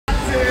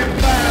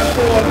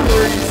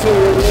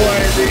official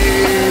one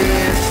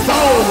is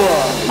over.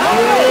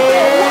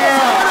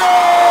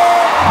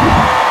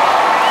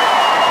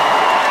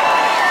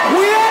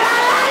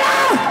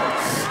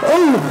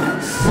 Oh,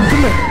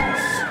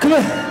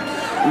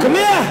 come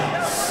here.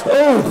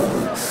 Oh.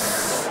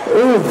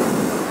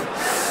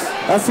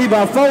 I see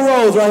about 4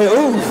 rows right here.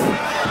 Ooh.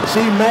 She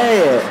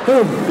mad.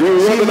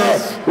 She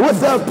mad.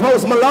 What's up,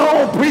 Post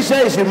Malone?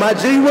 Appreciate you, my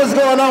G. What's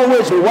going on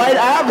with you? White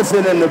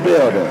Iverson in the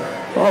building.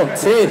 Oh,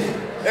 Ted.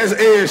 That's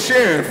Ed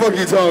Sheeran. Fuck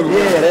you talking about?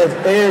 Yeah, that's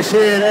Ed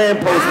Sheeran and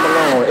Post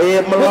Malone.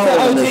 Ed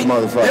Malone in this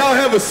motherfucker. Y'all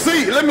have a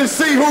seat. Let me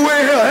see who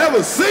in here. Have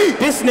a seat.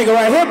 This nigga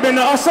right here been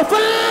the usher for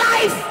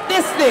life.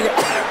 This nigga.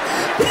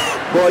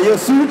 Boy, your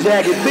suit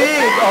jacket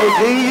big,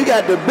 OG. You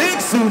got the big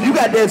suit. You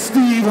got that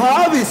Steve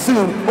Harvey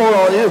suit,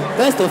 boy.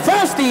 That's the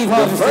first Steve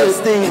Harvey suit. The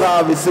first Steve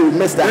Harvey suit,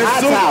 Mr.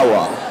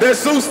 Hightower. That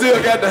suit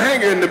still got the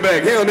hanger in the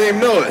back. He don't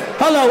even know it.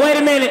 Hold on, wait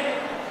a minute.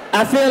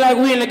 I feel like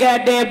we in the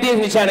goddamn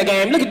Disney Channel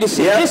game. Look at this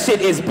shit. Yep. This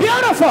shit is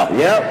beautiful.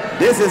 Yep.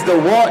 This is the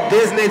Walt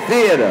Disney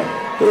Theater.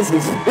 I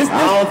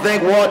don't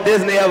think Walt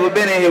Disney ever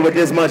been in here with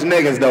this much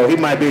niggas, though. He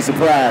might be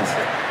surprised.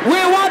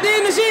 We're Walt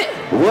Disney shit?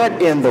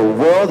 What in the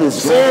world is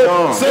going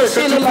on? Sir,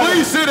 could you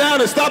please sit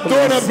down and stop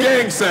throwing up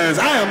gang signs?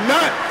 I am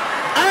not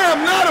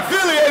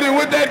affiliated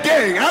with that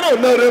gang. I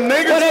don't know them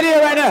niggas. What that is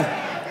right now?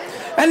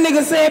 That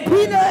nigga said,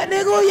 peanut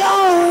nigga,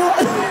 y'all.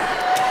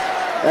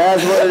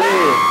 That's what it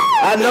is.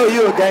 I know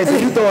you a gangster.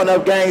 You throwing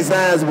up gang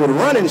signs with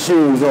running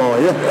shoes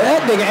on. Yeah?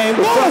 That nigga ain't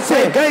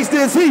bullshit. Gangster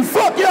is he.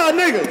 Fuck y'all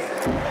niggas.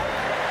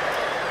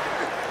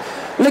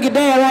 Look at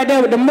Dad right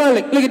there with the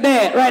mullet. Look at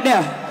Dad right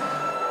there.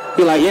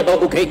 He like, yeah,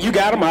 oh, okay, you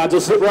got him. I'll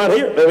just sit right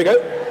here. There we go.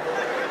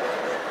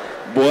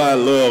 Boy, I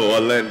love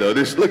Orlando.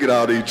 Look at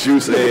all these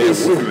juice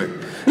ass women.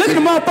 Look at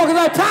the motherfuckers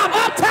up top,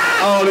 up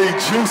top. All these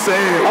juice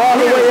ass. All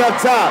the way up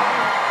top.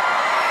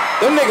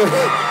 Them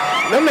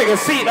niggas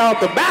sitting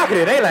off the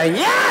balcony. They like,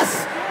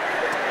 yes.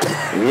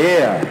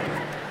 Yeah.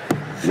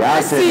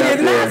 Y'all sitting up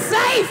there. Not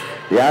safe.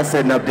 Y'all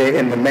sitting up there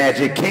in the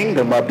Magic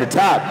Kingdom up the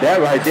top.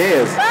 That right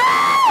there is.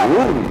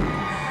 Ooh.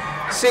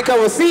 Shit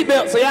come with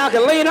seatbelts so y'all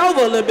can lean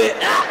over a little bit.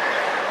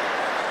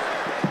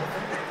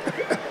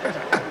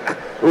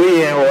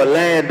 We in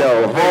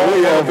Orlando,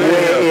 home of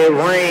where it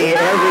rain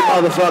every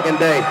motherfucking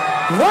day.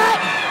 What?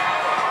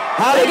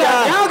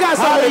 Y'all got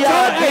some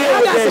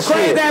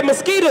crazy ass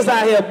mosquitoes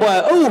out here,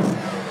 boy. Ooh,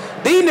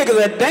 these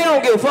niggas, they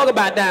don't give a fuck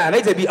about dying.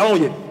 They just be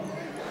on you.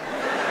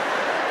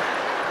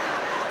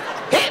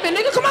 Hit me,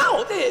 nigga, come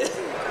on.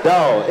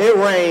 Dog, it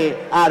rained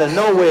out of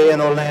nowhere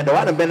in Orlando.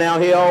 I done been out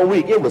here all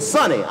week. It was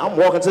sunny. I'm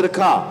walking to the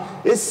car.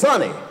 It's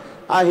sunny.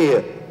 I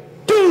hear,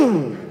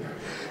 doom.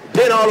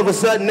 Then all of a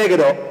sudden, nigga,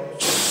 though.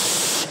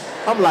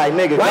 I'm like,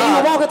 nigga, why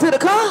you walking to the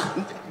car?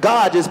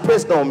 God just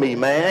pissed on me,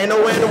 man. Ain't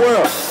nowhere in the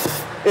world.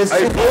 It's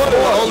Florida,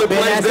 the only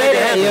place that can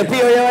happen. You'll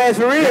pee on your ass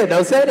for real.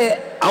 Don't say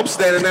that. I'm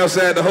standing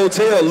outside the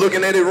hotel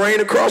looking at it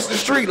rain across the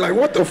street. Like,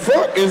 what the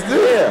fuck is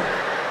this? Yeah.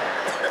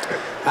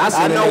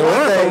 I know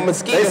one thing.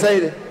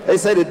 They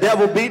say the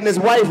devil beating his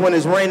wife when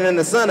it's raining in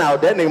the sun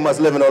out. That nigga must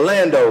live in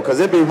Orlando,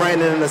 because it be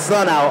raining in the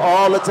sun out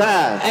all the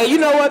time. Hey, you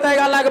know one thing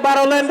I like about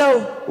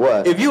Orlando?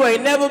 What? If you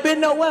ain't never been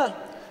nowhere,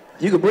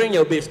 you can bring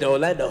your bitch to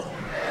Orlando.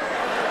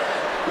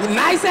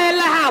 Nice ass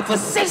little house for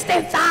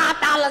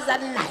 $65 a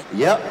night.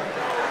 Yep.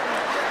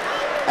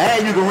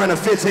 And you can rent a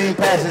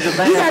 15-passenger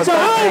van. You got your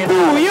own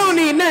pool. You don't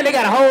need nothing. They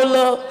got a whole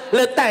little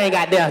thing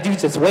out there. You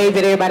just wave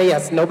at everybody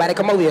else. Nobody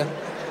come over here.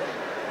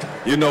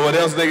 You know what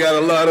else they got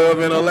a lot of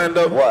in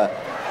Orlando? What?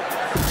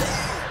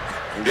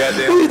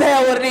 Goddamn. Who used to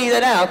have one of these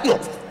now?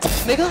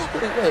 Nigga.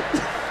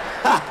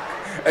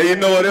 Hey, you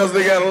know what else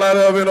they got a lot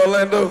of in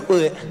Orlando?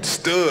 What?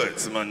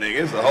 Studs, my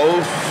nigga. It's a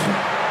whole...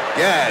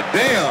 God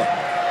damn.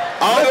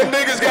 All them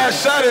niggas got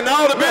shot and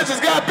all the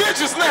bitches got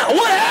bitches now.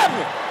 What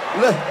happened?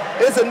 Look,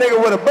 it's a nigga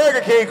with a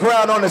Burger King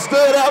crown on the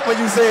stood up when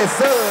you said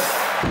son.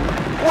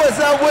 What's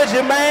up with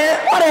you, man?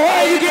 What the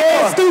hell you get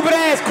that stupid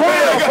ass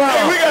crown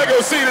from? We gotta go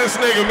see this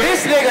nigga, man.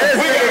 This nigga,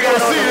 we gotta go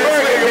see this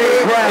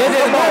nigga, man. It's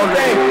his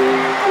birthday.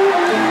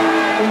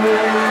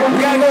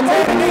 We gotta go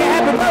tell the nigga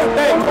happy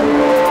birthday.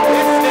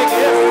 This nigga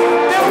is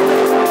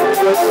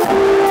stupid.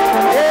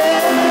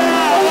 Yeah.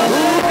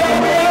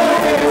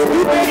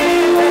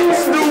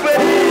 Stupid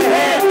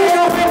ass.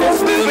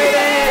 Stupid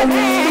ass.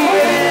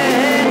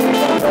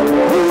 What's up,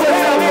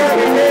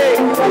 here?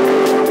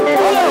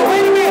 Hold on,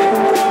 wait a minute.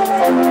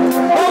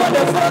 What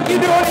the fuck you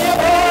doing here?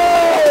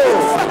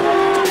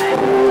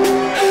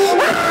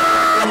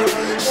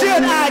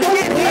 Should I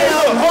get here?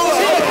 Hold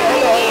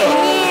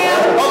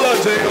on,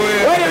 Jay.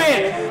 Wait a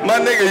minute. My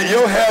nigga,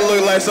 your hair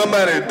look like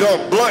somebody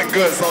dumped blunt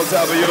guts on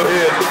top of your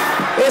head.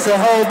 It's a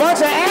whole bunch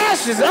of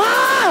ashes.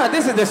 Ah,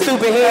 this is the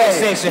stupid head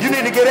section. You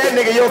need to get that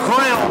nigga your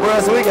crown, bro,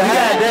 so we can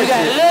hide that shit. You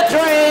got little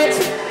dreads,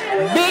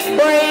 big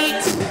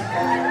braids.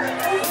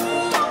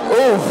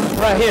 Ooh,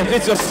 right here.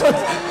 This is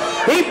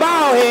he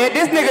bald head.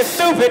 This nigga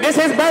stupid. This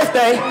his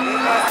birthday.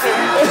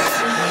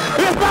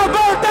 It's my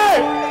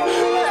birthday.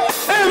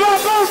 It's my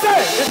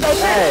birthday. It's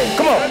okay. Hey,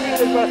 come on.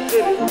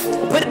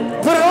 Put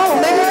it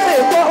on, nigga.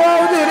 What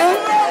wrong with it, nigga?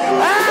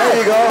 Ah. There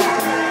you go.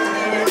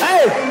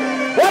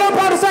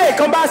 say,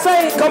 come by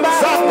say, come by.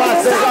 South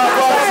by say, South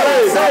by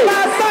say, South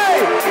by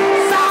say,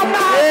 South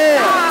by say.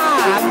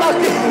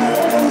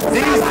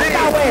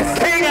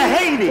 King of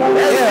Haiti.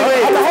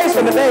 Yeah, I'm a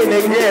Haitian today,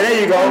 nigga. Yeah,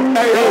 there you go.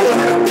 Hey,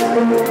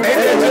 ain't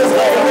that just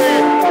like a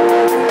man?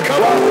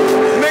 Come on,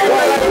 nigga,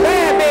 like a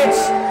bad bitch.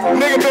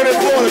 Nigga been in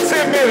Florida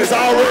 10 minutes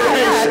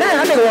already. Damn,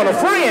 that nigga want a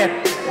friend.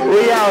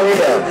 We out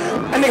here.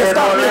 That nigga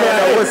stop me.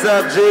 What's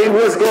up, G?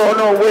 What's going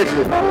on with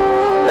you?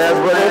 That's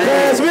what it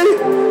is.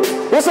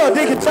 What's up,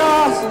 Deacon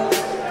Charles?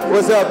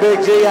 What's up,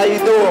 Big G? How you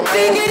doing,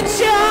 man? Deacon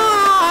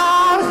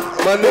Charles.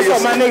 What's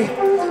up, my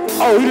nigga?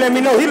 Oh, he let me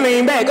know. He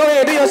leaned back. Go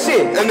ahead, do your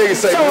shit. That nigga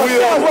say, show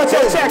us what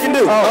your check can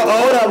do.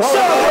 Hold up. Show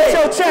us what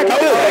your check can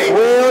do.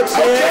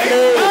 Wheelchair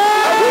lead.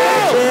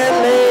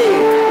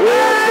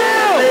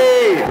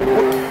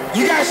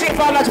 You got shit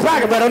falling out your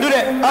pocket, but don't do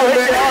that. Oh,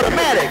 it's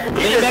automatic.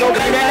 You just go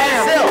back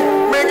down.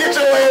 Man, get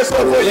your ass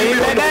up before you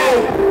be on the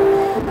phone.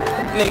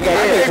 Nigga,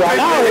 I can't drop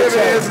all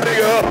this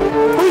nigga up.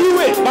 Who you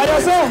with? By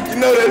yourself? You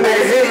know that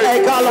nigga heavy. Hey,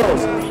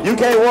 Karlous, you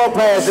can't walk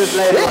past this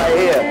lady right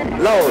here.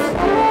 Lowe's,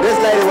 this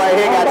lady right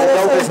here got the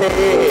dopest head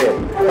here.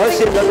 Her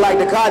shit look like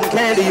the cotton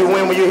candy you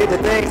win when you hit the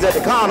things at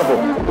the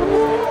carnival.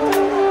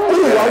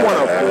 Ooh, I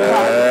want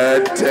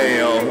to.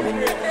 Damn.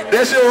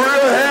 That's your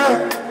real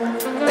hair?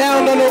 Hell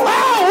no.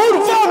 Oh, who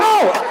the fuck?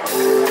 Oh!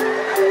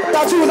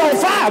 Thought you was on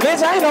fire,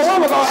 bitch. I ain't know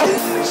what was going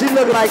on. She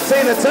look like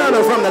Tina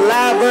Turner from the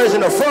live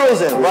version of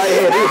Frozen right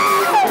here.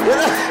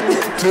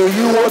 Do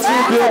you want to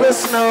build a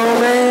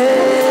snowman?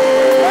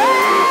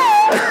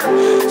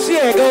 She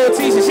ain't gold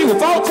teacher. She was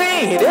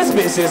 14. This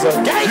bitch is a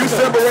gangster. You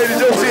separated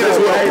your titties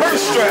with a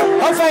purse strap.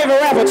 Her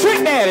favorite rapper, Trick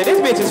Daddy. This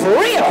bitch is for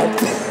real.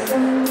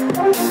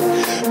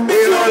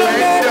 In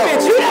Orlando.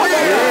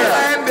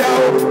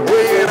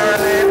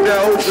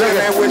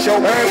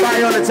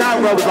 Everybody on the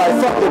top row was like,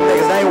 fuck them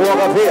niggas, they ain't walk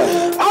up here.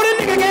 Oh, that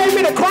nigga gave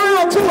me the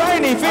crown too. I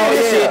ain't even feel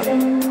this shit.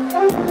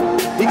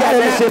 He got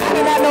that shit. I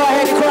did not know I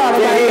had the crown.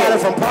 Yeah, he got it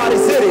from Party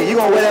City. You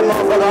gonna wear that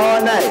motherfucker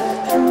all night.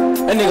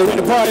 That nigga went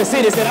to Party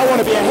City and said, I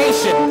want to be a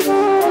Haitian.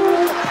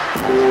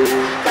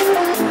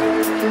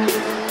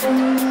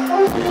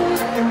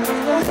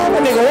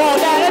 That nigga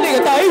walked out. That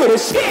nigga thought he was a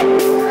shit.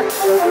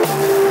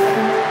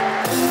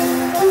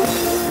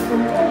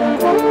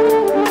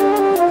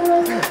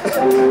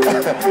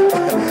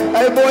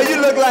 Hey boy, you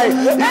look like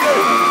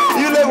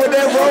you look with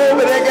that robe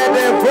and that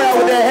goddamn crown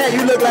with that hat.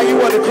 You look like you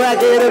won the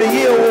Crackhead of the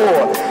Year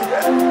award.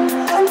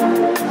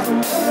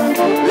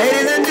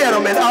 Ladies and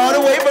gentlemen, all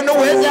the way from the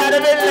west side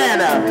of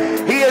Atlanta,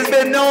 he has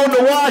been known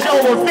to wash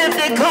over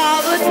 50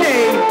 cars a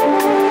day.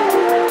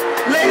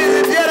 Ladies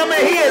and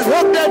gentlemen, he has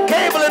hooked up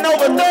cable in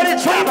over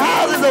 30 trap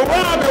houses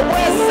around the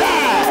west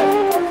side.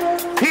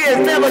 He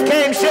has never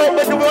came short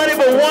with the money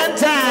but one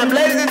time.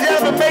 Ladies and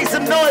gentlemen, make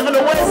some noise from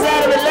the west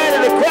side of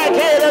Atlanta, the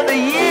Crackhead of the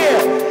Year,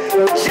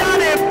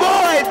 Johnny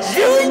Boy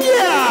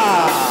Jr.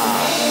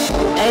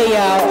 Hey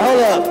y'all,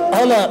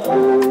 hold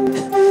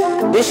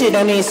up. This shit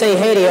don't even say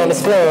Haiti on the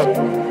flag.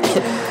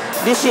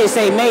 This shit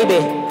say maybe.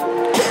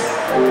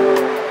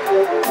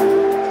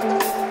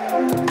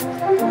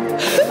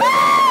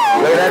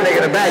 Look at that nigga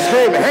in the back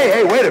screaming.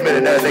 Hey, wait a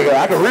minute, that nigga,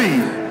 I can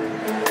read.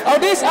 Oh,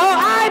 this, all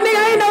right, nigga,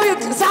 I ain't know you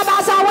South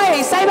by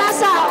Southwest, say by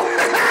South.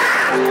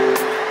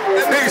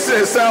 That nigga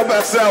said South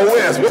by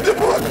Southwest, what the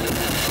fuck?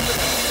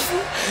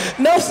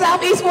 North,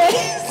 South, East,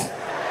 West.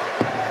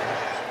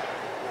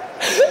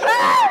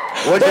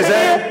 What'd you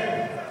say?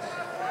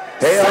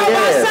 Hell South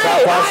yeah,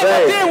 South by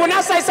South. Then when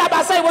I say South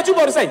by South, what you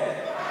gonna say?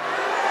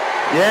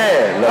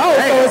 Yeah, look. Oh,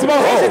 so it's more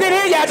Haitians in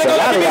here, y'all just gonna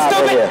let me be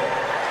stupid?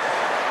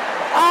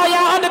 All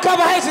y'all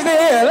undercover Haitians in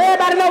here, let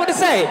everybody know what to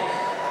say.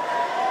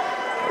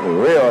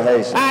 Real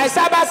Haitian. All right,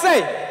 South by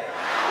say.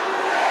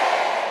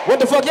 What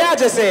the fuck y'all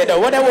just said though?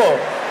 What that was?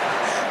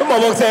 The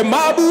motherfucker said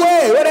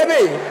Maboué. What that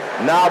mean?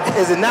 Nah,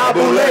 is it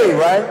Naboué,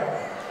 right?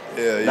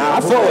 Yeah. Nah, I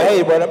fuck with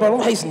Haiti, but I'm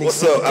Haitian niggas.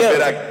 What's up? I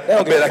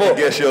bet I can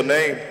guess your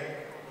name.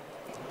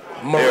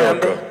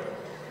 Erica.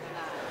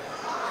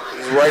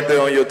 It's right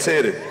there on your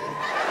titty.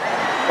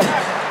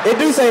 It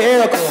do say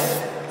Erica.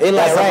 It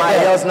like somebody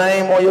else's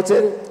name on your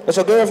titty? That's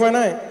your girlfriend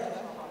name?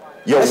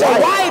 Your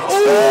wife.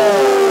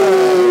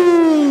 Ooh.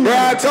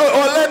 Yeah, I told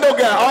Orlando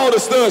got all the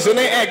studs and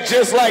they act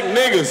just like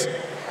niggas.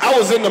 I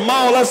was in the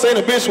mall, I seen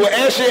a bitch with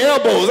ashy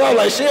elbows. I was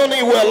like, she don't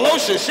even wear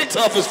lotion, she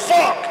tough as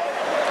fuck.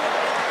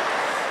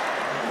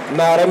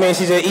 Nah, that means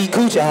she just eat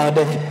coochie all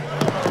day.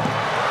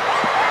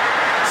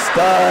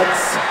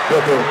 Studs.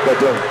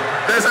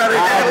 That's how they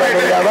do it. How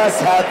many of us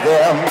have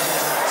them?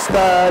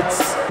 Studs.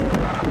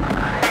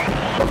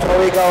 Before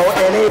we go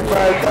any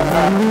further,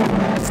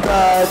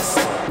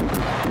 studs.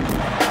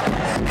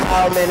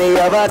 How many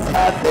of us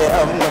have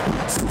them?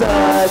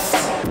 Studs.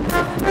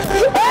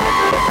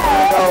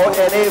 Go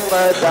any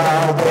further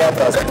with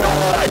the studs.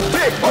 Like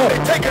big money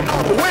taking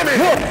all the women.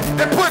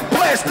 They put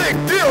plastic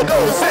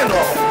dildos in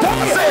them.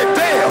 I said,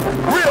 damn,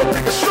 real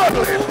niggas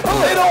struggling.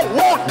 They don't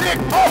want dick,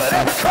 all of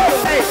that color.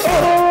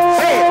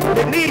 Hey,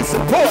 they need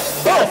support.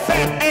 Got a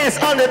fat ass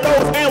under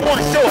those and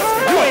one shorts.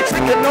 You ain't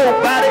tricking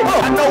nobody.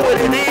 I know what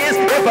it is.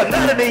 If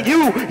another than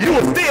you, you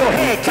would still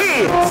have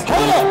kids.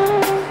 Hold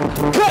up.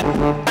 Cut.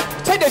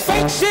 Take that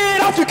fake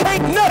shit off, you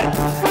can't nut.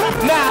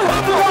 Now,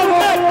 I'm gonna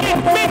nut in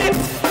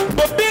minutes,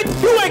 but bitch,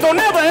 you ain't gonna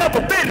never help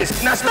a finish.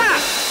 Now stop.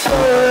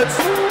 Studs.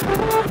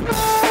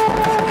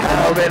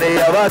 How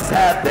many of us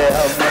have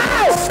them?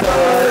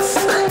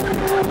 Studs.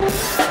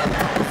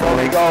 Before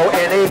we go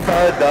any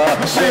further,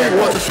 she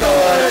was a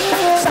stud.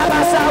 South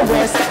by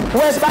Southwest,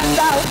 West by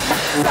South.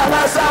 South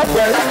by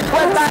Southwest,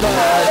 West by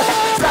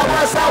South. South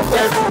by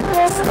Southwest,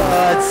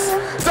 Studs.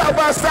 South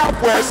by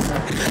Southwest.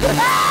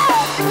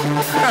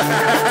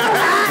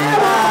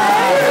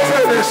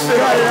 Turn this shit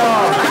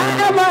off. I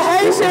am a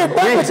Haitian.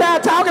 What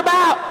y'all talking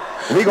about?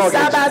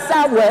 South by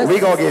Southwest. We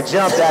gonna get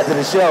jumped after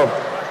the show.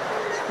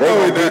 They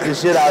gonna beat the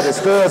shit out of the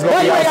Studs.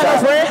 What you ain't got no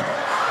friend?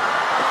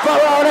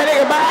 Fuck all that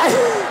nigga by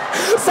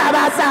South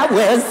by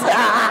Southwest.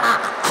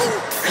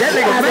 That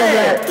nigga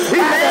mad. He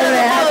mad.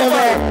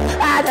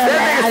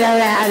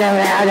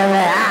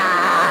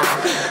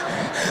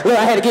 Look,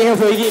 I had to get him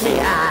before he get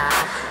me.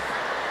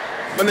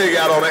 My nigga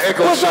got on an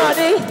Echo shirt.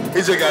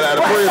 He just got out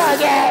of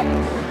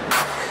prison.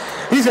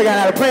 He just got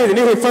out of prison.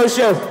 This is his first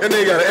show. That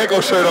nigga got an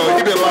Echo shirt on.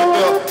 He been locked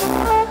up.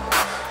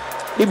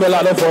 He been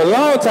locked up for a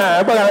long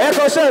time. Boy got an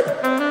Echo shirt.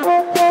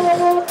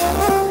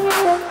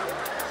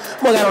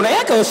 Boy got on an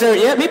Echo shirt.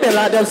 Yep, he been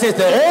locked up since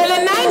the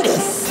early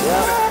 90s.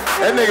 Yeah.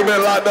 That nigga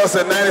been locked up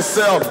since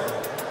 97.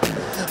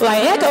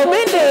 Like Echo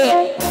been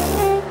dead.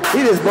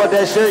 He just bought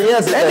that shirt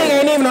yesterday. That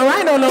nigga ain't even a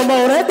rhino no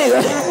more. That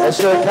nigga. That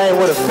shirt came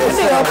with a fish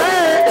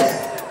sandwich.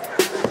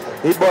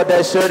 He bought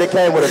that shirt that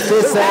came with a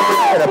fish sandwich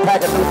and a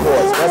pack of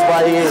Newports. That's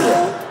why he in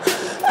here.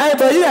 Hey,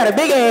 bro, you got a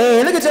big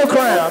head. Look at your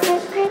crown.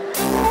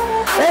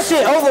 That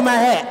shit over my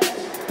hat.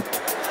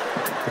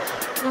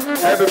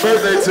 Happy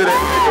birthday to that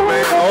nigga,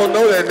 man. I don't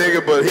know that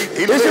nigga, but he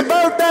It's your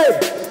birthday.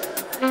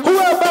 Who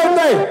else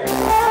birthday?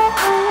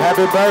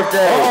 Happy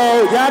birthday.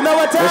 Uh-oh, y'all know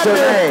what time What's your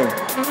name?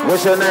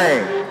 What's your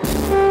name?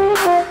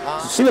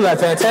 She look like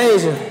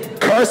Fantasia.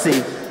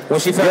 Kersey. When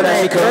she found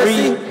out she could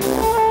read.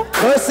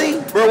 Kersey?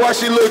 Bro, why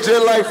she look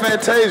just like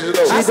Fantasia,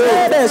 though? I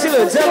said that. She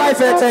look just like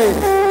Fantasia.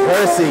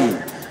 Kersey.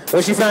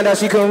 When she found out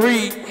she couldn't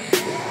read.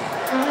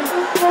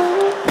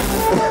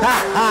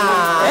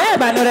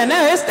 Everybody know that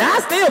now. I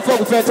still fuck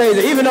with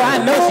Fantasia, even though I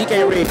know she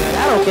can't read.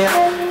 I don't care.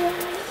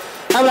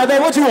 I'm like,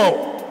 babe, what you want?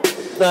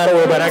 Nah, don't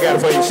worry about it. I got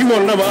it for you. She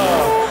want number 2.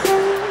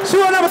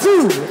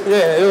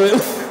 Yeah.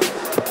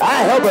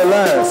 I help her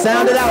learn.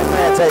 Sound it out,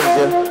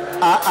 Fantasia.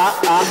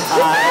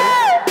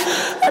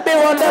 I been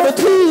on number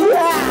 2.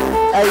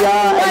 Hey,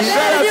 y'all. Hey,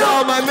 shout out to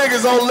all my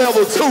niggas on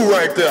level 2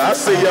 right there. I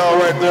see y'all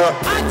right there.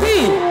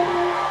 Auntie,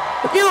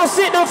 if you don't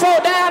sit them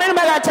folk down,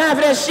 anybody got time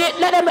for that shit,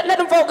 let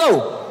them folk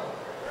go.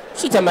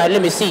 She talking about,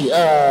 let me see,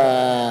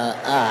 yep,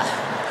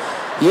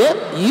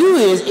 you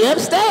is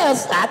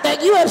upstairs. I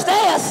think you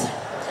upstairs.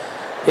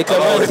 Here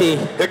come Auntie.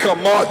 Here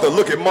come Martha.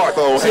 Look at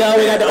Martha. Oh, she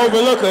always got the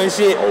overlooker and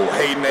shit. Oh,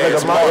 hating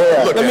ass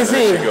Martha. Look, let me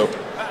see.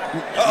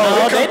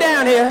 Oh, they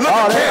down here.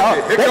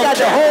 They got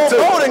the whole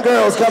Golden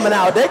Girls coming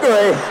out. They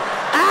great.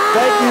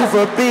 Thank you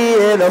for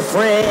being a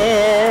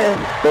friend.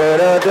 Trying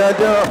to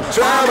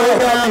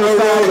help you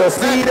find your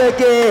feet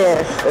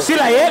again. She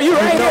like, yeah, you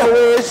right here. You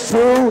know it's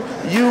true.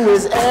 You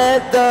is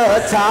at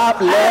the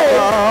top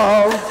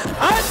level.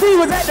 Auntie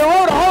was at the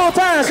road the whole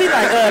time. She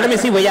like, let me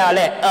see where y'all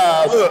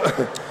at. Look,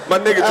 my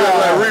nigga just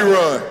like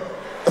rerun.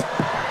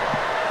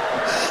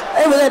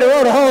 They was at the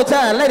road the whole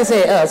time. Lady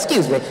said,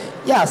 excuse me.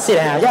 Y'all sit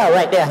down. Y'all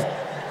right there.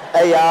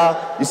 Hey, y'all.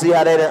 You see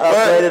how they done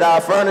upgraded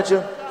our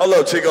furniture? Hold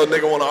up, Chico,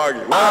 nigga want to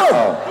argue.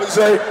 Oh. What you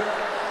say?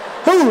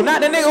 Who? Not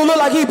the nigga who look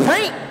like he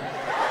paint?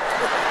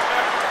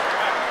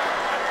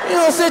 You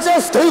don't sit your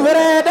stupid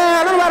ass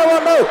down. Nobody want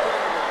to know.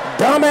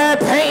 Dumb ass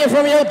painting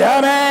from your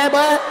dumb ass,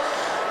 boy.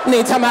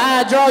 Nigga talking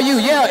about I draw you.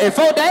 Yeah, in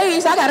 4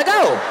 days, I gotta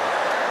go.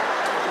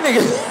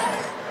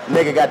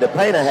 Nigga got the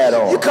painter hat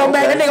on. You come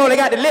back, the nigga only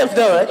got the lips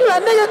done. You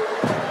like, nigga,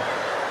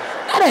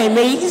 that ain't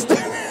me.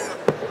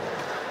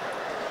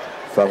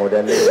 Fuck with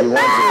that nigga if you want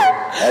to.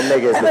 That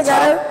nigga is the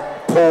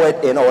top poet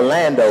in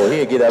Orlando.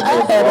 He'll get up there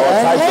and do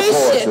all types of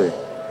poetry.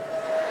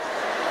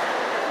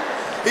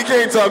 He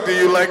can't talk to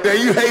you like that.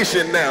 You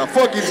Haitian now.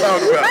 Fuck you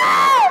talking about.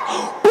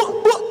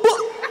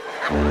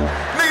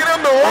 Nigga,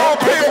 them the wrong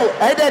people.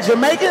 Ain't that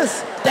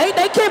Jamaicans? They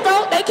camp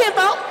out. They camp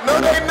out. No,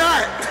 they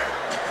not.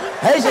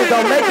 Haitians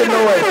don't make the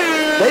noise.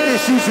 They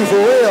just shoot you for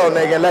real,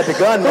 nigga, and let the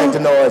gun make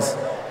the noise.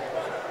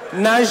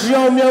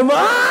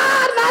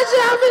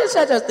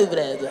 Shut your stupid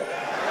ass up.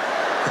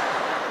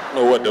 I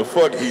don't know what the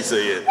fuck he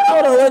said.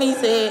 I don't know what he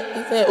said.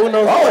 He said,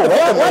 Uno. What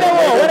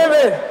it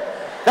is?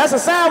 That's a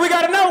sound we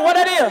gotta know what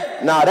that is.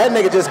 Nah, that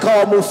nigga just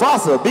called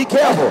Mufasa. Be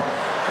careful.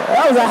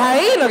 That was a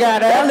hyena guy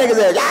there. That nigga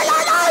said,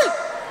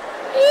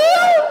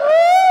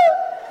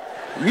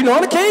 You know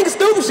I'm the king of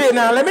stupid shit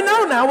now. Let me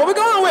know now where we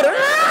going with it.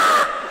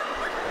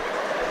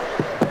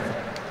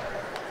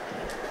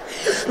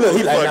 Look,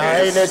 he like, nah,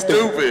 ain't that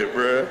stupid,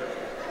 bruh.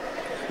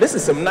 This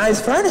is some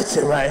nice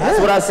furniture right here. That's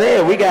what I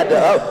said. We got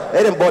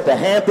they done bought the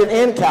Hampton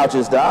Inn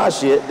couches to our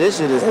shit. This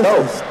shit is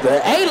dope.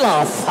 The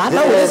Aloft. I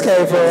know where this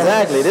came from.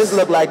 Exactly. This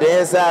look like the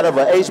inside of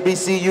a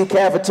HBCU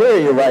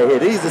cafeteria right here.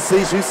 These are the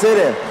seats you sit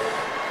in.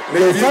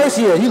 The first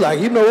year, you like,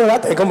 you know what? I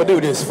think I'm gonna do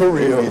this for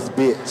real. This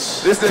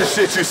bitch. This that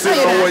shit you sit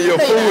on when your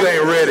food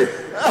ain't ready.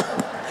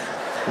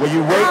 When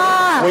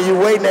you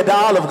waiting at the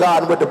Olive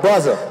Garden with the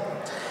buzzer.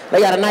 They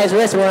got a nice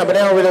restaurant, but they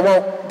don't really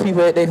want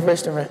people at their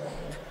restaurant.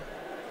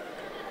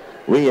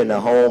 We in the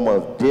home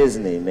of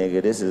Disney,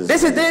 nigga. This is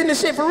Disney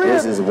shit for real.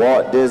 This is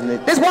Walt Disney.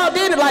 This Walt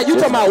Disney, like you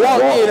talking about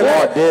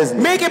Walt Disney.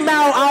 Mickey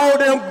Mouse, all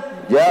them.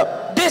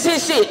 Yep. This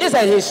his shit. This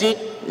ain't his shit.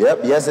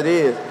 Yep. Yes, it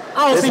is.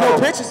 I don't see no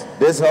pictures.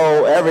 This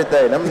whole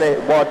everything.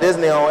 Walt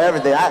Disney on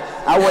everything.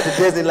 I went to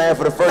Disneyland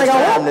for the first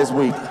time this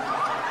week.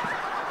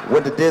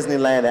 Went to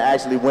Disneyland and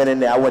actually went in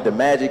there. I went to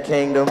Magic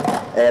Kingdom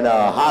and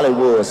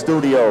Hollywood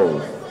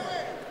Studios.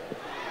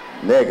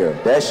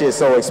 Nigga, that shit's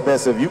so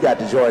expensive. You got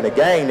to join the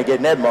gang to get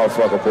in that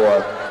motherfucker,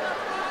 boy.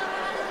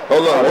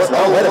 Hold on.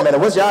 Wait a minute.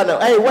 What's y'all know?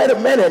 Hey, wait a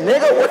minute,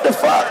 nigga. What the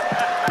fuck?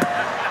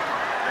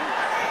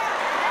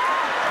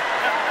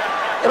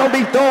 You don't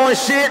be throwing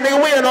shit,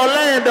 nigga. We in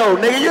Orlando,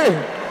 nigga. You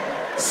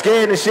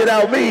scaring the shit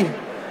out of me.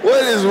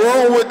 What is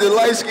wrong with the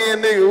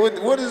light-skinned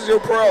nigga? What is your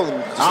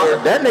problem, sir?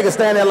 That nigga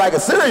standing there like a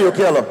serial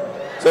killer.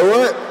 So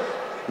what?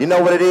 You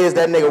know what it is?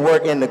 That nigga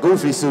work in the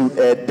goofy suit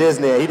at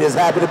Disney. He just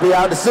happy to be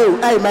out the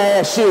suit. Hey,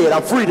 man, shit,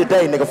 I'm free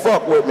today, nigga.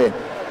 Fuck with me.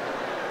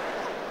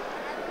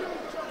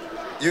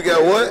 You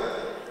got what?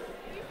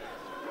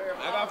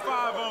 I got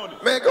 5 on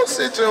it. Man, go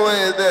sit your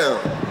ass down.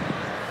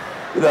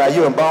 You know how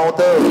you in Bone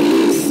Thug?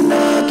 He's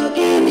stuck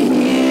in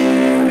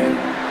here.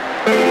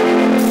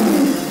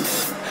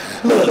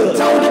 Look,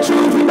 told the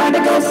truth, we about to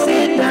go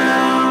sit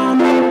down.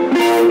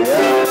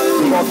 Yeah,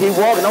 you gonna keep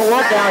walking. Don't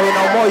walk down here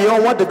no more. You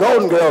don't want the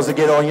Golden Girls to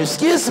get on you.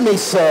 Excuse me,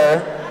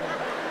 sir.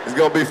 It's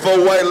gonna be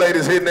 4 white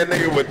ladies hitting that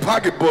nigga with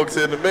pocketbooks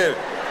in a minute.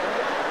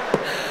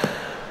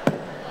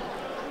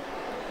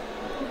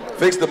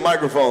 Fix the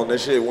microphone, that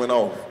shit went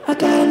off. I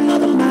got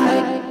another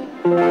mic.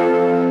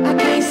 I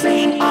can't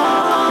sing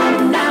all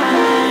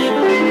night.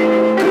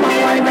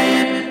 My white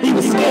man, he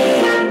was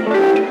scared.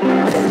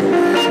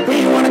 He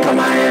didn't want to come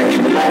out here, he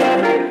was like,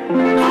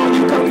 oh,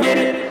 you come get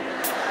it.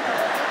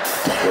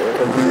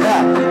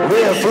 Yeah, we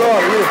in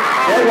Florida.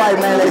 That white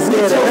man ain't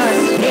scared of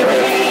nothing.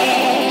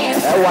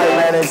 That white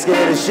man ain't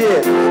scared of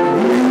shit.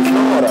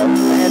 Florida,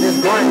 man, it's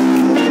great.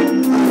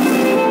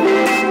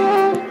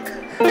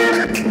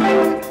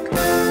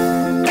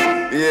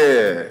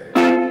 Yeah,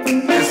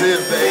 this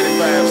is the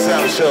 85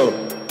 South Show.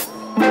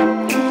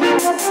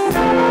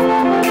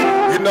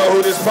 You know who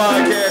this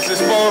podcast is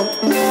for?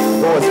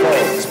 Who it's for?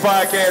 This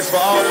podcast for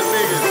all the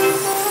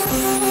niggas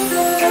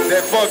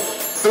that fuck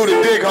through the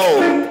dick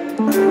hole.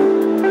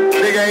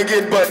 Nigga ain't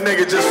getting butt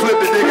nigga, just flip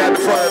the dick out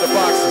the front of the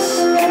boxes.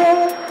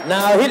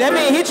 No, that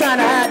mean he trying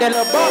to hide that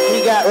little bump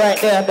he got right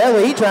there. That's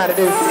what he trying to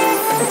do.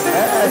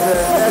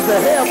 That's a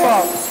hair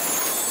bump.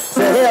 It's a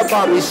hair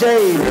bump, you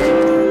shave.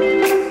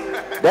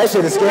 That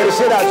shit is scare the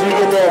shit out you. You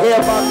get that hair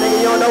bump, nigga,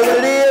 you don't know what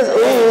it is?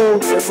 Ooh,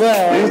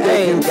 well, you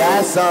think you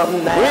got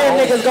something now. Real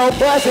niggas gon'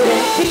 bust it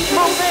and keep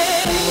moving.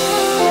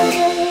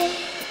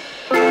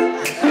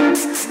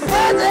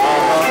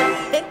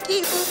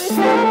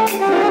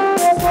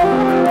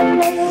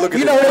 Look at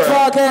you know what this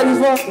podcast is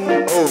for?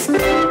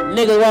 Oh.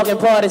 Niggas walk in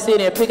Party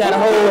City and pick out a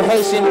whole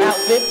Haitian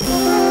outfit.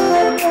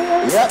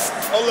 Yep.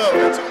 Hold up.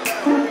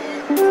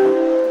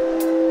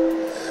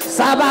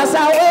 Side by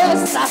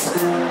Southwest.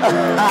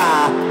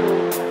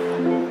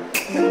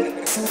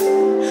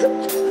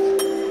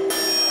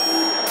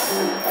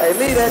 Hey,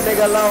 leave that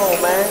nigga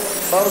alone, man.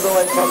 Bozo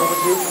ain't fucking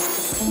with you.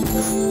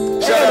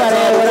 Shout out to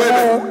all the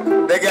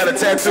women. They got a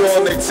tattoo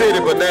on their titty,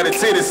 but now the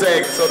titty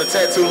sagging, so the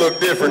tattoo look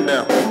different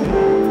now.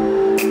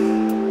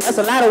 That's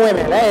a lot of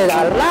women. That is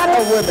a lot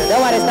of women. That's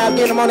why they stopped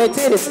getting them on their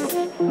titties.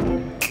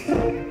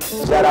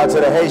 Shout out to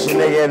the Haitian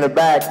nigga in the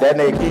back. That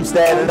nigga keeps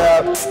standing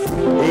up.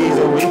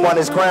 He won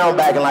his crown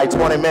back in like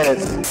 20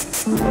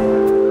 minutes.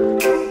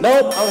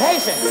 Nope, I'm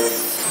Haitian.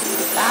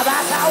 Side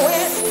by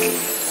Southwest.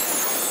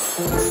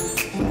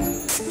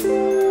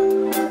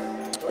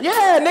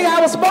 Yeah, nigga,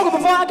 I was smoking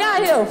before I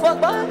got here. Fuck,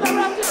 boy, what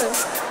I'm doing?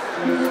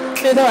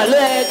 Nigga, a little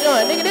ass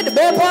joint. Nigga, this the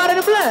bad part of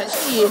the blunt.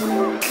 Shit.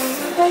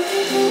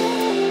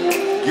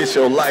 Get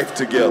your life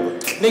together.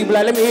 Nigga be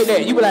like, let me hit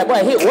that. You be like,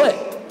 boy, hit what?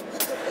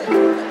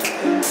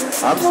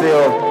 I'm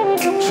still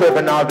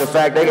tripping off the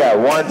fact they got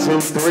 1, 2,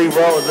 3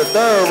 rows. The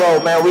 3rd row,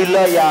 man, we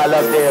love y'all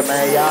up there,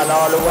 man. Y'all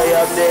all the way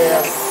up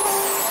there.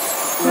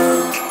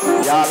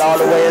 Y'all all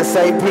the way in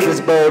St.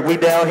 Petersburg. We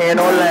down here in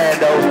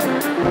Orlando.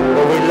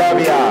 But we love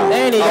y'all.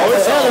 They ain't even got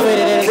the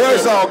elevator in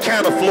There's all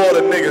kind of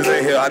Florida niggas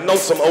in here. I know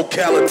some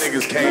Ocala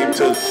niggas came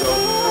to the show.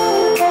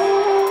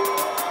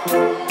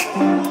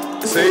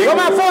 See? Where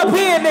my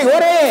 4P nigga? What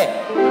they at?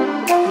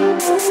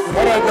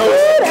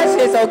 That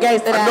shit so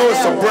gangsta. I know it's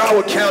some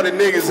Broward County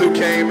niggas who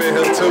came in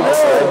here too.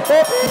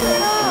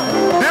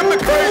 Them the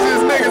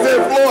craziest niggas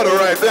in Florida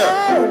right there.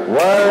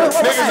 What?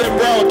 Niggas in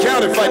Broward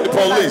County fight the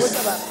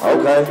police.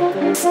 Okay.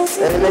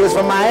 Any niggas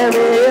from Miami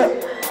here?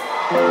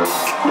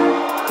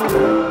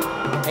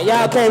 And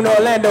y'all came to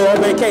Orlando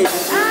on vacation.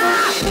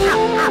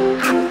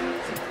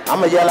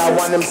 I'ma yell out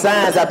one of them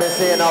signs I've been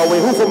seeing all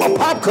week. Who from a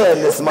pop cut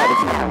in this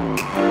motherfucker?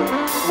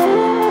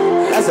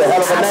 That's a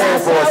hell of a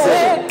name for a city.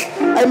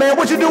 Hey man,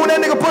 what you do when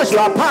that nigga push you?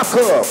 I pop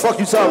club. Fuck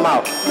you talking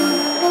about?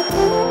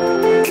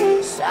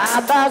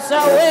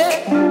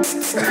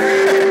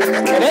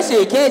 That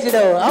shit catchy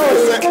though. How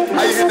you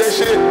get that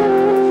shit?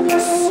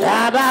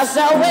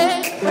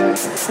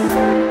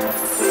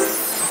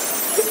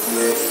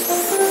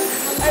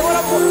 Hey,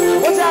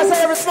 what y'all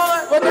say?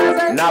 Respond. What y'all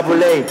say?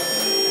 Nabule.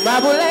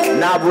 Nabule.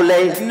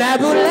 Nabule.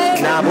 Nabule.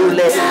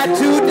 Nabule. Not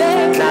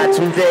today. Not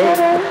today.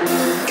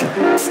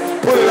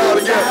 Put it all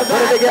together.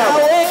 Put it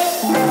together.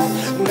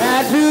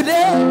 Not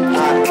today.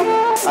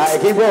 All right,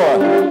 keep going.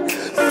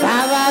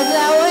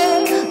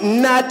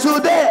 Not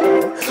today.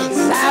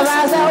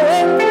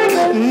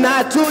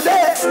 Not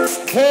today.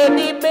 Hey,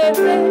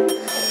 baby.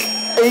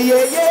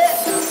 Yeah, yeah.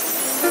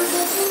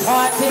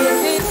 Party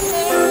is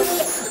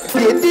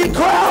Get the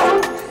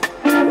crowd.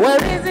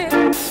 where is it?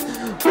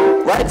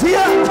 Right here.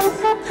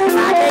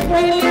 I can't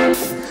believe.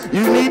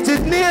 You need to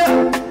kneel.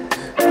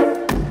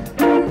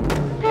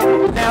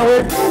 Now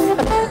it's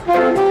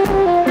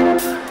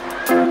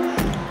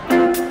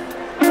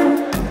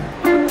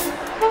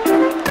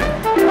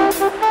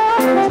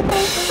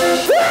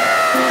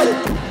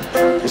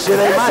This shit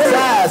ain't my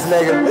size,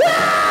 nigga.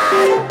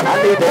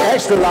 I need the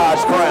extra large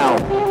crown.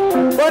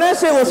 boy, that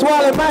shit will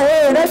swallow my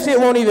head. That shit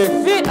won't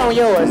even fit on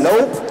yours.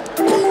 Nope.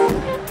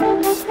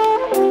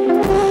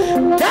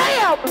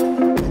 Damn!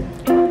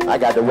 I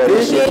got to wear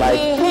this shit like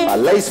a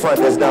lace front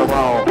that's done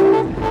wrong.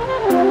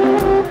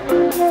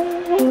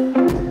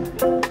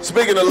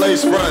 Speaking of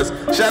lace fronts,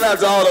 shout out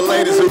to all the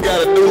ladies who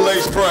got a new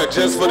lace front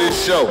just for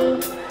this show.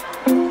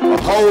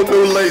 A whole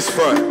new lace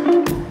front.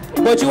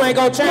 But you ain't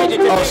gonna change it.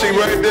 Oh, she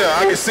right there.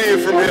 I can see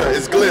it from here.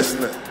 It's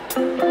glistening.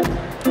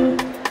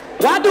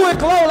 Why do it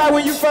glow like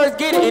when you first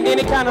get it and then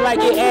it kind of like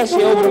get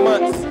ashy over the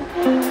months?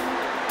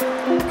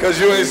 Because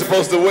you ain't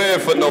supposed to wear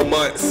it for no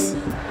months.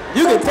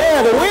 You can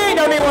tell the wig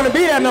don't even want to be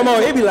there no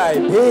more. It be like,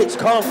 bitch,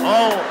 come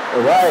on.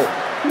 Right.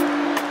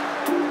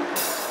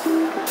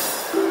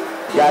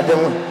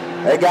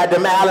 They got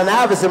them Allen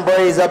Iverson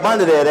braids up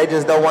under there. They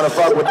just don't want to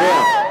fuck with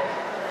them.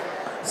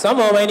 Some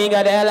of them ain't even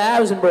got the Allen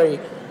Iverson braid.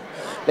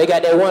 They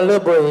got that one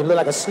little braid, look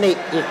like a snake.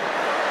 Yeah.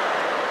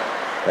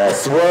 That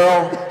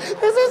swirl.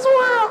 It's a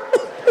swirl.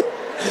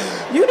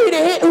 You need to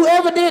hit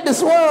whoever did the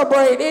swirl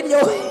braid in your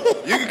head.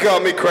 You can call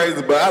me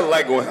crazy, but I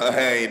like when her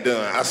hair ain't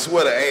done. I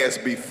swear the ass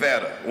be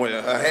fatter when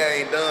her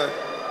hair ain't done.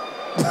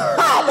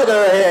 Look at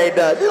her hair ain't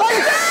done. She's like,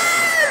 yes!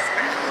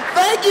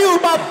 Thank you,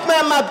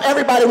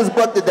 everybody was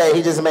booked today.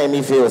 He just made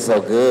me feel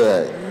so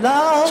good.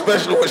 No.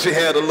 Especially when she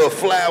had a little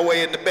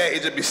flyaway in the back,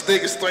 it just be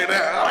sticking straight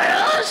out.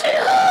 Oh, she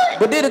hurt.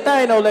 But did the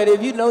thing though, lady,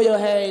 if you know your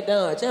hair ain't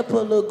done, just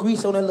put a little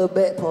grease on that little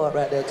back part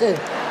right there.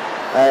 Just,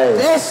 hey.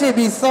 That shit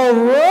be so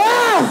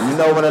rough. You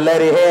know when a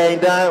lady hair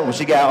ain't done? When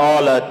she got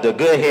all the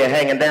good hair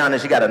hanging down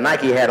and she got a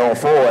Nike hat on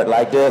forward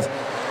like this.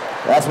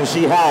 That's when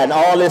she hiding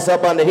all this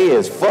up under here.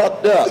 It's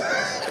fucked up.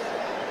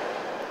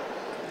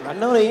 I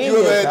know they ain't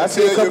here. I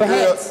see a couple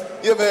hats.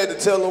 You ever had to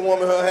tell a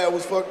woman her hair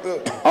was fucked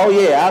up? Oh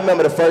yeah, I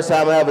remember the first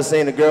time I ever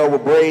seen a girl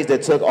with braids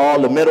that took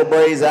all the middle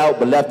braids out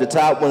but left the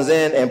top ones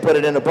in and put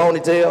it in a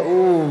ponytail.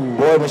 Ooh.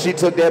 Boy, when she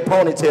took that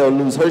ponytail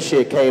loose, her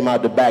shit came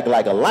out the back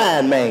like a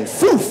lion mane.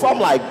 Foof! I'm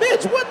like,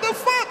 bitch, what the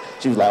fuck?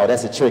 She was like, oh,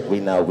 that's a trick we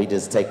know. We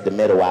just take the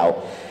middle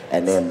out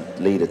and then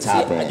leave the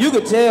top in. You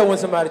could tell when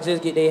somebody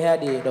just get their hair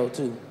did though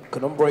too.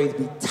 Cause them braids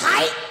be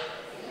tight.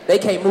 They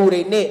can't move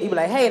their neck. You be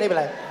like, hey, they be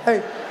like,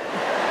 hey.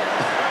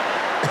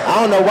 I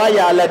don't know why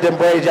y'all let them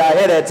braid y'all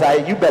hair that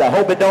tight. You better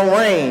hope it don't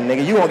rain,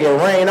 nigga. You gonna get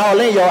rain all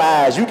in your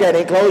eyes. You can't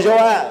even close your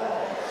eyes.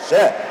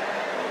 Shit.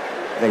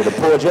 Nigga, to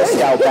pull your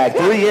scalp back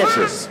 3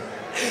 inches.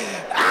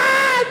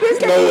 Bitch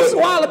can't even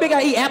swallow. Bitch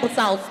gotta eat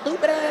applesauce.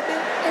 Stupid ass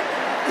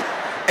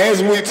bitch.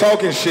 As we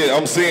talking shit,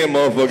 I'm seeing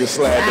motherfuckers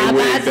slide their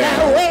wig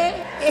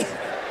down.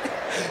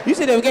 You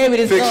should have gave me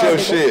this Fix scarf,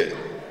 your nigga.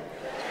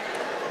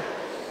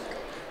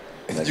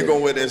 shit. You gonna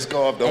wear that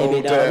scarf the whole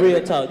Hey, dog, time?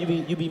 real talk.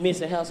 You be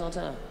missing house on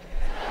time.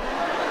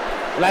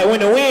 Like when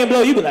the wind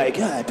blow, you be like,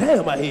 God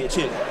damn, my head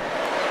chill.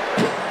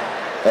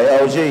 Hey,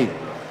 OG,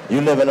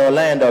 you live in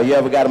Orlando. You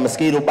ever got a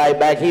mosquito bite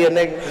back here,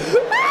 nigga?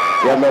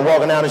 You ever been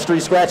walking down the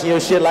street scratching your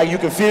shit like you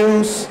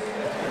confused?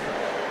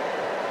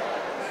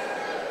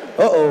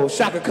 Uh-oh,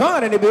 Shaka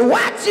Khan and it be,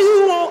 what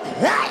you want?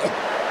 Hey,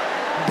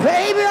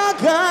 baby, I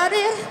got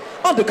it.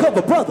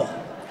 Undercover brother.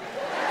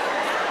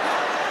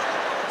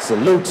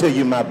 Salute to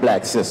you, my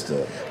black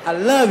sister. I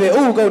love it.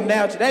 Ooh, go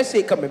now. That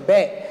shit coming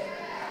back.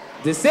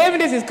 The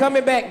 70s is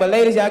coming back, but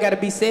ladies, y'all gotta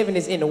be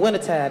 70s in the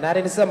wintertime, not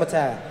in the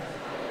summertime.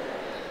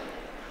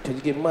 Cause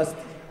you get musty.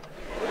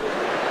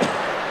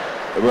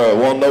 Bro,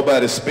 won't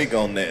nobody speak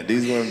on that.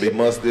 These women be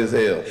musty as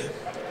hell.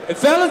 And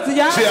fellas,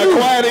 y'all See how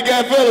quiet it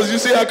got, fellas? You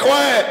see how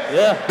quiet?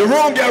 Yeah. The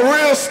room got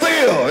real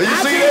still. You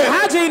see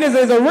that? Hygiene is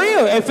a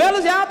real. And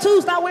fellas, y'all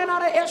too, stop wearing all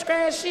that extra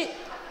ass shit.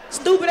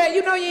 Stupid ass,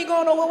 you know you ain't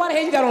going nowhere. Why the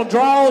hell you got on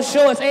drawers,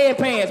 shorts, and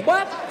pants?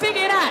 What?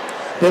 Figure it out.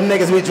 Them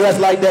niggas be dressed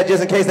like that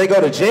just in case they go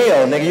to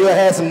jail. Nigga, you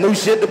had some new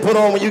shit to put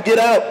on when you get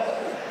out.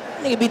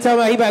 Nigga be talking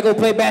about he about to go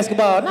play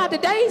basketball. Not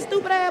today,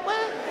 stupid ass boy.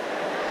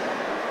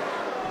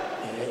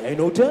 Ain't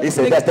no touch. He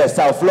said that's that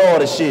South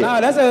Florida shit. Nah,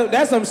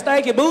 that's some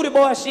stanky booty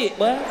boy shit,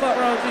 boy. What's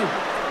wrong with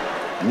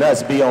you?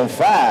 Nuts be on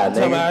fire, nigga.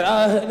 Talking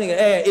about, nigga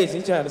ass itch,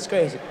 he trying to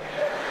scratch it.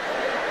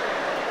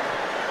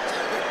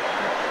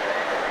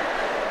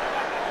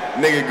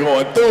 Nigga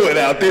going through it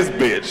out this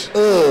bitch.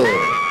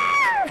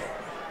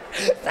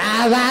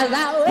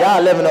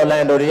 Y'all live in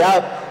Orlando. Do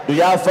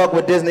y'all fuck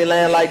with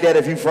Disneyland like that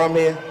if you from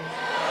here?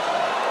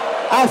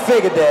 I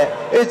figured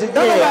that. It's just,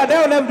 they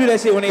don't never do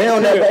that shit when they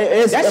don't never.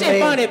 That shit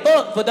fun as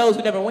fuck for those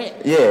who never went.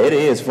 Yeah, it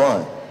is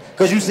fun.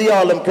 Cause you see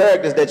all them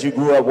characters that you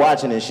grew up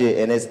watching and shit,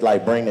 and it's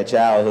like bring the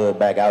childhood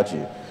back out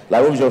you.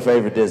 Like, what was your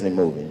favorite Disney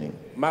movie, nigga?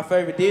 My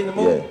favorite Disney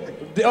movie?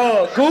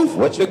 Yeah.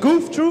 Goof. The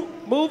Goof Troop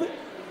movie.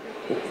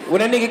 When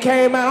that nigga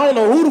came out, I don't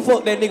know who the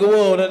fuck that nigga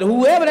was.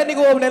 Whoever that nigga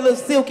was in that little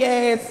silky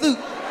ass suit.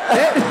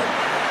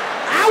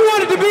 I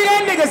wanted to be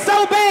that nigga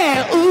so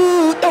bad.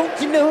 Ooh, don't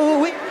you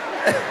know it?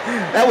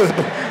 That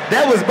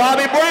was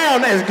Bobby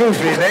Brown as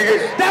Goofy,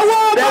 nigga. That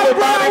was Bobby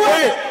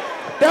Brown.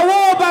 That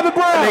was Bobby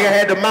Brown. That nigga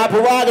had the My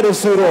Prerogative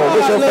suit on.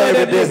 What's your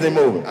favorite Disney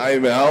movie? I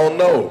don't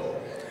know.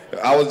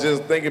 I was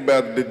just thinking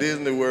about the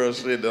Disney World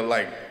shit that,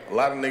 like, a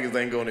lot of niggas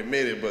ain't gonna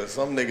admit it, but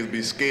some niggas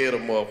be scared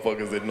of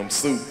motherfuckers in them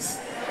suits.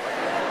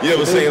 You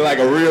ever seen like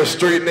a real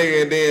street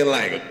nigga and then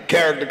like a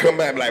character come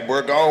back like,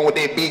 bro, go on with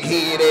that big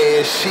head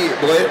ass shit,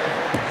 boy.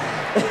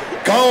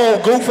 Go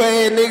on, goofy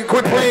ass nigga,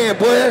 quit playing,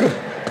 boy.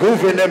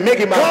 Goofy and that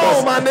Mickey Mouse. Come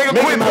on, my nigga,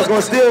 Mickey Mouse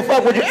gonna still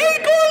fuck with you. Hey,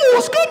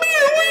 cool, Scooby,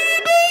 what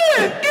you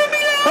doing? Give me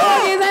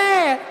his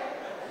ass.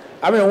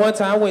 I remember one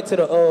time I went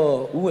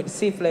to we went to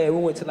Six Flags, we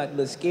went to like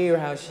the scary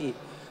house shit.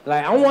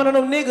 Like, I'm one of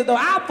them niggas though,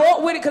 I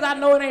fuck with it cause I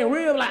know it ain't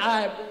real. Like,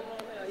 all right,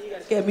 you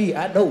gotta scare me,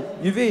 I know,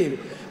 you feel me?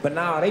 But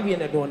nah, they be in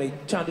there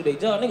trying to do their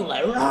job. Nigga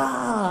like,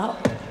 rah.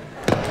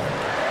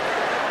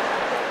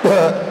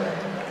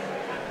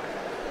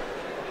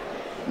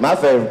 My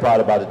favorite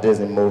part about the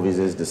Disney movies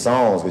is the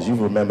songs, because you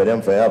remember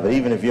them forever.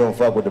 Even if you don't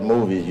fuck with the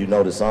movies, you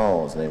know the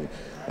songs. Nigga.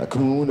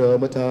 Hakuna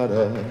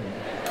Matata,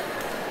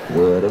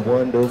 what a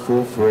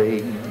wonderful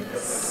phrase.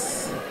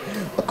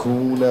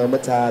 Hakuna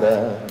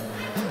Matata,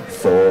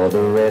 for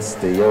the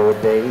rest of your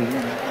day.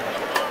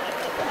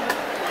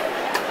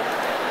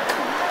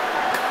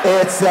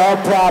 It's a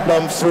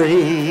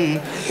problem-free.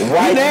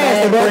 White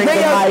man, bring the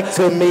mic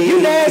to me.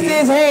 You nasty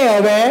as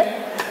hell, man.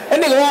 That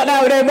nigga walked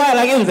out with that mic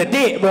like it was a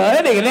dick, bro.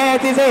 That nigga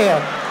nasty as hell.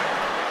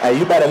 Hey,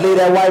 you better leave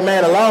that white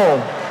man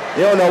alone.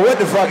 You don't know what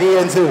the fuck he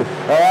into,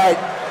 all right?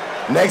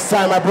 Next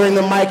time I bring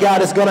the mic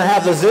out, it's gonna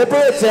have the zipper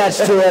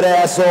attached to it,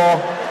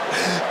 asshole.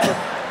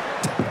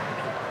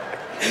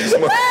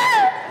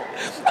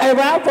 Hey,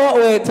 bro, I fought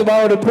with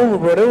Timon the Pooh,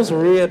 bro. They was some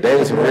real niggas. They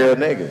was some real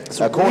niggas.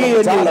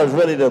 Hakuna Matata is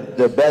really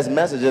the best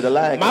message of the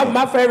Lion King.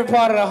 My favorite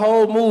part of the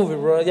whole movie,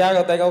 bro. Y'all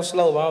gonna think I'm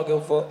slow, but I don't give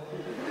a fuck.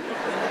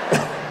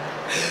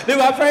 This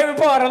is my favorite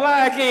part of the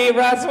Lion King,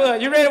 bro. I swear.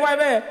 You ready, white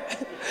man?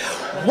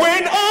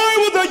 When I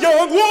was a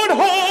young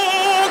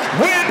warthog.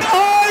 When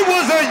I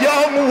was a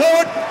young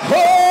warthog.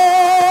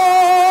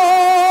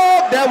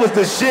 That was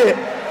the shit.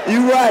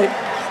 You right.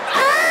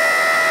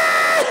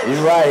 You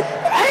right.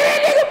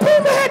 Hey, nigga,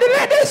 Puma had to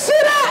let that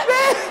shit out,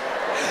 man.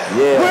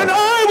 Yeah. When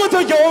I was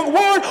a young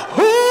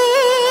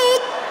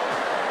warthog.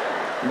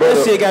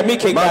 That shit got me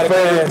kicked out of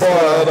class. My favorite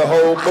part of the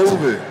whole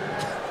movie.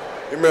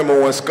 You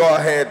remember when Scar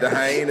had the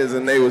hyenas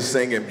and they was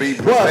singing "Be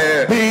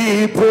Prepared"?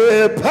 Be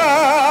prepared.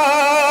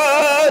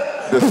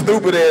 The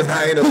stupid ass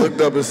hyena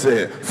looked up and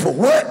said, "For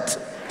what?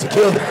 To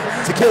kill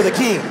the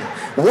king.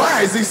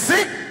 Why is he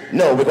sick?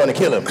 No, we're gonna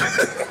kill him."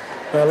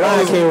 The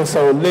Lion King was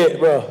so lit,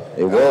 bro.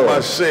 It was. My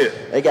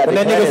shit. They got when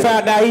that nigga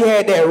found out he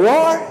had that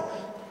roar,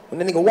 when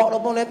that nigga walked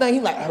up on that thing, he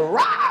like,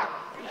 hurrah!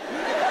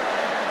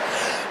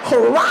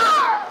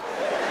 Hurrah!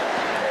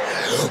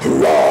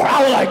 Hurrah!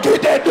 I was like,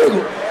 get that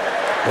nigga!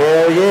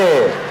 Hell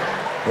yeah.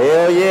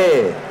 Hell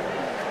yeah.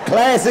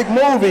 Classic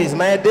movies,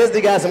 man.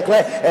 Disney got some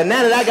class. And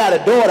now that I got a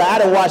daughter, I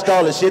done watched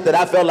all the shit that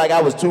I felt like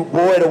I was too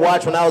boy to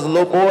watch when I was a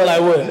little boy.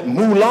 Like what?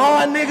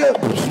 Mulan, nigga.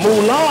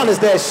 Mulan is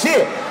that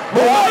shit.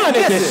 Mulan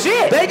is the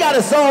shit. They got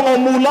a song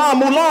on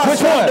Mulan. Mulan.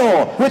 Which one?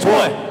 Which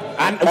one?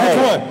 Which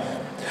one?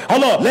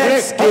 Hold on.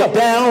 Let's get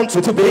down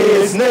to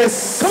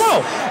business. Come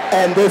on.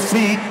 And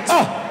defeat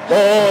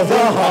all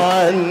the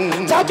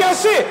Hun. Talk your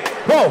shit.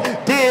 Bro.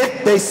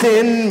 Did they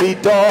send me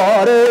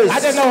daughters? I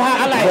just know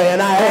how I like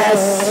when I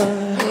asked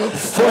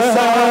for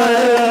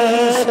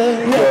sons.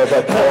 You're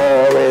the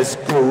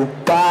poorest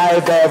group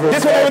I've ever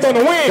met. This one was on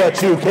the win.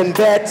 But you can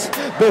bet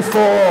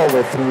before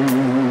we're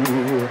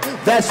through.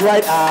 That's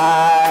right,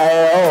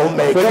 I'll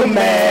make a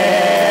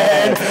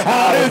man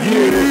out of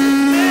you.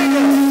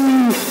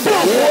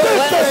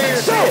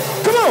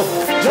 Come on.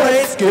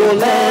 Train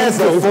skill as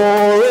a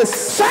forest.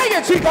 Sing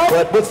it, Chico.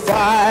 But with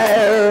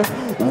fire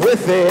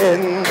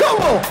within.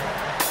 Come on.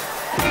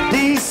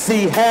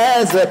 DC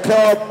has a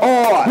club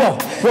on.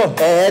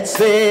 It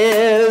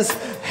says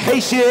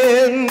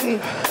Haitian.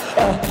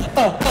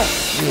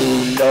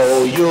 You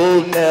know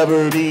you'll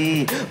never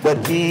be,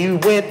 but he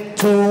went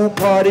to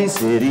Party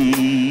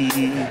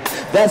City.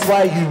 That's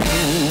why you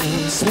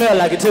smell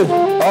like it too.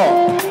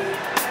 Oh.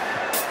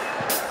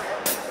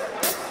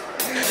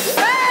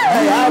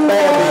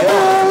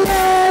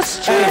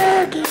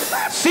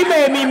 She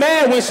made me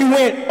mad when she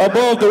went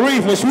above the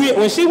reef.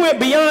 When she went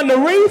beyond the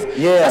reef,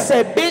 I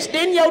said, bitch,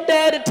 didn't your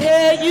daddy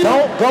tell you?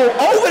 Don't go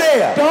over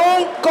there.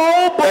 Don't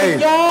go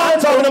beyond I'm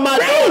talking to my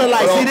daughter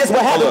like, see, this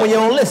what happens when you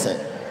don't listen.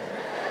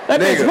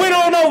 That bitch went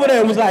on over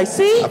there and was like,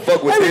 see,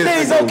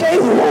 everything's okay.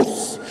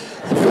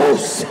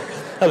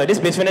 I'm like, this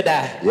bitch finna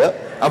die.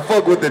 Yep. I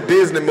fuck with the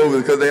Disney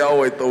movies because they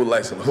always throw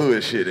like some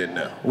hood shit in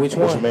there. Which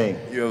one? What you mean?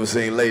 You ever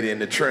seen Lady in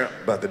the Tramp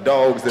about the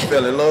dogs that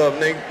fell in love,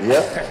 nigga?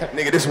 Yep.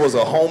 Nigga, this was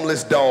a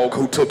homeless dog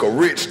who took a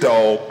rich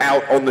dog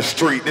out on the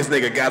street. This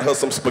nigga got her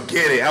some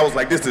spaghetti. I was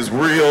like, this is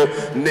real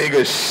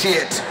nigga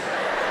shit.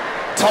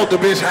 Taught the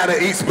bitch how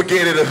to eat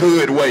spaghetti the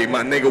hood way,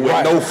 my nigga,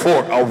 with no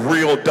fork, a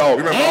real dog.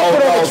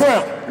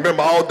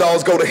 Remember all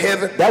dogs go to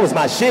heaven? That was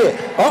my shit.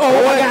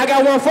 I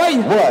got one for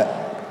you.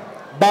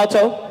 What?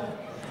 Balto.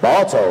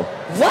 Balto.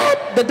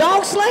 What? The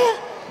dog slayer?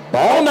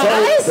 Balto, on the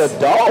ice? The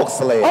dog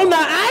slayer. On the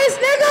ice,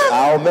 nigga?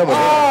 I don't remember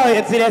that. Oh,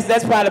 yeah, see,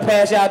 that's probably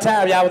past y'all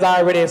time. Y'all was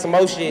already in some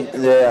more shit.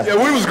 Yeah. Yeah,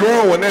 we was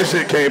grown when that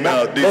shit came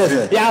out.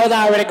 Listen, y'all was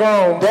already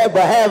grown. But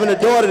having a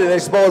daughter that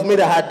exposed me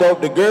to how dope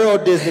the girl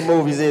Disney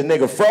movies is,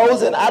 nigga,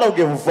 Frozen, I don't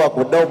give a fuck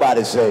what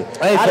nobody say.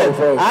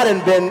 I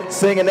done been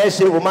singing that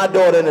shit with my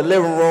daughter in the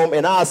living room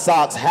in our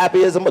socks,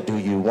 happy as do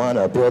you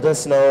wanna build a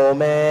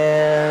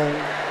snowman?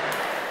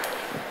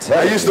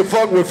 I used to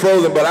fuck with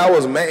Frozen, but I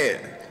was mad.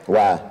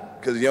 Why?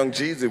 Because Young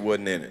Jeezy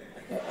wasn't in it.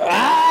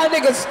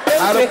 Niggas.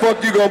 How the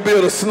fuck you gonna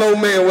build a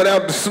snowman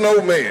without the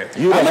snowman?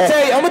 I'm gonna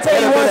tell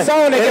you one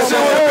song that gets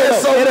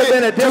so it'd have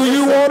been a different. Do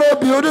you wanna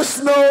build a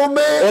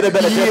snowman? It'd have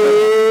been a different.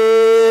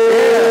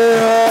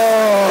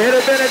 Yeah. It'd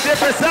have been a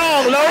different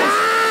song,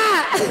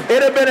 Los.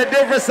 It'd have been a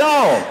different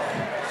song.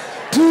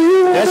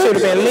 That should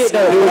have been lit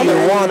though. I'm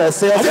gonna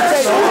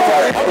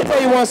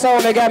tell you one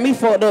song that got me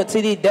fucked up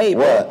to this day,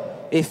 bro. What?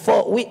 It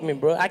fucked with me,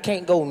 bro. I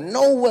can't go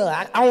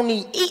nowhere. I don't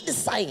even eat the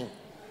same.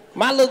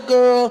 My little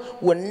girl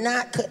will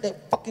not cut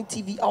that fucking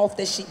TV off.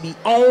 That shit be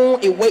on.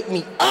 It wake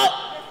me up.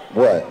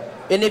 What?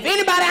 And if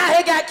anybody out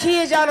here got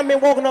kids, y'all done been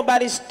woken up by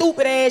this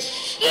stupid ass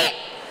shit.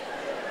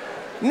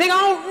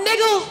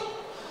 Nigga.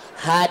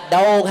 Hot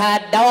dog,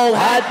 hot dog,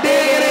 hot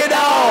diggity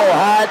dog.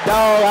 Hot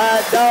dog,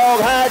 hot dog,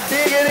 hot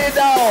diggity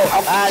dog.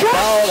 Hot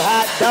dog,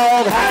 hot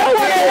dog, hot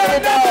diggity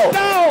dog.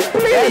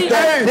 That's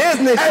that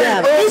Disney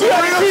Channel.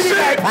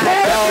 Hot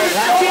dog,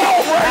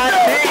 hot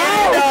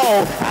diggity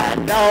dog. Hot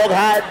dog,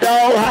 hot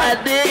dog, hot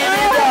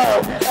diggity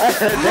dog.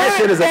 That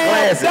shit is a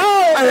classic.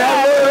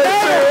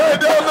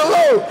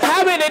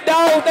 How many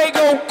dogs they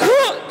gon'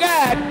 cook?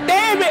 God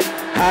damn it.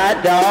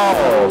 Hot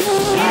dog,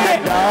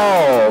 hot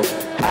dog.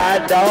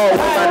 Hot dog,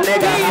 my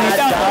nigga, hot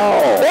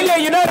dog. Nigga,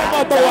 you know that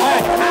motherfucker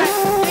hot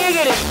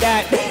diggity,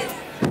 goddamn.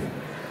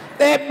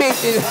 That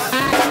bitch is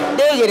hot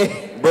diggity.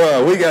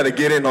 Bruh, we gotta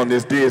get in on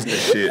this Disney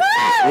shit.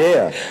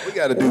 Yeah. We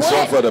gotta do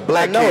something for the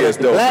black kids,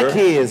 though, black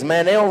kids,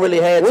 man, they don't really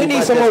have We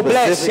need some more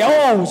black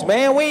shows,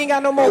 man. We ain't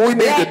got no more we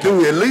need to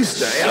do at least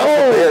the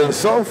alphabet,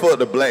 something for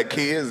the black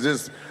kids.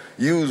 Just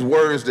use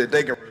words that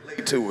they can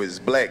relate to as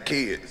black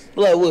kids.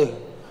 Like what?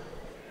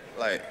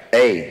 Like,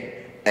 A.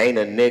 Ain't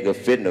a nigga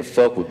fitting to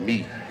fuck with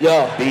me.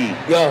 Yeah. B.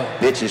 Yeah.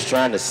 Bitches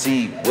trying to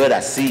see what I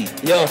see.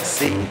 Yeah.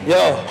 C.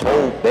 Yeah.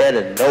 Ho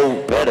better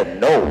know, better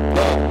know.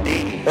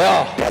 D.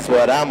 Yeah. That's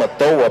what I'ma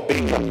throw up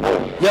in your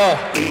hole.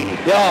 Yeah. E.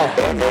 Yeah.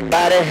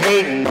 Everybody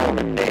hating on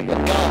the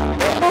nigga.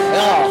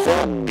 Yeah.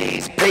 Fuck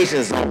these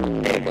patients on the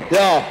nigga.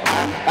 Yeah.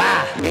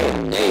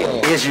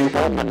 Is you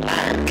on the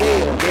line?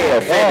 Yeah.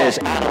 Finish.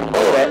 I don't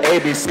know the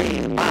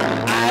ABC.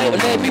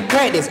 Let me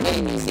practice.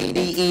 A, B, C, D,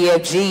 E,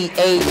 F, G,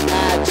 H,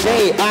 I,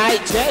 J, I,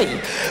 J.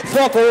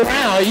 Fuck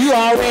around, you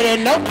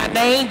already know my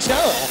name,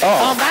 John.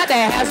 I'm about to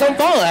have some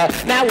fun.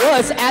 Now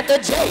what's after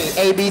J?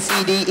 A, B,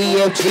 C, D,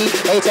 E, F, G,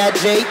 H, I,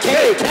 J,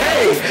 K,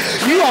 K.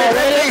 You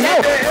already know.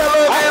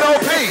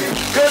 L-O-N-O-P.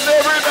 Cause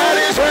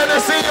everybody's trying to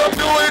see you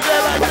do it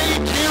just like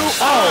me.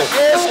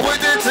 Yes,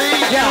 with the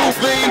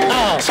T-U-B.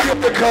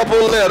 Skip a couple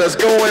letters,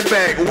 going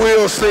back,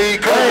 we'll see.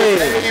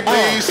 A,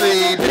 B,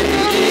 C, D,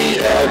 E,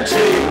 F, G,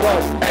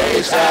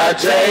 H, I,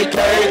 J, K,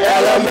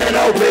 L, M, N,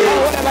 O, P,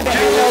 Q,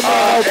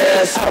 R,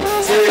 S,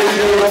 T,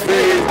 U, V,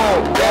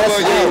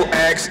 W,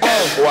 X,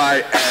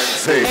 Y, and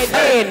Z. And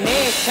then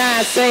next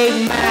time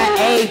say my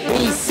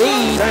ABC.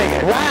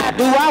 Why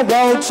do I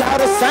want y'all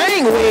to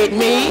sing with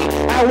me?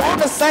 I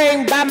want to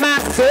sing by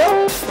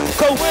myself.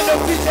 Cause when the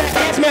teacher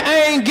asks me, I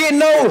ain't getting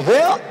no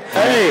help.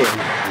 Hey.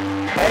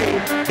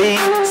 A, B,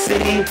 C,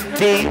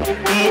 D,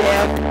 E,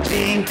 F,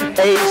 G,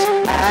 H,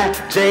 I,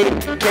 J,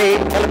 K,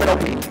 L, M, N, O,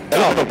 P,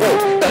 L, M, N, O,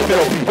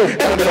 P,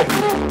 L, M, N, O, P,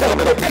 L, M,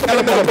 N, O, P, L,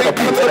 M, N, O,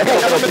 P, L,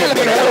 M,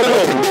 N,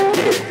 O, P,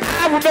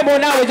 I remember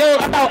when I was young,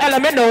 I thought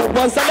elemental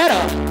was a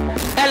letter.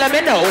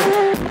 Elemental.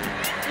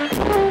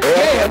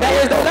 Yeah, that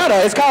is the letter.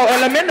 It's called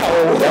elemental.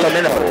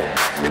 Elemental.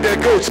 Get that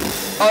coach.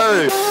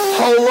 Hey,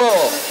 hold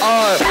up.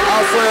 I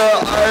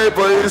said A, B,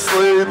 C,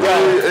 D,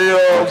 E,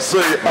 F, C.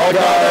 I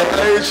got an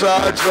H,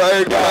 I,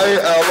 J, K,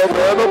 L,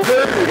 M, N, P.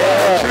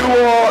 Q,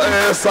 R,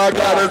 S, I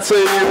got a T,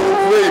 U,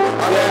 V.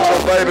 I had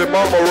your baby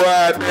mama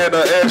riding in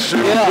a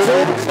SUV.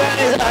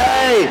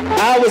 Hey,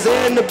 I was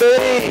in the B.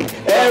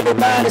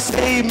 Everybody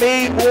see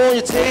me on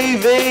your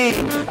TV.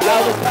 I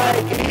was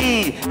like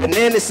E, and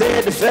then they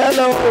said the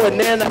fellow, and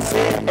then I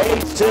said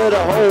H to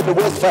the whole that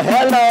was for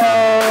hello.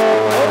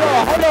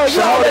 Hold on,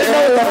 you already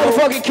know the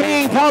motherfucking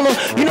King Paulo.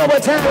 You know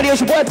what time it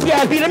is, your boy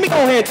TIP. Let me go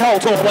ahead and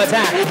talk to him one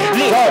time.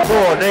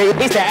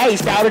 It's the A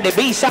shouted, the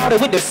B shouted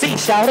with the C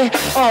shouted.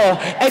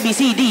 A, B,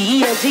 C, D,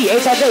 E, F, G,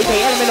 H, I, J,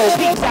 K, L, M, N, O,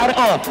 P shouted.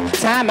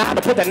 Time out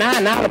to put the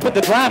 9 out, to put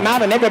the drum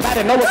out, and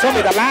everybody know what's up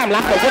with the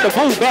limelight, to put the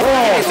booze back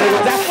on.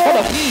 Hold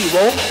up,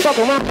 E-roll, fuck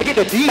around to get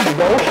the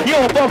D-roll. You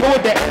don't fuck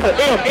with the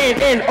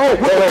L-M-N-N-O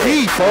with the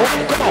D-roll.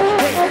 Come on,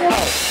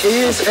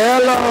 It's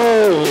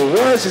L-O,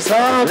 what's your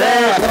song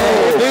that?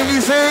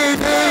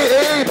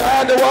 B-C-D-E,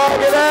 tried to walk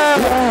it out,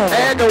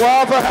 and to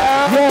walk for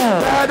how,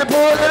 tried to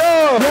pull it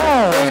off.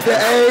 Ain't the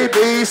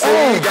A-B-C,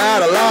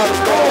 got a lot of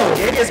score.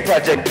 It's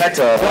Project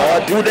Better,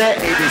 do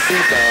that A-B-C,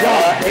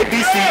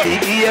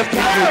 A-B-C-D-E-F-G,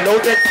 you know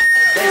that.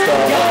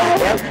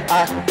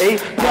 F-I-A,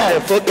 I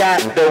forgot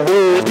the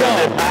word. If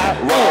I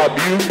rob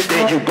you,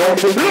 then you go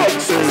to look.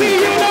 See,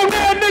 you know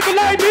that nigga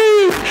like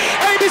me.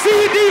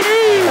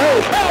 A-B-C-D-E,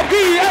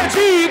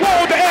 L-B-L-G,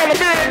 whoa, the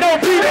element, no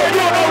P, you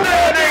know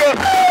that nigga.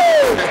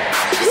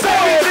 See,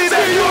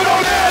 you know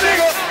that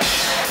nigga.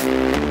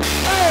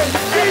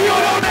 See, you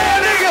know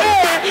that nigga.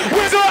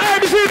 Where's your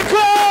A-B-C the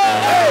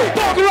club?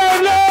 Walk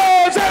around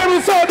love, table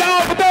so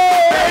down for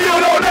that. You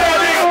know that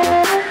nigga.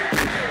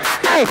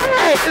 Hey,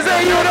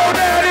 say you know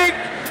that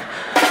nigga.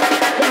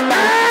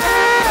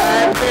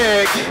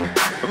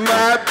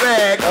 My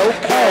bag,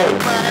 okay,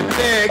 my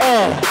neck,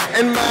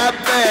 and my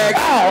bag,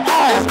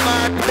 is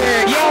my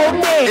neck,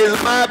 is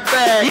my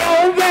bag,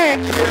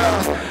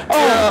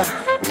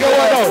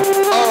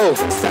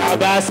 South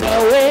by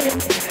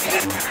Southwest,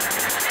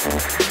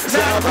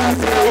 South by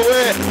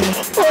Southwest,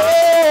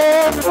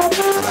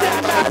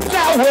 South by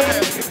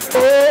Southwest,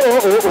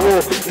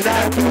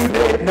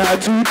 not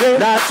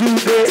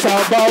today,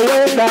 South by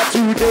West, not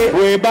today,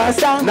 way by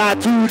South, not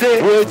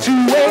today, what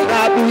you way,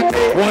 not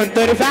today,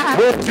 135,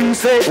 what you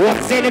say,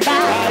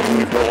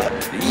 175,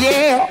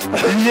 yeah.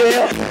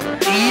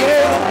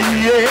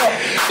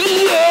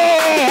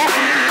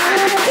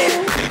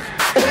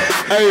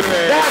 Hey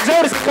man, that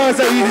Jodeci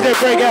concert used to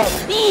break out.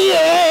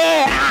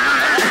 Yeah.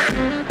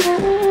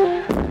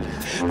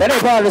 That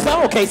ain't part of the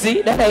song,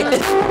 KC. That ain't. I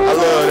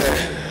love that.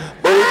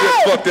 But we just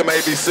fucked them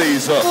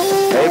ABCs up.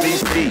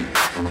 ABC.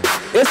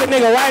 It's a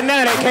nigga right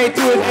now that came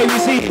through his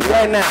ABC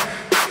right now.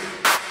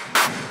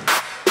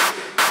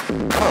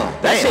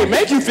 That shit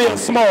make you feel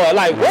small.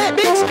 Like, what,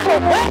 bitch?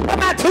 What? What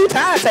my 2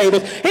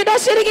 timetables? Hit that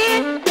shit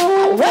again?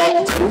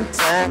 What? 2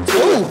 times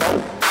 2.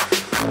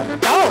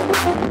 Oh.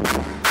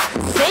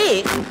 Say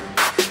it.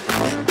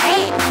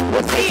 Hey,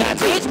 what's that,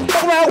 bitch?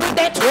 Fuck around with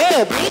that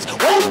 12, bitch.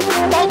 What?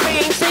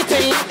 14,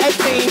 16,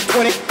 18,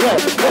 20. What?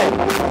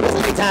 What's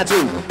 8 times 2?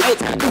 8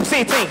 times 2,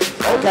 16.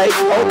 Okay.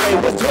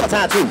 What's 12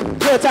 times 2?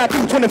 12 times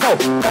 2, 24.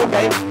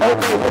 Okay.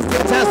 What's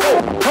 10 times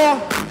 4? Huh?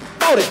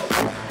 40.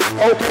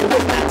 Okay,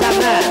 what's 9 times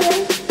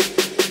 9?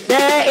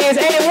 There is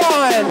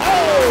 81.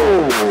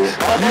 Oh!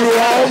 You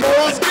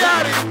almost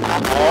got it.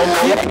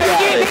 You can't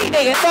get me,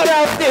 nigga. Thought I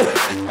was do.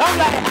 I'm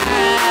like,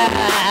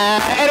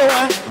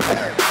 81.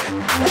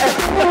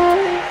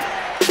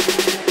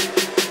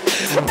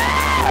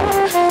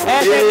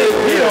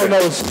 He don't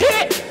know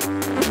shit.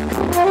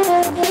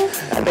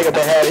 That nigga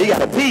been having, he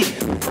got a pee.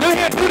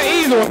 Do the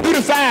easy one. Do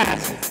the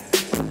size.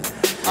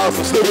 Oh,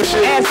 some stupid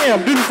shit. Ask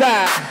him. Do the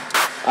size.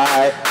 All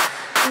right.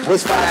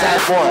 What's 5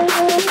 times 1?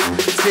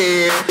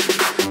 10.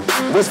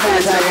 What's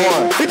 5 times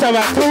 1? He talking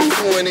about 2?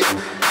 20.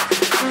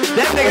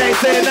 That nigga ain't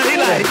saying nothing. He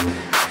like,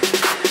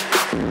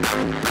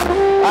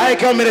 I ain't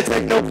coming to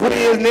take no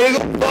quiz, nigga.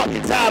 Fuck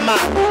your time out.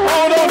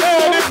 Hold on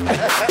down, nigga.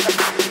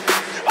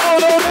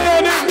 Hold on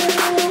down, nigga.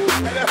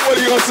 What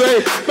are you gonna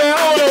say? Man,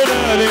 hold on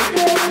down, nigga.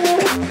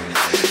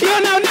 You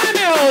know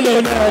nothing, hold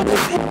on down,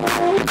 nigga.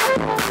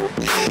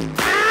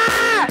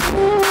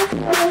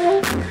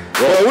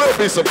 Well, we'll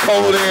be some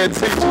cold-ass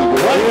teachers.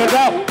 What you gonna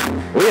talk?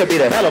 We'll be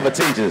the hell of a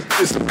teachers.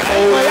 It's some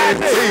cold-ass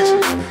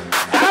teachers.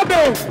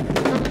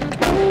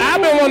 I've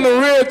been one of the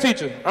real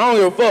teachers. I don't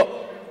give a fuck.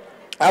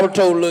 I was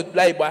told, look,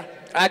 like, boy,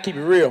 I keep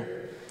it real.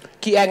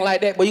 Keep acting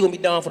like that, boy, you gonna be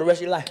done for the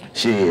rest of your life.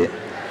 Shit.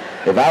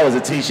 If I was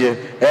a teacher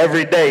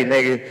every day,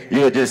 nigga,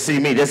 you would just see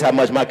me. Just how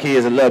much my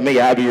kids would love me.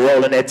 I'd be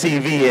rolling that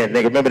TV in,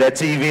 nigga. Remember that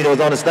TV that was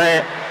on the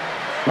stand?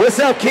 What's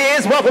up,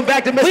 kids? Welcome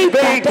back to Mr.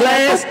 Big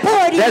Class.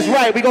 That's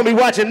right, we're gonna be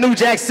watching New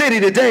Jack City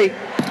today.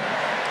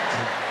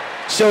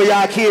 Show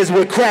y'all kids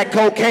what crack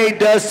cocaine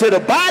does to the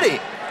body.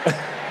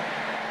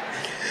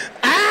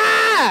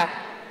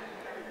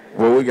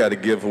 Well, we gotta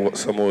give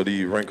some of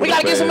these wrinkles. We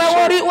gotta get some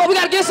away. We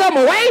gotta get some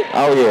away.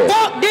 Oh yeah.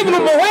 Fuck giving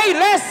them away.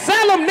 Let's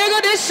sell them,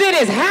 nigga. This shit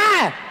is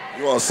high.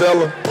 You wanna sell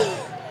them?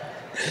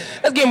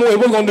 Let's get him away.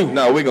 What we gonna do?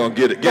 No, we gonna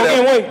get it. Get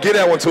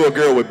that one to a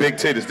girl with big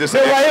titties. This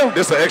an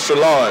extra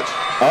large.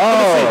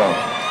 Oh.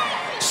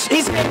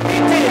 He said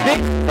big titties,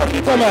 big. What are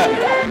you talking about?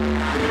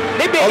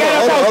 They big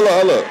guys.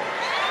 Hold up.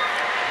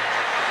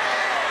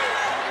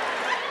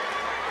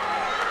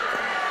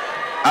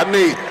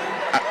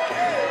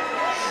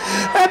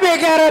 That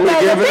big guy we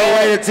giving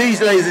away the tees,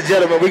 ladies and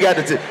gentlemen. We got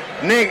the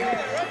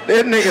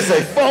That nigga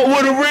say, fuck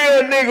with a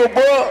real nigga,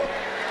 bro.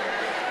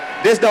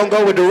 This don't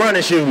go with the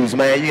running shoes,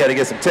 man. You gotta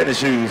get some tennis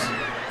shoes.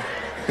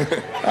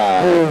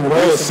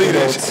 You'll see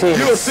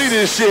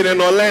this shit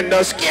in Orlando.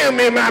 Excuse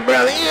me, my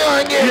brother.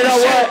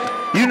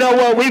 You know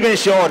what? We've been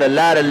showing a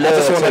lot of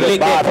love to the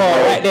bottom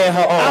right there.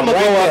 I'm gonna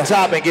go up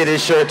top and get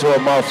his shirt to a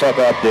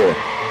motherfucker up there.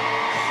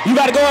 You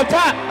gotta go up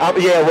top? I'm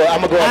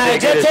gonna go up there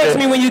and get his shirt. Just text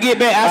me when you get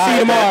back. I'll see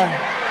you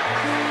tomorrow.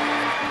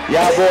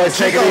 Y'all boys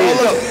take it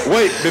easy.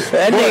 Wait,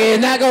 that nigga is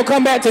not gonna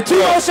come back to 2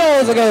 more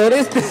shows ago.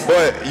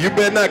 Boy, you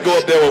better not go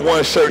up there with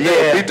one shirt.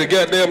 They'll beat the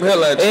goddamn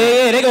hell out of you.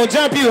 Yeah, they gonna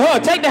jump you.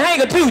 Take the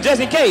hanger too, just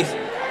in case.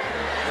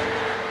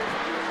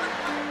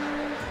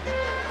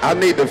 I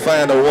need to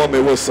find a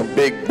woman with some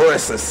big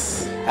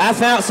breasts. I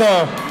found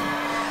some.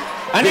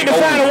 I need to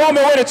find a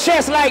woman with a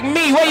chest like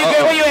me. Where you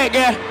at,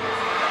 girl?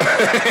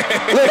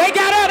 Look, they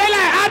got up. They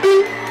like, I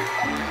do.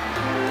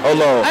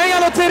 Hold on. I ain't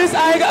got no titties.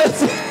 I ain't got no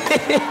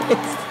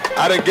titties.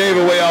 I done gave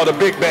away all the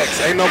big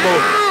backs. Ain't no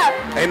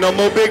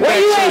more big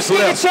back shirts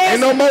left. Ain't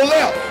no more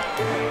left.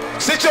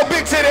 Sit your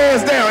big titty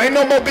ass down. Ain't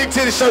no more big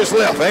titty shirts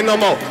left. Ain't no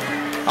more.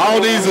 All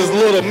these is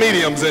little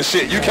mediums and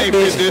shit. You can't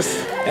fit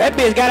this. That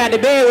bitch got out the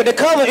bed with the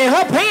cover in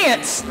her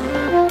pants.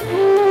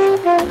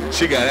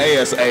 She got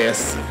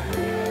ass.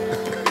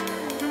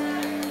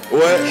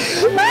 What?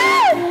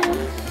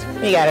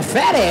 He got a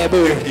fat ass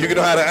booty. You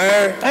know how to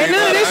iron? Ain't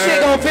none of this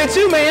shit gonna fit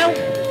you, ma'am.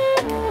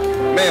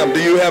 Ma'am, do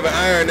you have an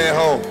iron at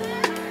home?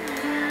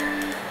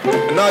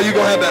 No, you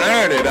gonna have to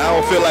iron it. I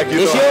don't feel like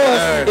you know how to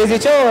iron. Is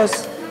it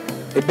yours?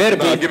 It better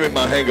be. No, give me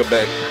my hanger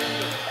back.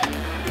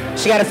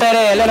 She got a fat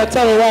ass. Let her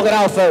tell her walk it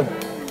out for.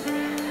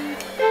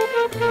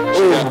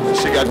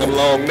 She got them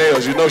long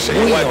nails. You know she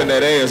ain't wiping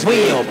that ass.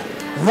 Wham.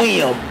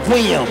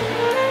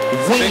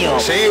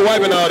 She ain't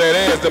wiping all that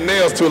ass. Them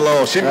nails too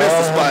long. She missed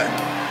the spot.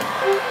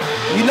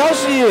 You know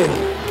she is.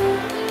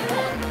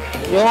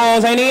 Your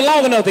arms ain't even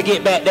long enough to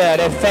get back there.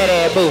 That fat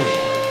ass booty.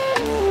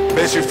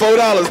 Bet you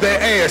 $4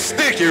 that ass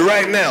sticky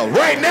right now.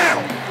 Right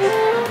now.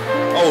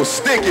 Oh,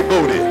 sticky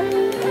booty.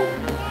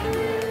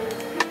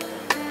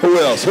 Who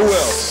else?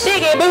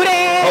 Sticky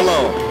booty. Hold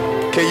on.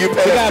 Can you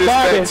pass this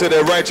back to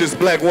that righteous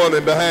black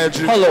woman behind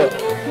you? Hold up.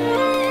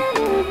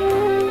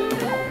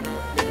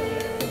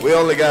 We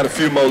only got a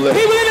few more left.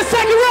 People in the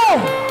second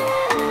row.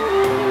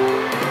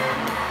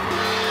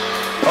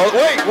 Oh,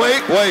 wait.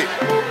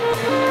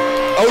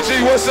 OG,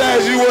 what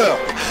size you wear?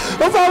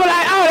 What's over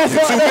like, that's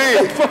too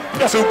big.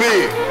 Too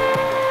big.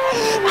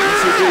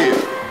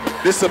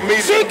 This a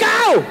medium.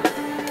 Chico!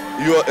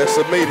 It's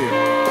a medium.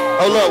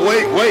 Hold up,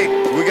 wait.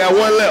 We got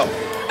one left.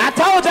 I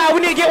told y'all we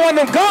need to get one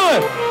of them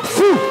guns.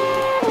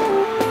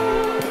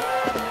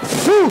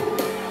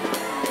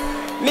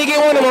 Need to get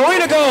one of them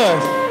arena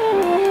guns.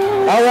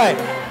 All right.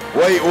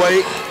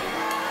 Wait.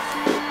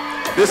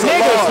 This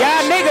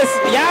niggas,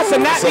 y'all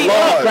should not be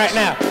up right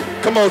now.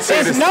 Come on,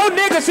 say this. No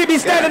niggas should be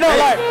standing up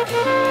like.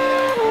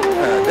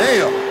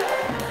 Damn.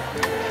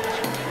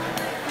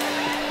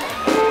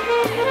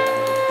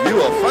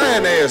 You a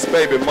fine ass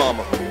baby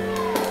mama.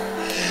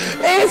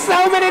 There's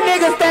so many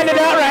niggas standing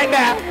up right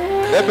now.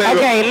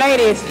 Okay,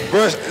 ladies.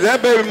 Bruh,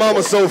 that baby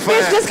mama's so fine.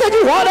 It's just cause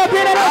you walked up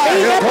here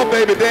that her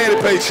baby daddy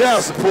pay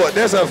child support.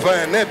 That's how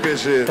fine that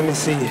bitch is. Let me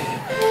see.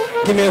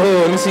 Give me a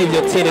hug. Let me see if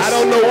your titties. I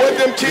don't know what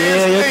them kids need.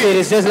 Yeah, your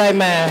titties just like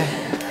mine.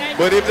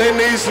 But if they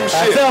need some shit.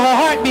 I felt her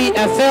heartbeat.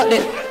 I felt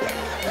it.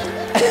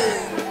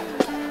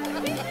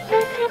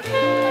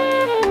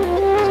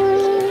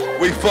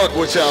 We fuck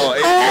with y'all.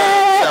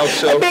 South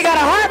show. That bitch got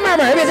a heart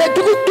murmur. It said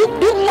dook.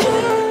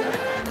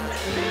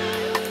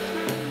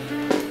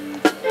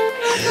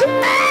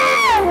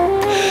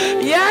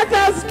 Y'all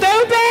so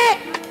stupid.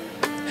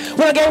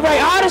 Wanna give away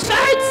all the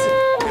shirts?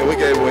 Yeah, we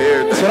gave away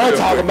everything. That's what I'm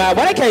talking about.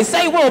 But they can't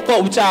say we don't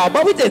fuck with y'all.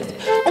 But we just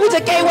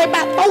gave away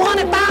about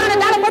 $400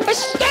 worth of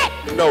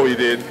shit. No, we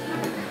didn't.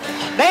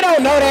 They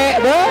don't know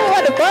that, bro.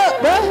 What the fuck,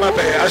 bro? My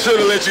bad. I should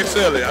have let you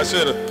tell it. I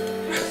should have.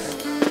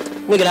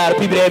 Look at all the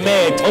people that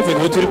mad. I'm finna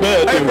go to the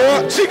bathroom. Hey,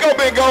 bro, Chico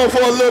been gone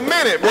for a little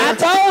minute, bro. I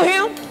told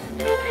him.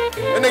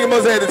 That nigga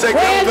must have had to take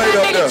the elevator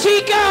up there.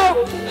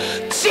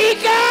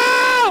 Chico!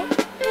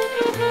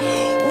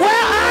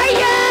 Where are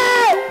you?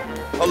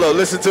 Hold on,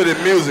 listen to this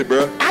music,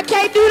 bro. I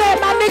can't do that.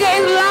 My nigga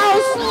is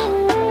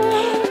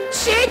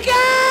lost.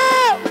 Chico!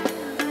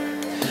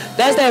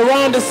 That's that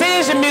wrong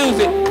decision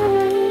music.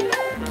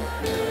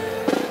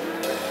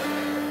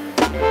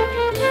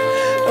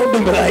 Don't do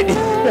me like this.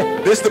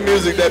 This the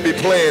music that be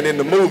playing in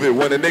the movie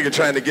when a nigga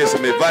trying to get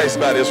some advice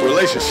about his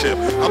relationship.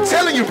 I'm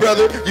telling you,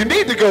 brother, you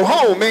need to go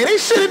home, man. Ain't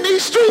shit in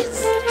these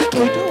streets.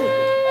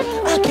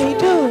 I can't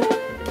do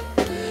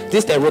it.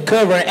 This that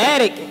recovering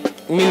addict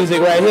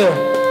music right here.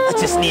 I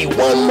Just need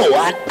one more.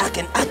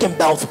 I can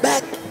bounce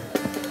back.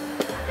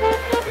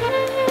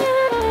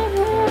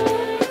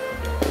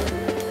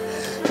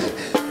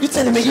 You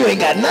telling me you ain't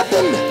got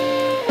nothing?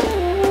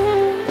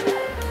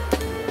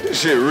 This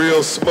shit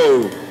real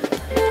smooth.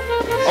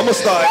 I'm gonna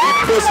start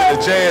eating pussy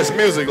to jazz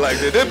music like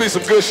that. There'd be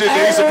some good shit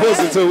to eat some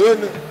pussy to,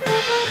 wouldn't it?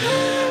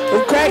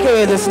 Them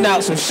crackheads that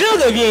snout some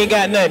sugar if you ain't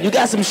got nothing. You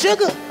got some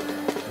sugar?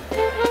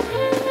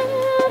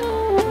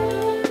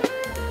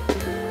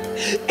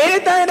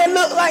 Anything that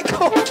look like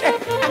cocaine.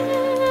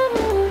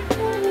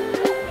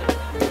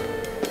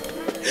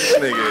 This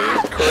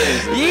nigga is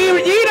crazy.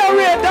 You don't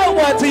really don't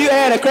want till you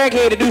had a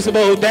crackhead to do some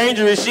old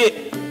dangerous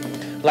shit.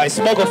 Like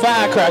smoke a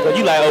firecracker.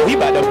 You like, oh, he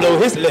about to blow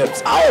his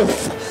lips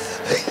off.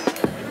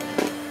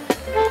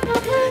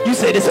 You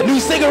said it's a new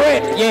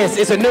cigarette? Yes,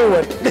 it's a new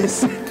one.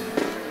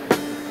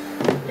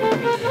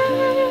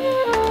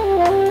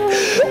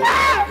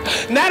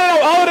 Now that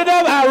I'm old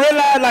enough, I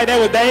realized like that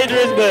was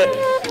dangerous, but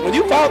when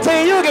you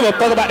 14, you don't give a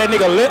fuck about that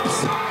nigga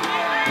lips.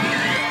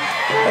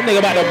 That nigga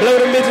about to blow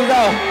them bitches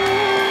off.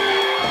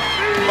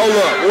 Hold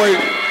up, wait.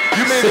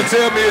 You mean to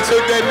tell me it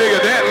took that nigga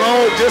that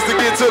long just to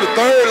get to the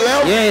third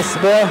level? Yes,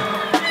 boy.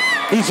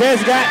 He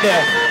just got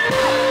there.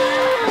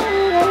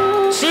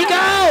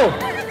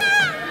 Chico!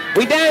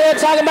 We down here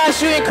talking about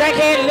shooting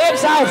crackhead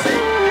lips off.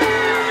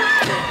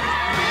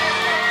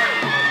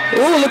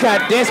 Ooh, look how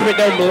desperate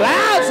them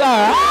louds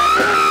are.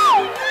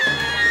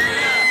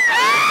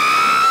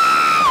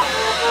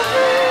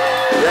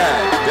 God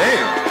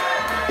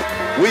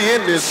damn. We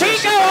in this.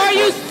 Chico, are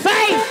you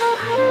safe?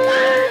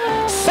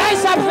 Say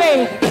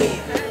something.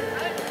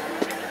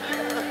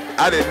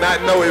 I did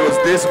not know it was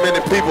this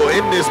many people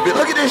in this bit.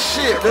 Look at this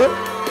shit, bro.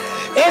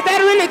 Is that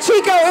really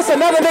Chico? It's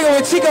another nigga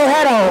with Chico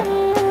hat on.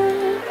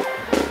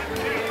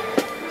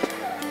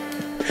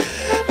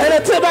 And I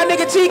took my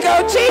nigga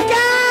Chico.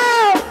 Chico!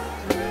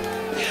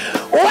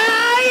 Where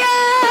are you?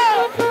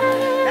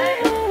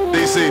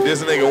 DC,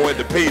 this nigga went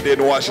to pee,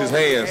 didn't wash his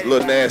hands.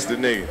 Little nasty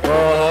nigga.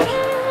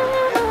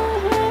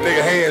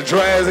 Nigga hands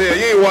dry as hell.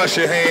 You ain't wash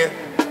your hand.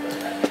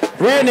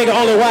 Real nigga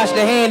only washed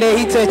the hand that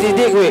he touched his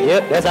dick with.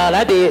 Yep, that's all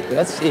I did.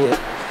 That's it.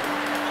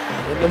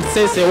 And them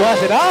sissy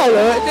wash it all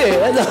of it.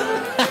 Yeah, that's all.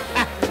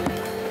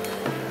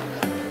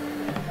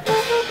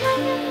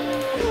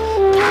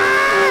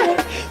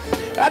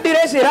 I do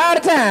that shit all the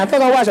time.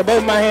 Fuck, I wash both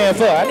of my hands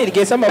for. I need to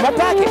get some in my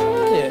pocket.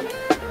 Yeah.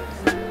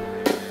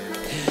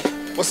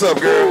 What's up,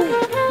 girl?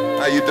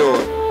 How you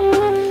doing?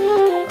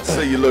 I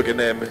see you looking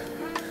at me.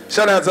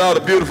 Shout out to all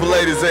the beautiful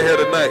ladies in here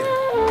tonight.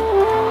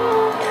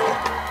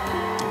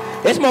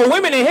 There's more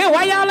women in here.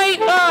 Why y'all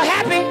ain't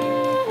happy?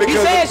 He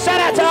said shout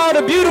out to all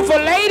the beautiful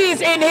ladies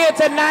in here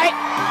tonight.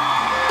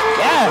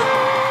 Yeah.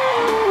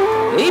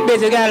 These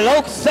bitches got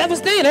low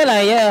self-esteem. They're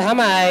like, yeah, I'm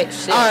all right.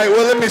 Shit. All right,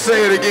 well, let me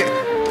say it again.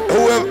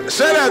 Whoever,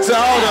 shout out to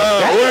all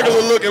the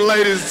regular-looking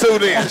ladies too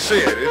then.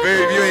 Shit, if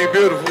you ain't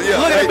beautiful, yeah.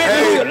 Look at the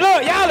bitches.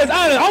 Look, y'all is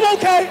honest. I'm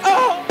okay.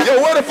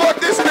 Yo, where the fuck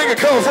this nigga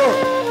come from?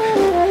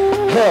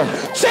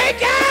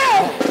 Check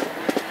out!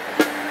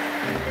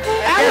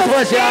 Guess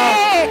what,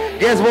 y'all?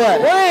 Guess what?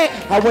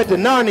 What? I went to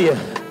Narnia.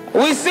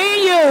 We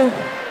see you.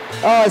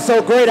 Oh, it's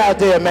so great out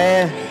there,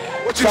 man.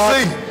 What you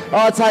see?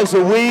 All types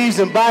of weaves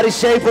and body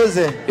shapers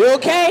and You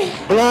okay?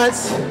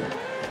 blunts.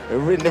 The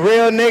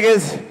real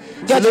niggas.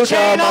 Got your Salute to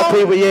all chain my on?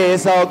 people. Yeah,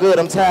 it's all good.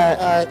 I'm tired.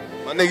 All right.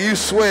 My nigga, you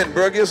sweating,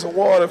 bro. Get some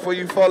water before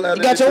you fall out.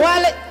 You got your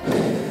wallet?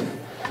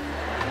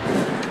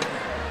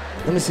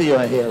 Let me see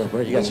your inhaler,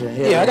 bro. You got your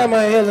inhaler? Yeah, I got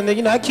my inhaler, nigga.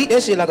 You know, I keep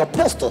that shit like a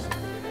pistol.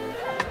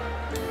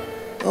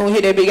 Don't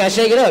hit that bitch, gotta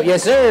shake it up.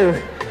 Yes,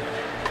 sir.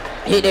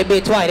 Hit that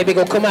bitch twice, that bitch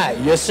gonna come out.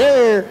 Yes,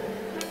 sir.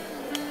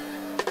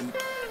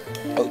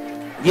 Oh,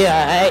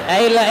 yeah, I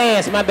ate a little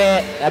ass, my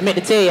bad. I meant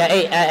to tell you, I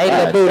ate a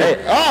little booty.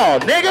 Hey. Oh,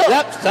 nigga.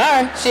 Yep,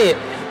 sorry, shit.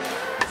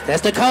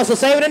 That's the cost of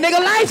saving a nigga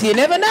life. You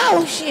never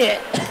know, shit.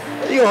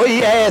 You gonna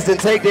eat ass and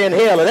take the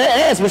inhaler. That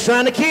ass was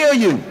trying to kill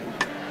you.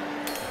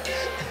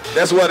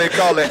 That's why they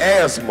call it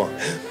asthma.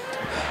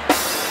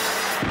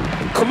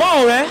 Come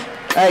on, man.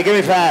 Hey, give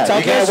me 5. Talk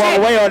You can't your walk shit.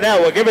 away on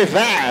that one. Give me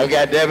 5.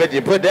 Goddammit,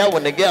 you put that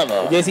one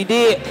together. Yes, he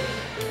did.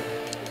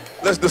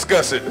 Let's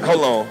discuss it.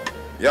 Hold on.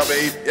 Y'all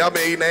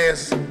been eating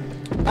ass?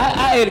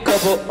 I ate a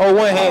couple on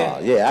one hand.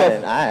 Oh,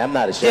 yeah, I'm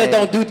not ashamed.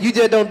 You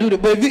just don't do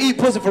it. But if you eat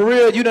pussy for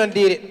real, you done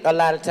did it a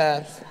lot of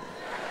times.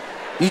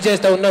 You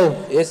just don't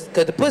know. It's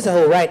because the pussy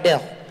hole right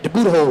there. The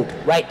booty hole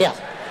right there.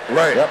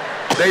 Right. Yep.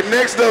 They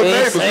next door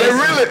neighbors. They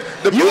really,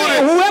 the You booty.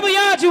 in whoever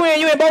yard you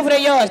in both of their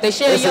yards. They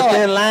share It's a yards.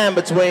 thin line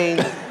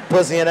between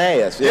pussy and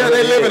ass. Yeah,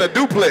 they live in a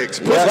duplex.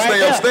 Pussy Yeah. stay Right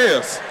there.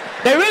 upstairs.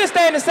 They really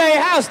stay in the same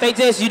house. They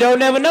just, you don't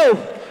never know.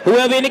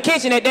 Whoever in the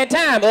kitchen at that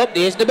time, up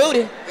there's the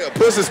booty. Yeah,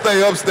 pussy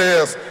stay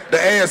upstairs. The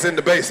ass in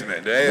the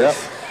basement. The ass.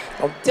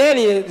 Yep. I'm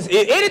telling you,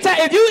 anytime,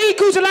 if you eat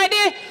coochie like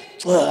that,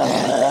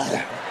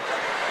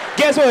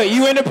 guess what?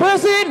 You in the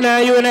pussy, now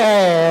you in the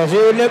ass.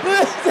 You in the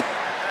pussy.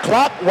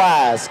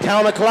 Clockwise,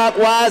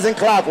 counterclockwise and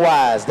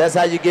clockwise. That's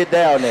how you get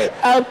down there.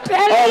 I'm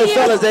telling All the you.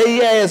 fellas that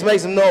eat ass make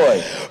some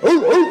noise. Ooh,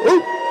 ooh,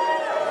 ooh.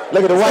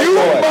 Look at the white boy.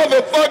 You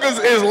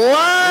motherfuckers is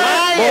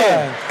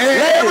lying.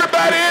 And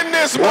everybody in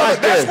this mother,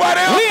 that's why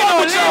they don't fuck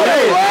with y'all.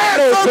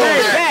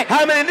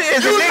 How many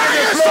is it niggas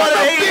in Florida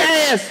that eat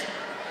ass?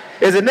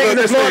 Is it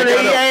niggas in Florida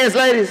that eat ass,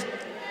 ladies?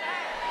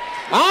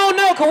 I don't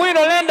know, cause we're in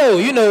Orlando,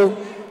 you know,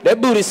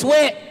 that booty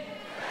sweat.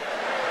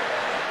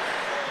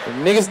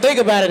 When niggas think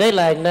about it, they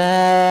like,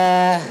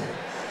 nah, I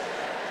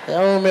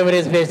don't remember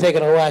this bitch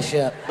taking a wash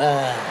up.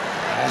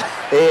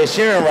 Hey,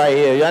 Sharon right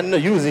here. I know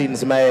you was eating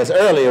some ass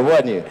earlier,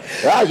 wasn't you?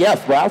 Oh, yeah,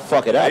 bro, I'll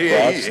fuck it up, bro.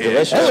 It's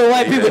delicious. That's what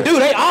white people do.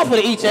 They offer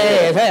to eat your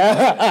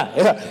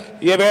ass.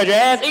 You ever had your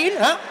ass eaten,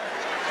 huh?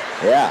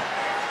 Yeah.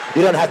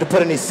 You don't have to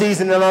put any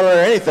seasoning on it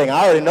or anything.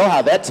 I already know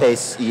how that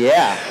tastes.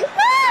 Yeah.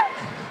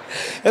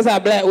 That's how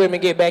black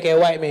women get back at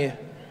white men.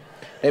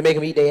 They make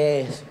them eat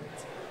their ass.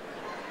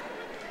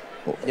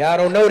 Y'all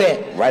don't know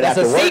that. Right That's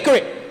after a work.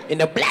 secret in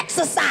the black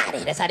society.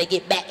 That's how they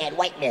get back at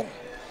white men.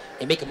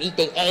 They make them eat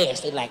their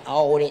ass. They like,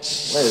 oh, that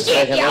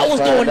shit y'all was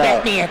doing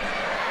back then.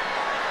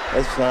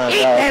 Let's find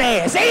Eat out.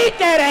 that ass. Eat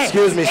that ass.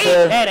 Excuse me, eat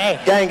sir. That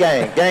ass. Gang,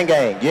 gang, gang,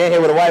 gang. You ain't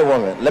here with a white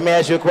woman. Let me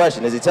ask you a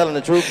question. Is he telling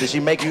the truth? Did she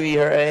make you eat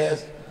her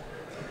ass?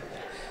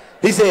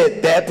 He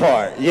said that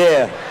part.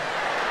 Yeah.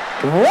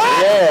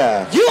 What?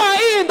 Yeah. You are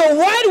eating the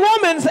white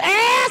woman's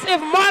ass?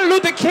 If Martin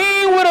Luther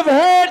King would have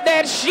heard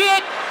that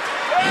shit,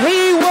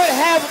 he would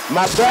have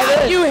My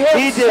brother, you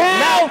he did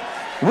not.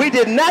 We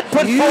did not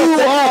put You forth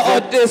the are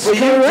a effort for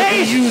you to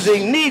be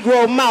using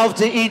Negro mouth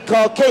to eat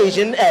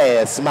Caucasian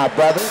ass, my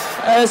brother.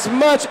 As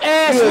much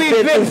as You we've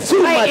have been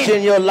too much fighting.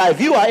 in your life.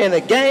 You are in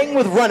a gang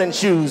with running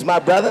shoes, my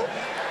brother.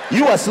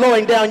 You are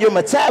slowing down your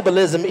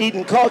metabolism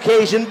eating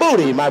Caucasian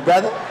booty, my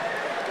brother.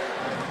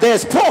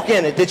 There's pork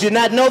in it. Did you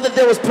not know that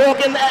there was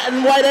pork in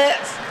white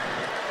ass?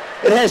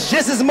 It has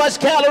just as much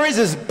calories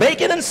as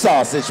bacon and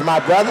sausage, my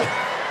brother.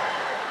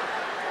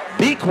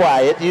 Be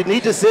quiet. You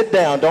need to sit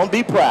down. Don't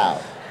be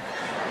proud.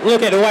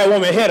 Look at the white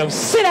woman hit him.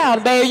 Sit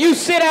down, baby. You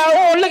sit down.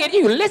 Oh, look at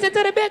you. Listen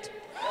to the bitch.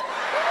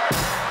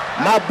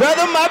 My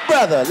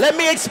brother, let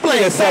me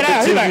explain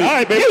something to you. Like, all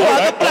right, baby, you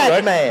are the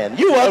black man.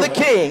 You are the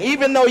king.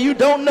 Even though you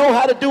don't know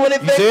how to do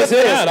anything but this.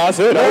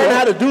 Learn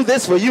how to do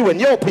this for you and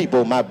your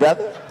people, my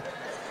brother.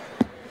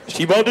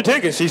 She bought the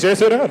ticket. She said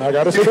sit down. I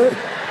got to sit down.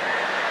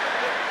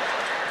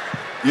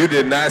 You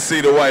did not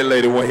see the white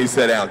lady when he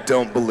sat down.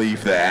 Don't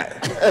believe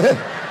that.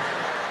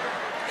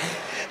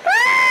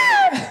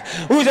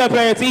 Who's that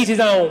playing to each his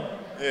own?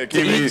 Yeah,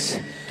 keep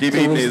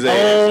eating his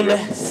ass.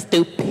 Own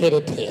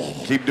stupidity.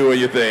 Keep doing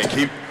your thing.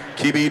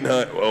 Keep eating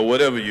her or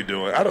whatever you're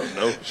doing. I don't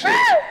know. Shit.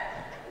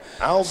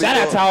 I don't Shout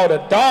out to all the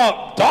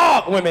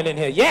dog women in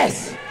here.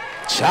 Yes.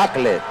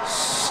 Chocolate.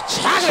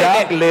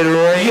 Chocolate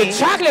rain. You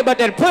chocolate, but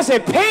that pussy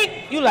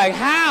pink. You like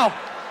how?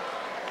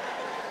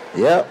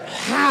 Yep.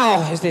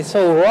 How is this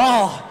so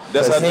raw?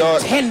 That's how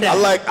dark. Tender.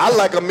 I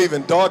like them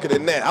even darker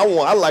than that.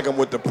 I like them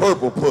with the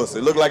purple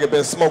pussy. Look like it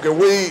been smoking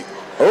weed.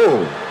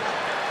 Oh,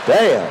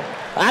 damn.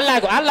 I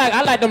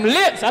like them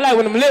lips. I like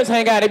when them lips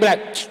hang out. They be like.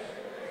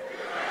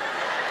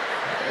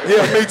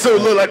 Yeah, me too.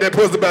 Look like that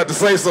pussy about to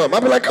say something. I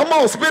be like, come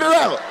on, spit it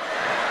out.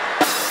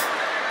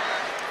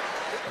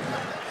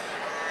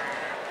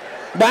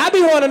 But I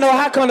be wanting to know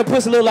how come the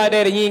pussy look like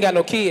that and you ain't got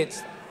no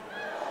kids.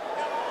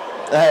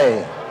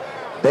 Hey,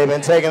 they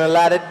been taking a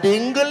lot of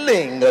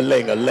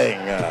ding-a-ling-a-ling-a-ling.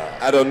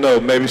 I don't know.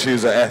 Maybe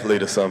she's an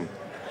athlete or something.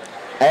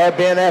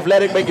 Being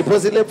athletic make your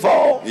pussy lip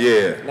fall?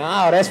 Yeah.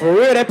 No, that's for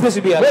real. That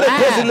pussy be alive. Where the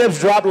pussy lips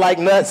drop like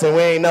nuts and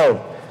we ain't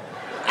know.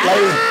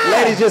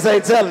 Ladies just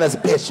ain't telling us,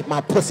 bitch, my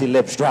pussy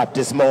lips dropped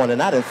this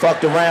morning. I done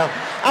fucked around.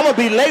 I'm gonna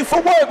be late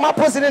for work. My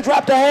pussy done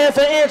dropped a half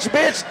an inch,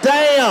 bitch.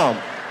 Damn.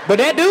 But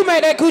that do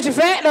make that coochie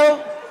fat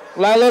though.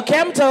 Like a little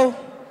camel toe.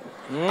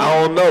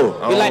 I don't know.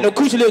 Be like the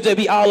coochie lips that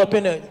be all up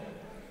in there.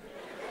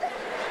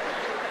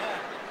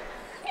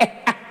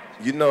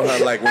 You know how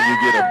like when you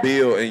get a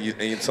bill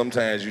and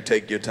sometimes you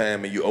take your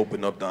time and you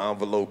open up the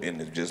envelope and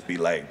it just be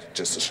like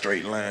just a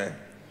straight line.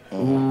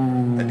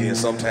 And then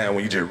sometimes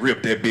when you just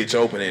rip that bitch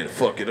open and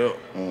fuck it up.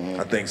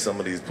 I think some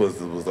of these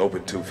pussies was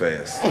open too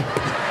fast.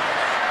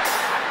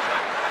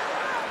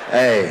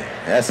 Hey,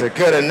 that's a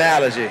good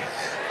analogy.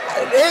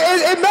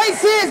 It makes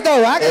sense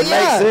though. It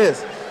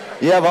makes sense.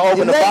 You ever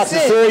open a box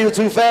of cereal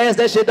too fast?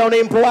 That shit don't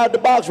even pull out the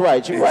box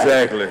right. You right.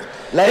 Exactly.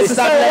 Ladies,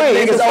 stop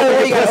letting niggas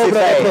open your pussy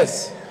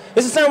fast.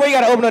 It's the same way you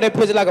gotta open up that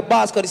pussy like a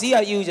box cutter. See, you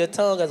gotta use your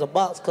tongue as a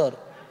box cutter.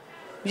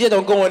 You just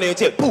don't go in there and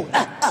tell, pooh,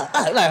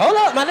 Like, hold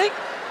up, my nigga.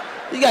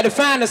 You gotta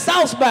find the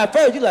soft spot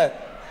first. You like,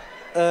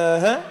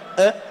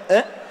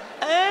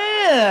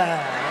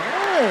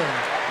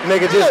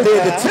 Nigga just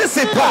did the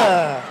tissy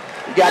pop.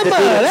 You got to do the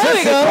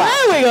tissy pop.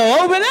 There we go.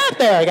 Open up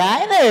there,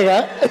 guy. There you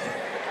go.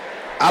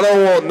 I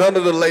don't want none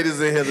of the ladies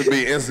in here to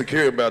be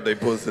insecure about their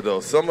pussy though.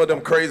 Some of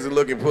them crazy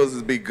looking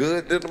pussies be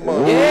good than the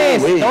mother.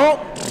 Yes, don't.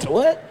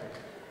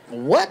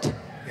 What?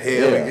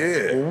 Hell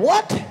yeah.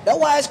 What? That's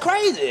why it's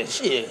crazy.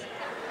 Shit.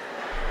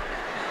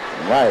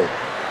 Right.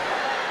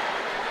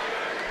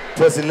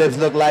 Pussy lips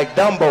look like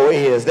Dumbo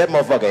ears. That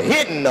motherfucker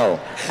hitting though.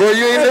 Bro,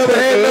 you ain't never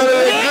had none of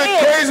that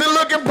good crazy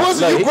looking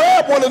pussy. You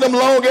grab one of them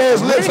long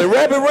ass lips and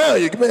wrap it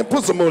around you. Man,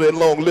 put some of that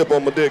long lip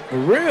on my dick. For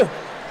real.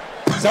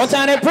 Sometimes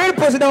that pretty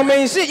pussy don't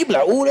mean shit. You be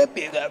like, ooh, that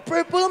bitch got a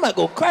pretty pussy. I might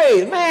go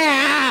crazy,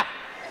 man.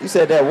 You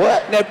said that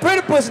what? That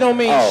pretty pussy don't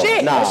mean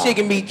shit. Nah, that shit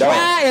can be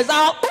dry as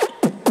all.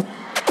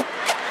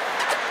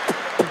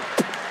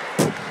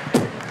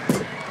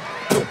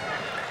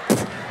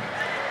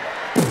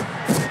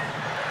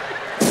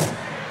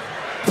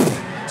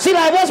 She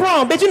like, what's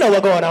wrong, bitch? You know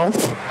what's going on.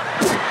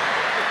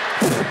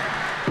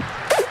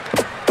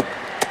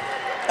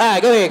 All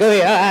right, go ahead.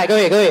 All right, go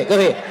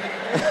ahead.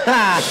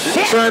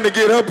 Trying to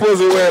get her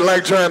pussy wet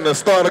like trying to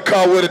start a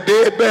car with a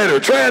dead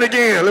battery. Try it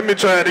again. Let me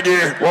try it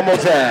again. One more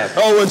time.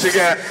 Oh, what you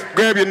got?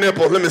 Grab your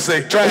nipple. Let me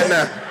see. Try it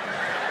now.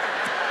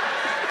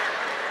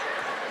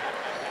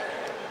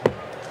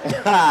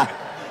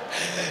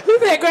 You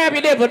said grab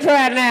your nipple.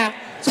 Try it now.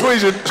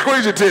 Squeeze your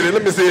titty.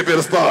 Let me see if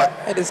it'll start. I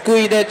had to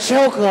squeeze that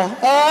choker.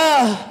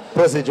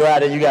 Pussy dry,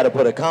 then you got to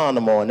put a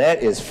condom on.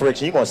 That is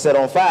friction. You gonna set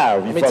on fire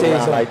if you fuck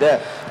around like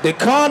that. The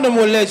condom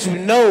will let you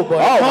know, but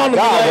oh my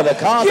God, with a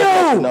condom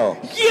let you know.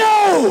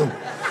 Yo!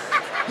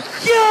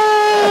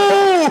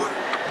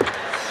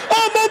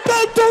 I'm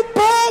about to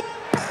pop!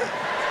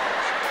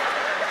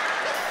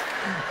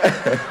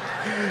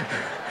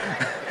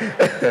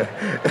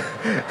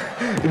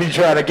 You be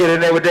trying to get in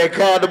there with that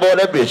condom on,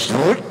 that bitch.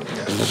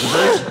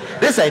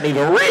 This ain't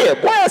even real.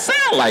 Boy, it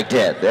sound like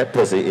that. That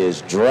pussy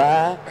is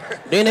dry.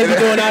 Then they be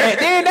doing all that.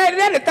 Then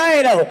that's the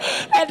thing though.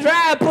 That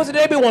dry pussy,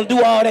 they be want to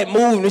do all that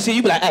moving and shit.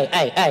 You be like,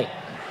 hey.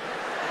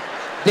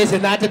 This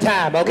is not the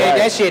time, okay? Right.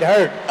 That shit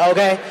hurt,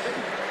 okay?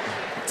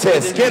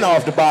 Tear skin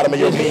off the bottom of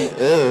your meat.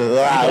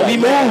 Don't be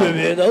moving,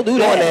 man. Don't do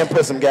that. Go in there and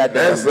put some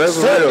goddamn that's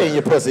real. in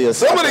your pussy or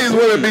something. Some of these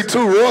women be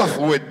too rough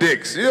with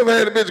dicks. You ever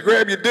had a bitch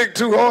grab your dick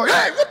too hard?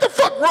 Hey, what the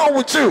fuck wrong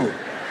with you?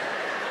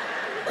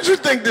 What you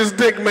think this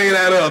dick made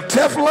out of?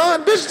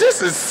 Teflon? Bitch,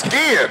 this is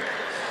skin.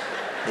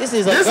 This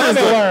is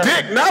a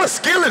dick, not a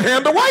skillet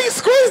handle. Why you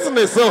squeezing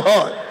this so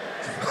hard?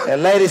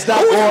 And ladies,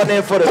 stop going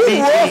in for the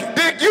meat. Rough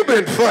dick you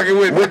been fucking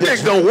with? The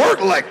dick don't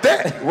work like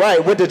that.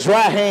 Right, with the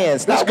dry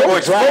hands. Stop going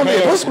with dry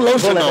hands. Put some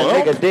lotion on.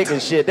 Nigga dick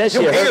and shit. That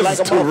shit hurt like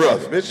a too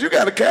rough, bitch. You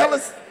got a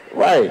callus?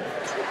 Right.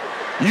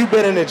 You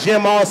been in the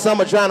gym all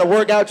summer trying to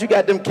work out. You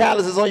got them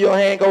calluses on your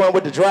hand going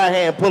with the dry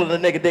hand, pulling the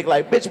nigga dick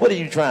like, bitch, what are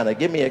you trying to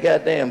give me a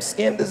goddamn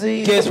skin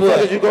disease? Guess what the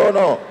fuck is you going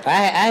on? I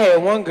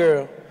had one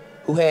girl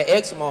who had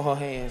eczema on her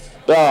hands.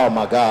 Oh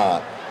my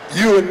God.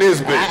 You and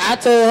this bitch. I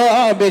told her,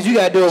 oh, bitch, you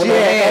gotta do it with no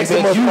hands,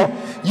 bitch.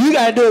 You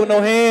gotta do it with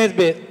no hands,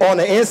 bitch. On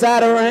the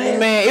inside of her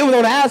hand? Man, it was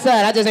on the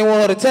outside. I just didn't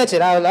want her to touch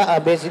it. I was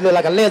like, bitch, you look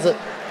like a lizard.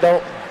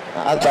 Don't.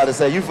 I was about to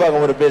say, you fucking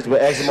with a bitch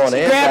with eczema on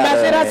the inside. Grab my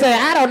shit, I said,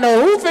 I don't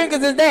know who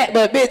fingers is that,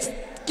 but bitch,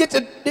 get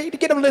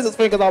them lizard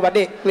fingers off my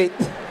dick, please.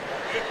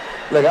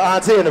 Look,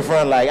 auntie in the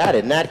front like, I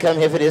did not come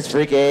here for this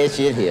freak ass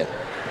shit here.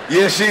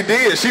 Yeah, she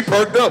did. She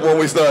perked up when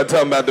we started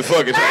talking about the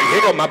fucking thing.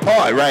 Here go my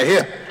part right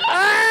here.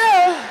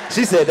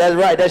 She said, that's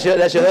right. That's your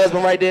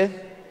husband right there?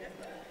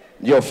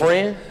 Your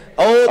friend?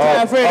 Old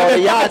time friend. I've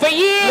been y'all for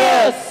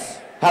years.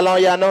 How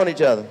long y'all known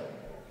each other?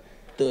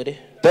 30.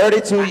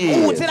 32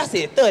 years. Ooh, I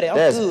said 30.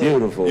 That's good.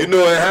 Beautiful. You knew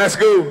her in high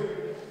school?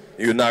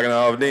 You was knocking her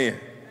off then.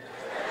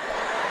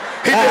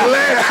 He just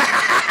laughed.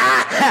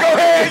 Go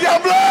ahead,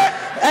 young blood.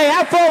 Hey,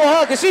 I follow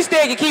her because she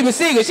still can keep a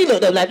secret. She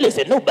looked up like,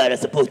 listen, nobody's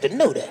supposed to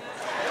know that.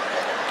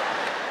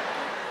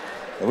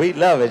 We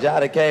love it. Y'all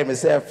that came and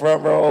sat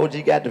front row.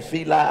 OG got the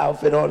fila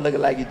outfit on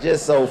looking like you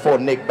just sold 4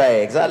 Nick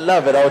bags. I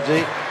love it, OG.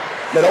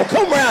 Now don't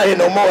come around here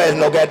no more as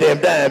no goddamn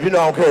dime. You know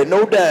I don't carry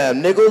no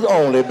dime. Nickels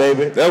only,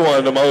 baby. That's one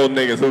of them old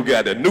niggas who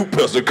got the new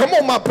pistol. Come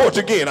on my porch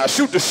again. I'll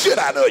shoot the shit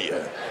out of you.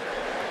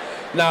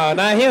 Nah,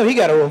 not him. He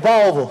got a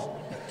revolver.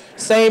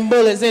 Same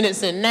bullets in it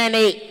since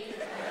 98.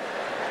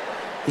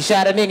 He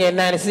shot a nigga in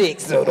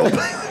 96, so don't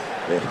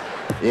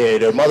Yeah,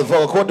 the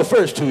motherfucker caught the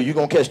first 2. You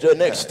gonna catch the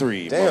next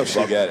 3. Damn, she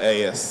got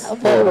ass. I'm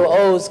from the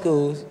old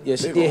schools. Yeah,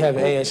 she did have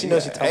an ass. She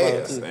knows she talking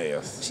about it too.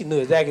 Ass. She knew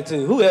exactly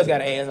too. Who else got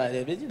an ass like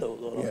that? Bitch, you know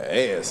what's going on.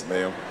 Yeah, ass,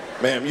 ma'am.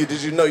 Ma'am,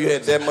 did you know you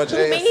had that much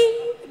ass? Me?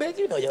 Bitch,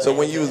 you know your So ass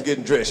when you was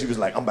getting dressed, she was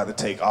like, I'm about to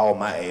take all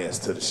my ass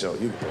to the show.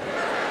 You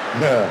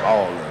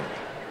all of it.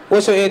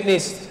 What's your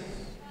ethnicity?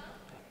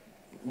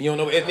 You don't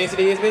know what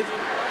ethnicity is, bitch?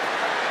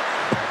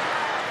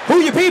 Who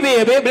your people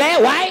is, bitch?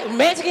 Black, white,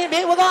 Mexican,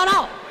 bitch? What's going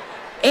on?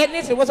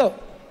 Ethnicity, what's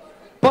up?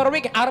 Puerto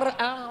Rican.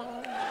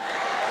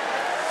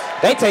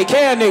 They take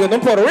care of niggas,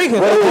 them Puerto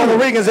Ricans. Where the Puerto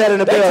Ricans at in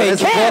the building? They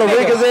take care of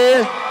Puerto Ricans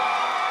in?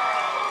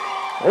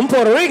 Them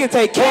Puerto Ricans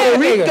take care of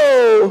niggas. I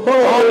don't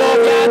know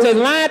if y'all just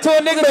lying to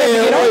a nigga to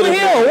get over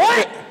here or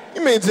what?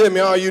 You mean tell me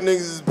all you niggas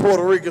is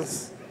Puerto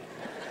Ricans?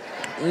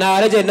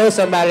 Nah, they just know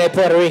somebody that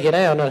Puerto Rican.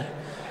 They don't know.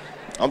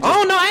 I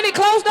don't know. Ain't it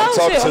close though? I'm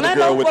talking Shit, to the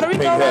girl with the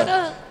pink hair.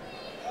 Right.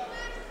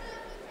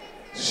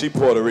 She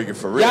Puerto Rican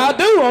for real. Y'all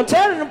do. I'm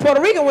telling them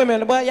Puerto Rican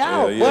women, but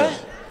y'all, boy.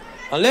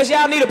 Unless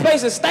y'all need a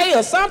place to stay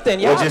or something,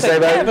 y'all take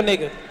care of a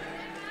nigga.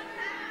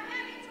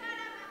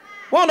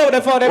 We don't know what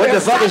the fuck that What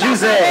the fuck is you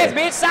saying?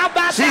 Bitch, South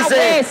by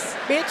Southwest,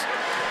 bitch.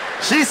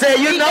 She said,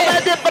 you know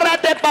about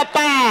the papa.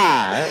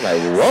 I'm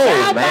like,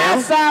 whoa,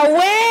 man.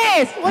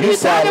 Southwest. What are you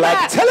talking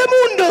about? You sound like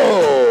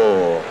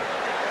Telemundo.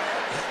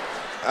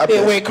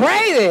 It went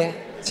crazy.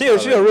 She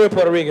a real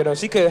Puerto Rican, though.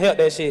 She couldn't help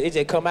that shit. It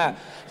just come out.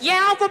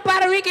 Yeah, I'm from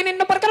Puerto Rican and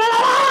nobody.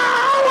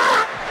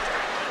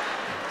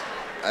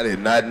 I did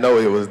not know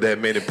it was that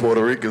many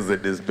Puerto Ricans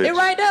in this bitch. It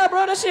right there,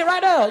 bro. That shit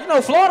right there. You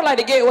know, Florida like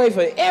the gateway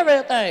for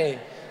everything.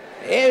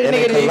 Every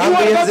nigga, if you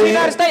want to go to the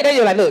United States, they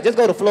just like, look, just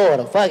go to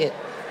Florida. Fuck it.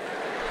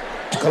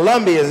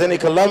 Colombians, any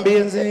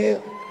Colombians in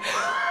here?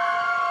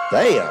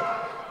 Damn.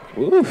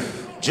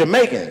 Oof.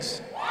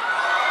 Jamaicans.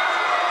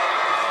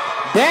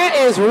 That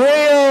is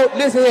real.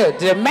 Listen here,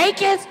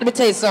 Jamaicans. Let me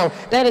tell you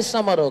something. That is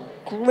some of the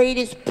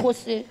greatest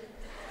pussy.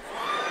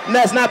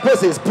 No, it's not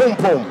pussy. It's pum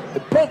pum.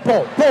 Pum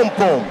pum. Pum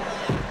pum.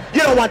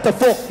 You don't want to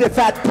fuck the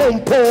fat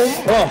pum pum.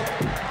 Oh.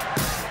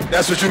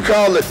 That's what you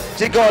call it.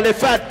 She call it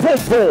fat pum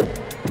pum.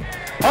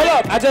 Hold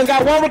up. I just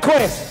got one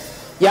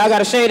request. Y'all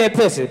gotta shave that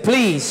pussy.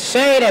 Please,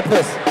 shave that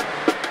pussy.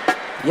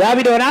 Y'all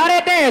be doing all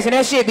that dance and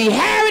that shit be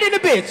hairy in the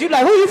bitch. You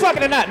like, who you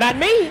fucking or not? Not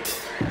me.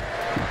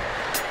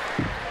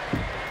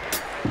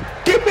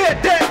 Give me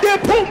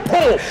that pum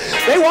pum.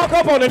 They walk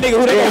up on the nigga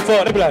who they gonna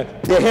fuck. They be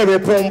like, the hairy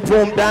pum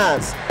pum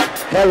dance.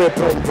 Hairy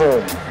pum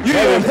pum. You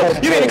in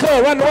the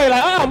club running away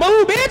like, oh,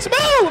 move, bitch,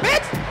 move,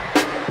 bitch.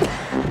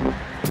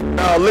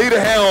 No, leave the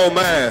hair on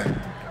mine.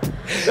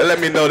 They let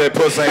me know that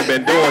pussy ain't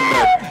been doing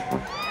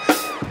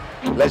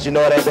nothing. Let you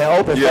know it ain't been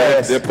open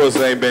fast. Yeah, that pussy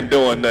ain't been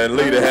doing nothing.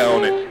 Leave the hair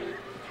on it.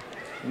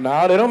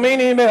 No, they don't mean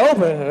it ain't been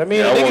open. I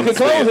mean, the nigga can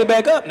close it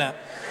back up now.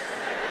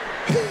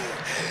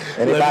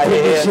 Anybody put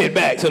here? This shit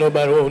back so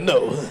nobody won't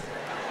know.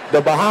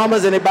 The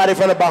Bahamas, anybody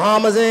from the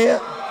Bahamas in here?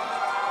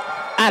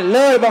 I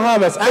love the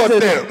Bahamas. Man,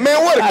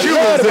 what are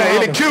Cubans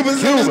there? Any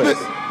Cubans in this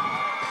bitch?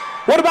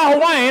 What about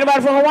Hawaii?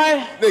 Anybody from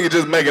Hawaii? Nigga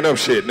just making up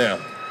shit now.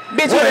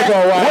 Bitch,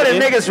 where the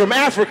niggas from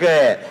Africa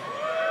at?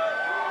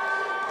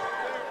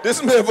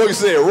 This motherfucker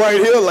said right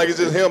here like it's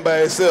just him by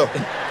himself.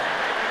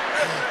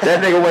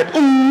 That nigga went,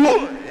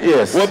 ooh.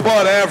 Yes. What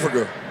part of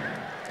Africa?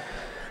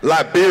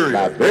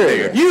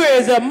 Liberia. You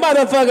is a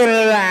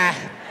motherfucking lie.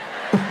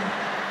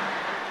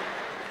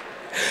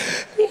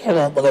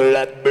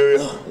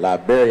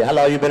 Liberia. How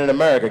long you been in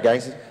America,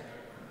 gangster?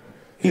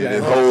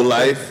 His whole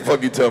life.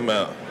 Fuck you talking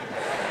about?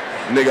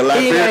 Nigga,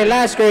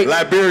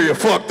 Liberia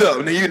fucked up,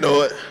 nigga, you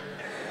know it.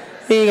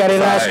 He ain't got any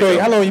life straight.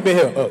 How long you been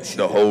here? Oh, shit.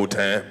 The whole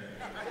time.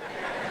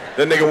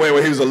 That nigga went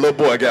when he was a little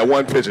boy. I got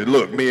one picture.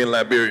 Look, me in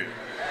Liberia.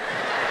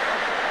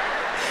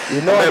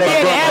 You know, he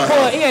had the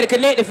airport. He had a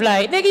connecting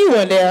flight. Nigga, you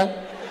weren't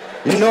there.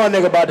 You know a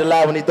nigga about to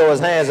lie when he throw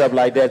his hands up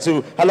like that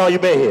too. How long you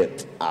been here?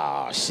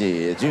 Ah,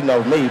 shit. You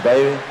know me,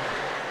 baby.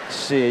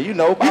 Shit, you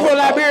know. You from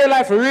Liberia,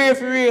 like for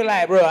real,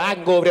 like, bro, I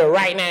can go over there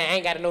right now. I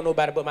ain't got to know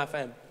nobody but my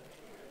family.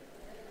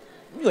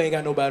 You ain't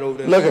got nobody over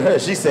there. Look at her.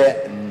 She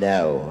said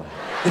no.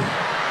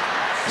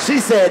 She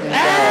said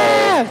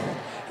no.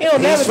 He'll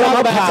never talk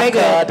about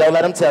taking. Don't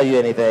let him tell you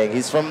anything.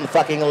 He's from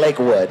fucking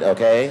Lakewood,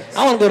 okay?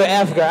 I want to go to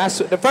Africa.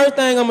 The first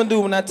thing I'm going to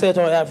do when I touch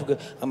on Africa,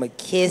 I'm going to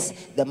kiss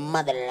the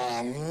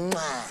motherland.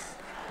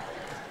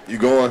 You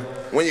going?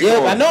 When you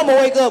going? I know I'm going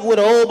to wake up with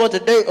a whole bunch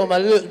of dirt on my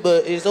lips,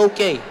 but it's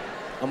okay.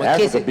 I'm going to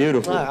kiss it.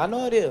 Beautiful. I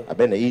know it is. I've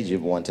been to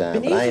Egypt one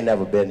time, but I ain't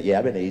never been. Yeah,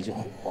 I've been to Egypt.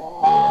 Yeah,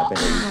 I've been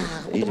to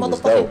Egypt. Egypt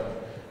was dope.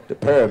 The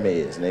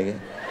pyramids, nigga.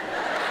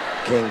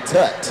 King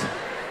Tut.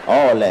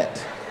 All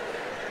that.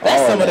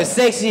 That's some of the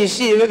sexiest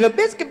shit. If a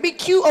bitch could be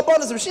cute up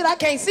under some shit I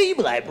can't see, you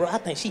be like, bro, I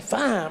think she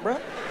fine, bro.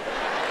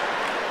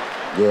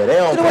 Yeah, they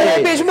don't play. The way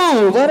that bitch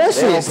move, bro, that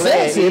shit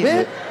sexy,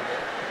 man.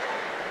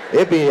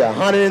 It be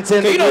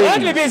 110 degrees. You know,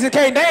 ugly bitches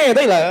can't dance.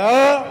 They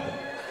like,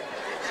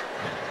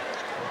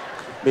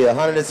 Be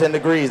 110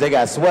 degrees. They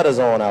got sweaters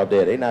on out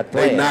there. They not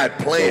playing. They not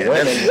playing. The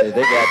women,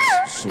 they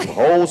got some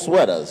whole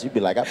sweaters. You be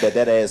like, I bet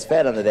that ass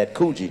fat under that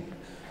coochie.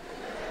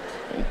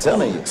 I'm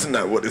telling you. It's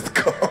not what it's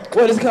called.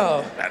 What is it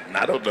called?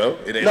 I don't know.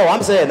 It ain't. No,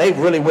 I'm saying they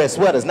really wear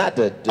sweaters, not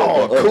the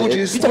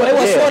coochies. You talking about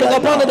they wear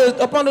sweaters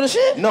up under the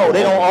shit? No,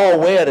 they don't all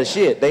wear the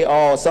shit.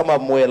 Some of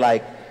them wear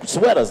like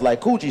sweaters,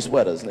 like coochie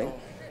sweaters, nigga.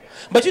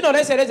 But you know,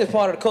 they say that's just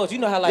part of the culture. You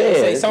know how like they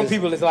say some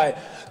people is like,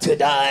 to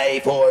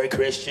die for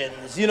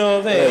Christians. You know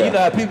what I'm saying? Yeah. You know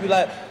how people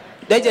like,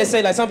 they just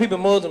say like some people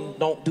Muslims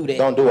don't do that.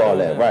 Don't do all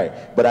that,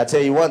 right. But I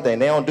tell you one thing,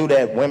 they don't do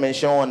that women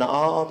showing the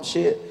arms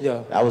shit.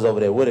 Yeah. I was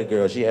over there with a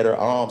girl, she had her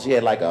arms, she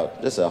had like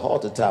just a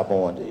halter top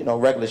on. You know,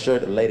 regular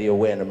shirt a lady will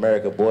wear in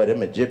America, boy,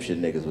 them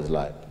Egyptian niggas was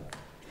like.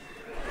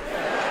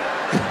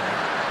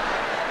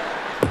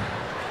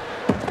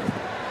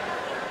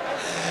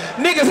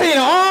 Niggas had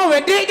an arm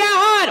and dick got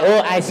hard.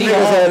 Oh, I see.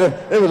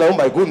 They was like, oh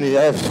my goodness,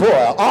 that's for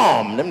an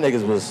arm. Them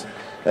niggas was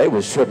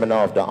tripping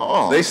off the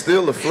arm. They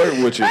still a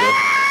flirt with you though.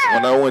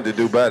 When I went to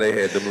Dubai,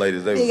 they had them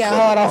ladies. They got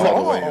hard off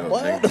all the way arm. up.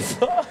 What the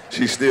fuck?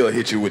 She still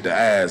hit you with the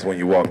eyes when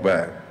you walk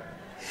by.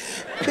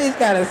 Bitch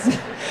gotta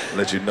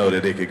let you know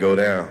that it could go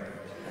down.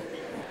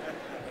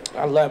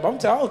 I love them. I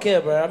don't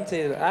care, bro. I'm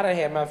telling you, I done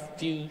had my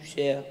few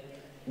share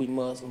with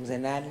Muslims,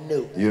 and I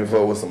knew. You done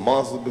fought with some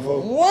monsters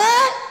before?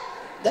 What?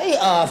 They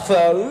are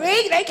for real.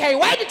 They can't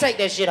wait to take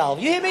that shit off.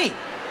 You hear me?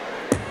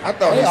 I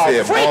thought he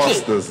said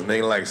monsters and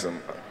they like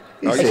some.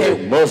 He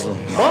said Muslim.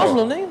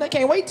 Muslim, nigga. They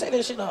can't wait to take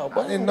that shit off.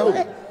 I didn't know.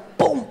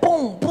 Boom,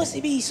 boom, pussy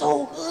be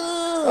so good.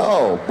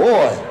 Oh,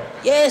 boy.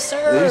 Yes,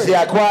 sir. You see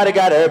how quiet it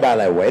got? Everybody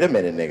like, wait a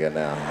minute, nigga,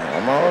 now.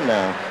 Come on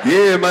now.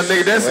 Yeah, my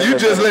nigga, that's you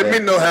just let me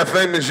know how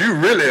famous you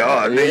really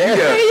are, nigga.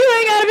 Yeah. You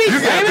ain't gotta be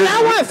famous.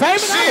 I wasn't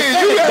famous.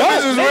 Shit, you got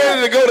bitches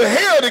ready to go to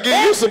hell to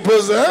get you some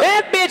pussy, huh?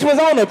 That bitch was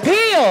on a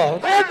pill.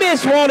 That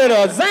bitch wanted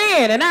a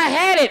Xan, and I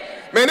had it.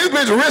 Man, this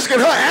bitch risking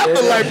her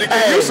afterlife to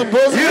get you some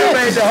pussy. You done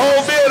made the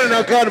whole building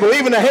uncomfortable.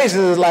 Even the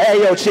Haitians is like,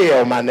 hey, yo,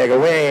 chill, my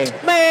nigga. We ain't.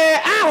 Man,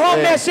 I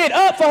hung that shit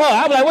up for her.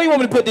 I was like, where you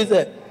want me to put this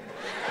at?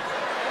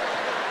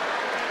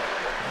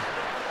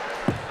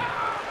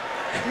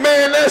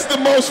 Man, that's the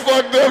most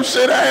fucked up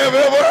shit I have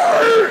ever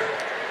heard.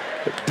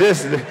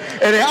 This, and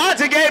then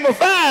Auntie gave him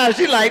 5.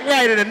 She like,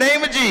 right, in the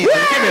name of Jesus.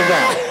 Give me 5.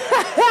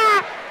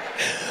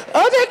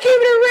 Oh, just keep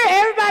it real.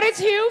 Everybody's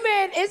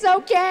human. It's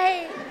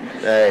okay.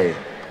 Hey.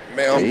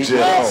 Man, I'm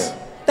jealous.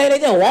 They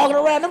just walking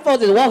around. Them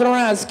folks just walking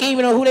around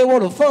scheming on who they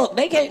want to fuck.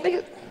 They can't,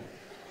 nigga.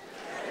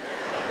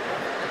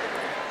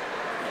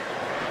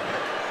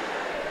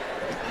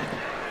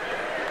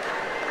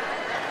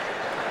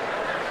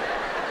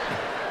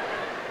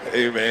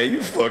 Hey, man,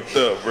 you fucked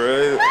up,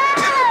 bro.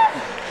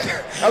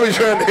 I been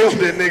trying to help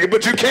that nigga,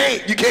 but you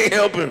can't. You can't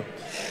help him.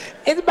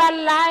 It's about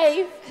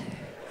life.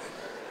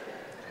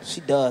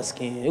 She does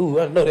skin. Ooh,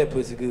 I know that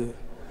pussy good.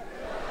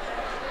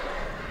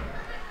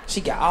 She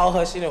got all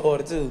her shit in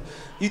order, too.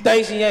 You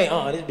think she ain't?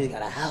 This bitch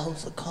got a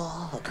house, a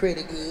car, her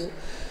credit good.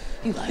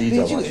 You like,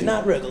 bitch, you is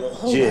not regular.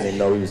 She didn't even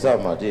know what he was talking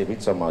about. Yeah, we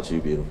talking about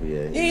you, beautiful,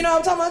 yeah. You know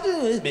what I'm talking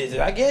about, you? This bitch,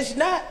 I guess she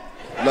not.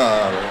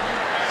 Nah.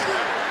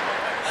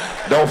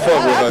 Don't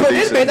fuck with her, put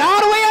this bitch all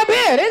the way up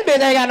here. This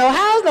bitch ain't got no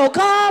house, no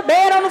car,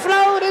 bed on the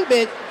floor. This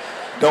bitch.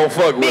 Don't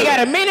fuck with her. Bitch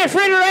got a mini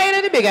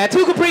refrigerator. This bitch got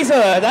 2 Capri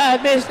Suns.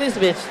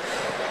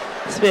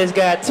 This bitch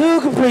got 2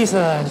 Capri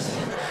Suns.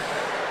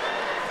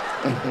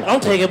 I'm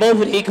taking both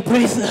of these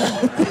Capri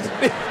Suns.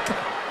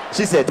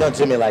 She said, don't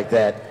to me like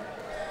that.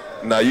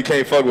 Nah, you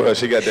can't fuck with her.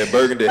 She got that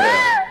burgundy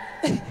hair.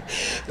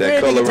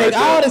 That color right there. Take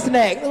all the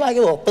snacks. Like it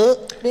was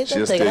fuck. Bitch,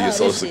 she'll steal your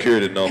social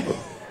security number.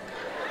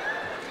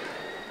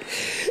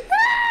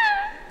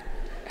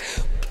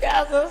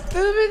 Y'all so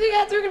stupid. You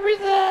got 2 Capri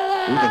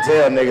Suns. You can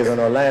tell niggas in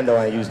Orlando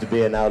ain't used to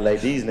being out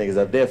late. These niggas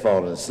up there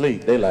falling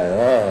asleep. They like,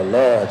 oh,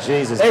 Lord,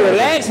 Jesus. They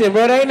relaxing,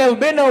 bro. They ain't never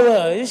been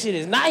nowhere. This shit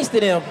is nice to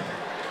them.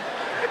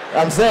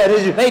 I'm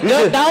saying, they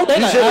ducked out.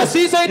 They like, I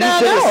see say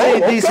down there. You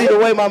should have seen DC the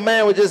way my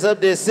man was just up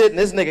there sitting.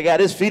 This nigga got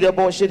his feet up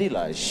on shit. He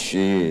like,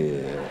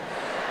 shit.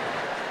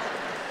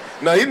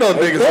 Now, you know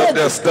niggas up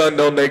there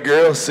stunned on their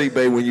girl. See,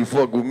 babe, when you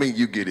fuck with me,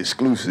 you get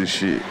exclusive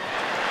shit.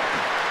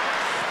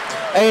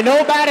 Ain't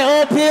nobody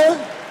up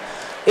here.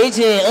 It's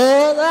just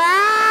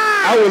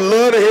I would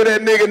love to hear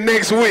that nigga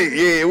next week.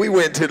 Yeah, we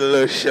went to the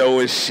little show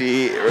and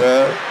shit,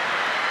 bro.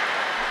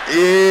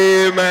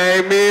 Yeah,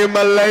 man, me and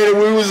my lady,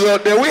 we was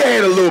up there. We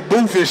had a little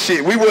booth and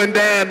shit. We wasn't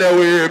down there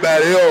with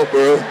everybody else,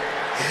 bro.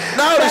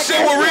 No, the shit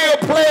was real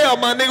player,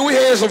 my nigga. We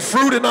had some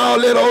fruit and all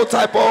that old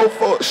type of old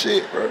fuck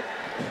shit, bro.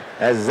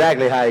 That's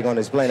exactly how you gonna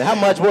explain it. How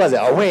much was it?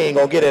 Oh, we ain't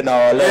gonna get it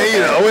all that. Yeah, you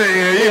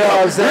know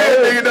what I'm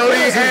saying? Real nigga don't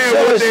even have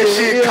what that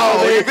shit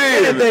called.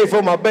 Anything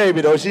for my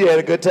baby, though. She had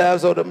a good time,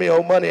 so to me,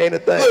 old money ain't a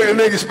thing. Look at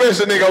nigga,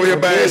 special nigga over here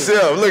by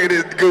himself. Look at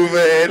this goof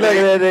ass. Look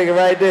at that nigga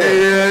right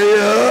there.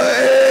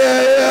 Yeah.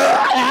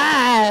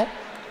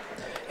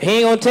 He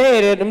ain't gonna tell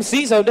you that them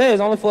seats over there is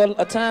only for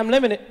a time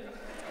limited.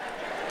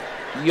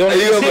 You only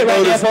can sit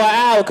right there for an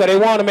hour because they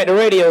want them at the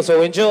radio,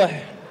 so enjoy.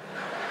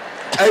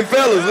 Hey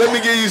fellas, let me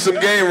give you some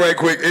game right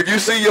quick. If you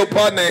see your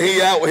partner and he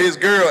out with his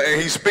girl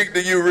and he speak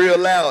to you real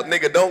loud,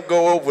 nigga, don't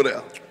go over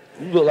there.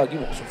 You look like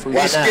you want some free.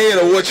 He's scared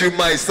of what you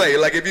might say.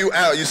 Like if you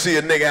out, you see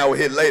a nigga out with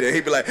hit later,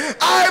 he be like, all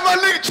right, my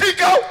nigga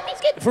Chico.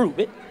 Let's get the fruit,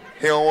 bitch.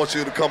 He don't want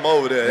you to come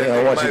over there. He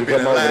don't want you to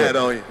come over there.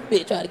 On you.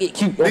 Bitch, try to get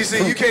cute.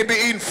 DC, you can't be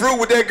eating fruit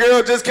with that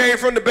girl just came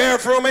from the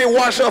bathroom, ain't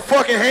wash her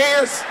fucking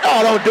hands.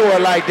 Oh, don't do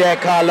it like that,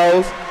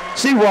 Karlous.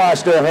 She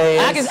washed her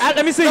hands.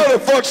 Let me see. No, the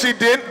fuck she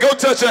didn't. Go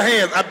touch her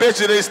hands. I bet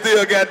you they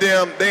still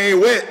goddamn, they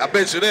ain't wet. I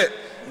bet you that.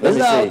 Let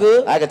me see.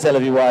 Good. I can tell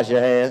if you wash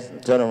your hands.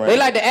 Turn around. They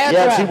like the air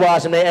dry. Yeah, she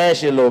wash them, they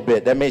ash you a little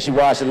bit. That means she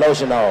washed the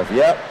lotion off.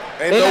 Yep.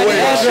 Ain't no way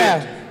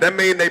that shit. That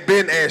mean they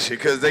been ashy,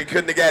 because they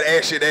couldn't have got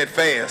ashy that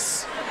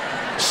fast.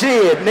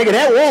 Shit, nigga,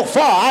 that walk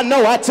far. I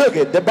know, I took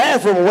it. The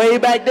bathroom way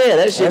back there.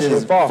 That shit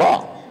is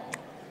far.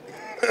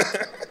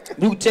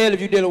 You can tell if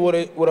you dealing with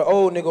an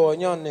old nigga or a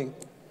young nigga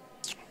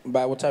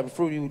by what type of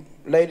fruit you,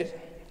 ladies.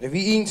 If he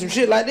eating some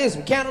shit like this,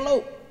 some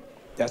cantaloupe,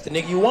 that's the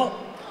nigga you want.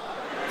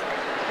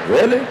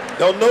 Really?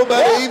 Don't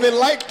nobody even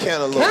like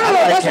cantaloupe.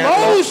 Cantaloupe, that's some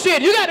old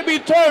shit. You got to be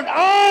turned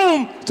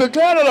on to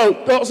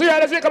cantaloupe. See how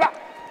that shit come out?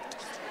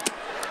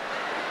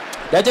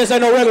 That just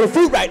ain't no regular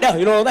fruit right now,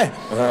 you know what I'm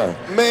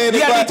saying? Man, you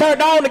got to be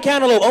turned on to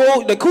cantaloupe.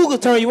 Oh, the cougars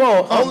turn you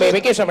on. Oh,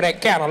 baby, get some of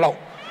that cantaloupe.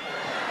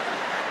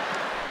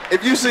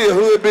 If you see a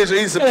hood bitch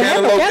eat some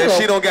cantaloupe and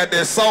she don't got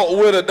that salt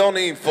with her, don't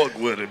even fuck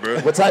with it, bro.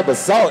 What type of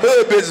salt?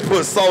 Hood bitches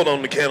put salt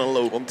on the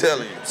cantaloupe, I'm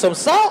telling you. Some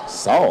salt?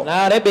 Salt.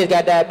 Nah, that bitch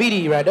got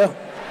diabetes right there.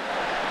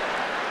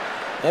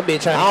 That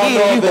bitch trying to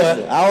kill you,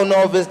 but I don't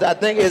know if it's. I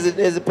think is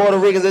it Puerto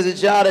Ricans? Is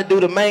it y'all that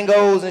do the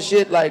mangoes and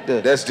shit like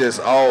that? That's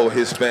just all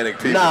Hispanic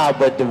people. Nah,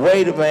 but the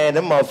way them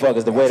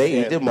motherfuckers, the way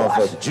they eat, them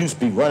motherfuckers, juice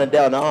be running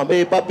down the arm.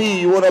 Hey,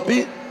 papi, you want a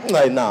beat? I'm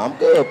like, nah, I'm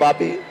good,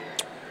 papi.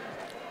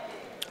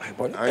 I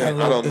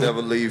don't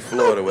never leave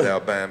Florida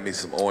without buying me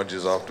some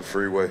oranges off the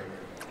freeway.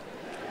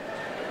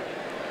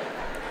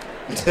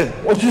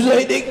 What you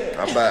say, nigga?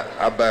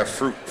 I buy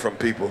fruit from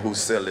people who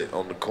sell it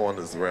on the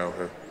corners around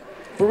here.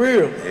 For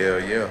real? Hell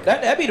yeah.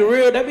 That be the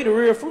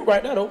real fruit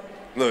right now though.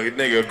 Look,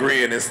 nigga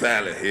agreeing and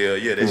styling. Hell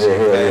yeah, that shit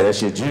yeah, that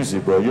shit juicy,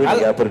 bro. You ain't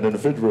gotta put it in the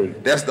refrigerator.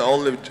 That's the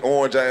only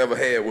orange I ever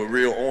had with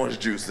real orange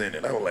juice in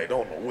it. I was like,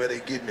 don't know where they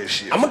getting this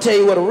shit. I'm gonna tell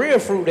you what a real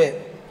fruit at.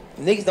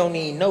 Niggas don't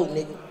even know,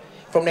 nigga.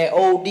 From that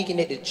old deacon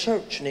at the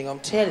church, nigga, I'm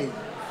telling you.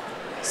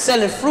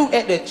 Selling fruit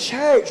at the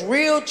church,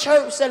 real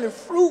church selling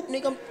fruit,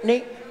 nigga.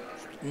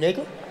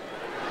 Nigga.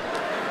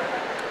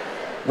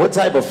 What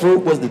type of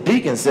fruit was the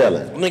deacon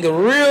selling? Nigga,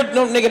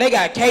 nigga, they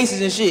got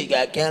cases and shit.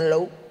 Got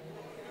cantaloupe.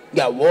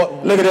 Got water.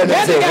 Look at that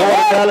nigga say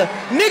watermelon.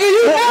 Nigga,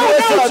 you know,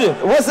 don't you?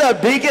 What's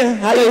up, deacon?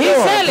 How you doing? He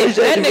sell it.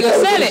 That nigga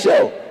sell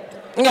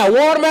it. They got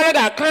watermelon,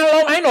 got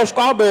cantaloupe. Ain't no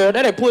strawberry.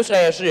 That ain't push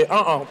ass shit.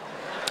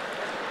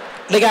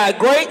 They got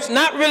grapes,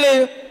 not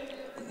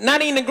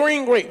even the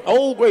green grape.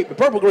 Old grape, the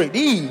purple grape.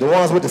 These. The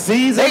ones with the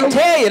seeds They in them?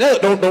 tell you,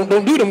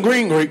 don't do them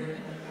green grape. You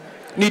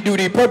need to do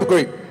these purple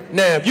grape.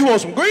 Now, if you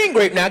want some green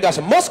grape, now I got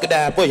some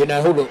muscadine for you.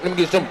 Now, hold on, let me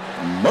get some.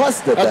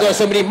 Muscadine? I got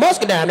some of these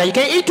muscadine. Now, you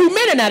can't eat too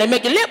many now. They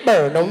make your lip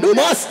burn. Don't do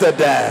that.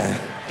 Muscadine.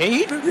 Can't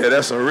eat them. Yeah,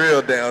 that's some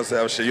real down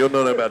south shit. You don't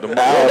know nothing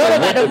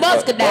about the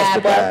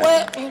muscadine, boy.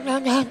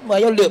 What? Boy,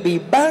 your lip be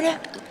burning.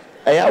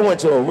 Hey, I went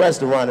to a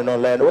restaurant in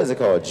Orlando. What's it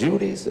called?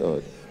 Judy's?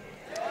 Or...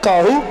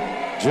 Called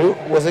who?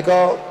 What's it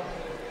called?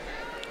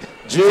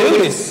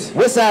 Judy's.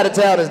 What side of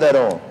town is that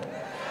on?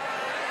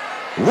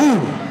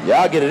 Woo.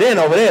 Y'all get it in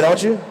over there,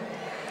 don't you?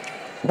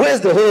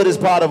 Where's the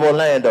hoodest part of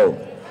Orlando?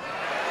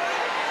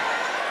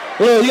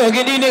 Well, you gonna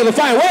get these niggas to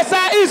fight west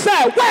side, east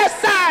side,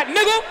 west side,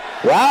 nigga.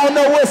 Well, I don't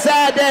know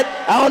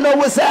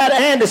what side of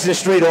Anderson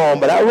Street on,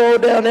 but I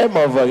rolled down that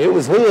motherfucker. It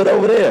was hood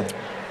over there.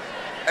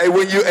 Hey,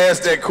 when you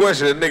asked that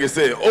question, the nigga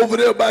said, over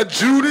there by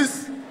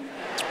Judas?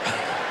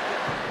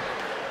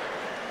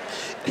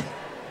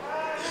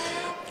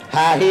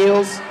 High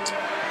heels.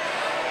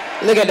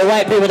 Look at the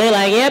white people, they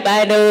like, yep,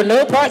 I know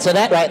no parts of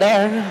that right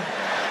there.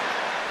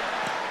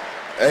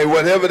 Hey,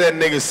 whatever that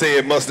nigga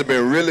said must have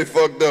been really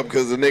fucked up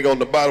because the nigga on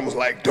the bottom was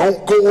like,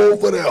 don't go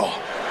over there.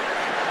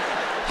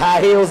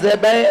 High heels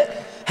that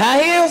bad?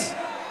 High heels?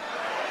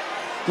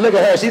 Look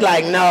at her, she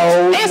like,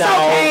 no, it's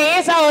okay,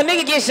 it's all,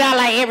 nigga get shot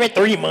like every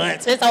 3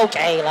 months. It's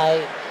okay,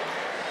 like.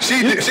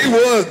 She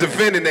was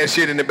defending that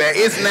shit in the back.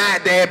 It's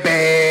not that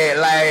bad,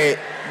 like.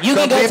 You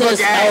can go to the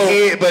got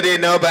hit, but then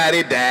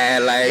nobody died.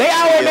 Like they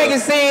always make it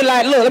seem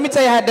like, look, let me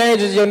tell you how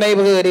dangerous your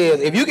neighborhood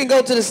is. If you can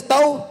go to the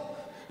store,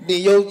 then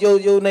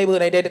your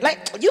neighborhood ain't that.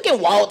 Like you can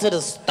walk to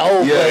the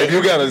store. Yeah, if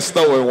you got a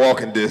store in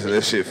walking distance,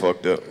 that shit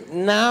fucked up.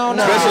 No.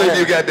 Especially if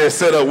you got that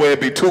set up where it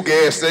be 2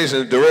 gas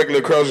stations directly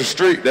across the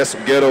street. That's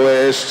some ghetto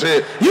ass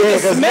shit. You can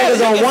smell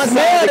niggas on one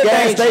side of the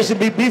gas station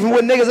be beefing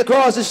with niggas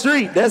across the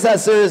street. That's how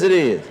serious it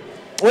is.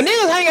 When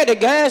niggas hang at the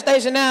gas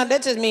station now,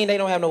 that just mean they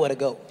don't have nowhere to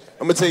go.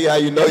 I'm gonna tell you how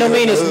you know. That don't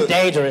mean it's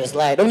dangerous.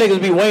 Like them niggas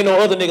be waiting on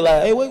other niggas.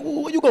 Like, hey, wait,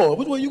 where you going?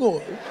 Which way you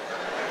going?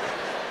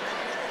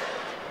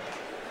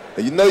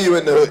 You know you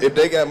in the hood if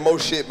they got more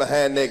shit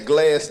behind that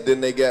glass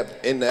than they got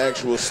in the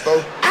actual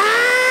store.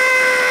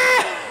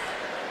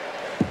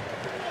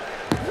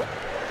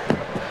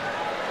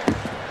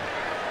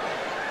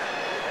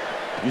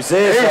 You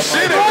said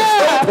shit at the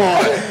store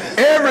part.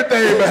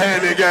 Everything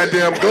behind that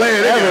goddamn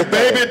glass. They got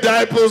baby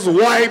diapers,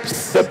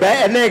 wipes, the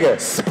bad nigga,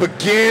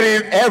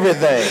 spaghetti,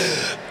 everything.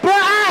 Bro,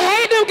 I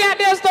hate them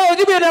goddamn stores.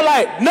 You be in there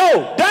like,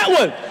 no, that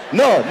one.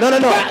 No.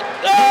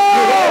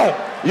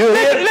 You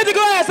let the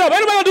glass up.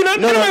 Ain't nobody gonna do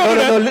nothing.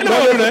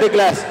 No, the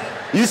glass.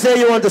 You say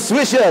you want the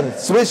swisher.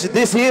 Swish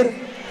this here?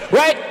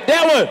 Right,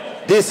 that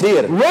one. This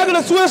here.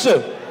 Regular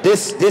swisher.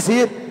 This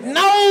here?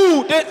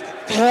 No,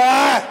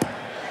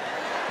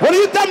 What do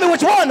you tell me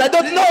which one? I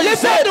don't know. You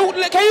said.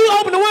 Can you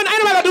open the window?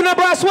 Ain't nobody gonna do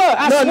nothing, bro. I swear.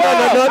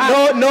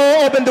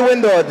 No, open the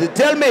window.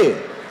 Tell me.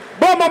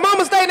 Bro, my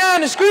mama stay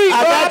down the street, bro.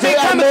 I be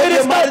coming to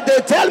this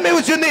stuff. Tell me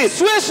what you need.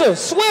 Swisher.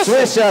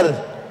 Swisher.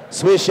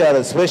 Hey,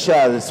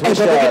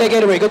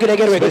 bro, go get that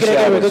Gatorade.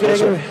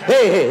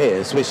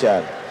 Hey,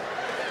 swisher.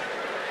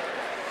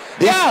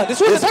 Yeah, the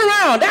swisher. Turn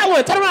around. That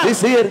one. Turn around.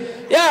 This here?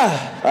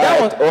 Yeah, that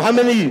one. Oh, how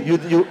many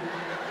you?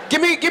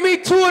 Give me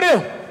 2 of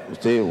them.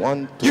 Say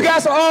 1, 2. You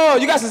got some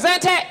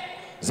Zantac?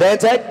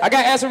 Zantac? I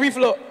got acid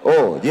reflux.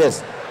 Oh,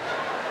 yes.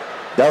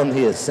 Down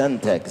here,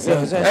 Zantac.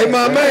 Hey,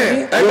 my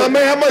man,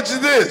 how much is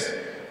this?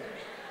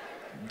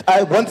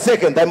 1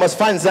 second, I must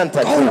find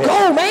Zantac.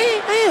 Go,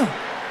 man. Damn.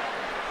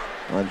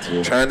 1,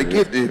 2. Trying to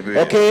get this, baby.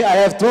 Okay, I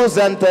have 2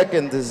 Zantac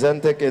and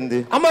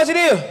the. How much it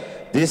is?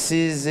 This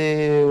is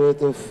with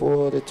the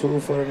 42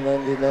 for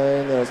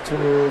 99. That's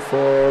 2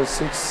 for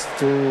 6,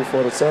 2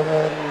 for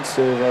 7,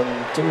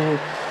 7, 2.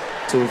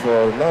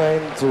 249,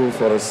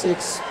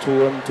 246,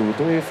 21,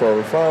 23,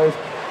 45,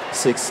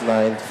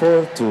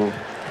 6942,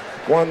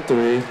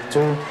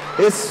 132.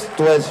 It's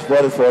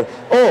 1244.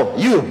 Oh,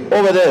 you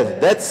over there.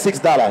 That's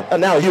 $6.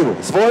 Now you.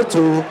 It's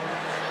 42.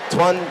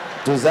 1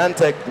 to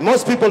Zantac.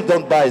 Most people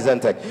don't buy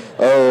Zantac.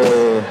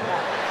 Oh,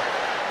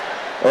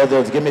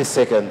 don't give me a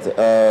second.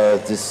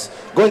 This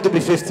going to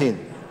be 15.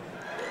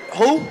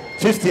 Who?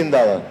 $15.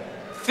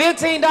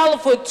 $15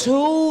 for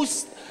 2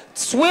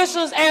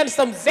 Swishers and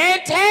some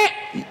Zantac?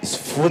 It's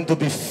going to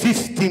be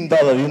 $15.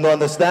 You know,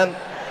 understand?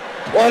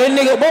 Well, that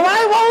nigga, but who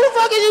the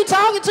fuck is you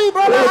talking to,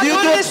 bro? Well, you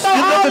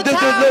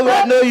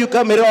know you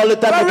come here all the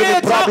time. You give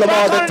me problem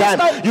all the time.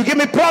 You give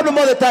me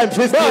problem all the time.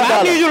 $15. Bro,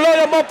 I need you to lower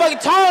your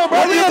motherfucking tone,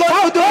 bro. What are you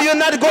going to do? You're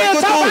not going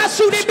to do. I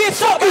shoot that bitch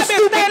up.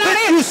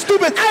 You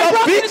stupid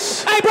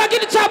bitch. Hey, bro,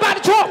 get the chop out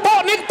the trunk.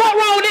 Fuck, nigga. Fuck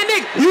wrong with that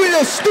nigga. You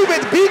a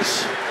stupid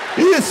bitch.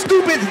 You a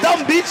stupid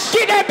dumb bitch.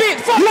 Get that bitch.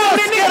 Fuck wrong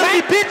with that nigga,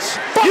 man. Bitch.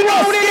 You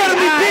not scared of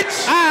me, bitch.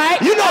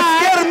 You not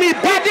scared of me,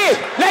 bitch.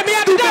 Let me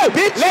out the door.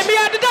 Let me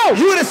out the door.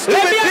 You the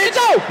stupid bitch.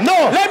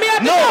 No. Let me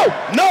out the door.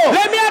 No.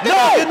 Let me out the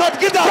door. You not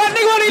get out. Bro,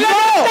 nigga won't even let me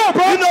out the door,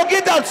 bro. You not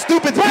get out,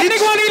 stupid bitch.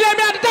 Nigga won't even let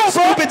me out the door,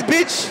 bro. Stupid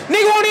bitch.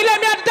 Nigga won't even let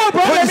me out the door,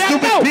 bro. Let me out the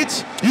Stupid door. bitch.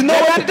 You know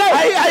what?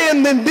 I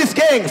am in this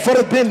gang for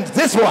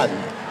this one.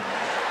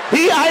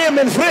 I am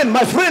in friend.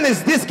 My friend is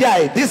this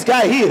guy. This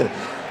guy here.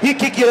 He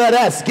kick your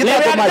ass. Get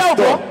out of my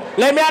store.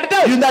 Let me out the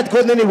door. You're not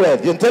going anywhere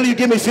until you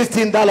give me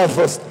 $15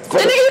 first.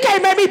 Nigga, you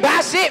can't make me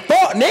buy shit,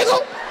 fuck,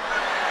 nigga.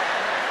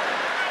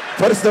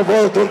 First of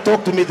all, don't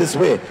talk to me this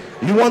way.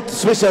 You want to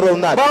switch or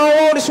not? Bro,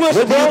 I want to switch,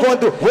 what bro. Are you going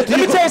to? What are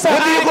you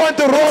going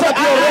to roll up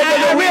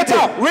your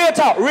regular?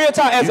 Real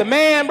talk. As a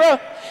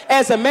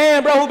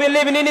man, bro, who been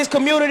living in this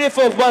community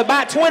for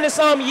about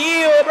 20-something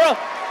years, bro.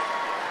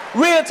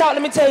 Real talk,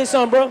 let me tell you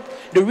something, bro.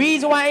 The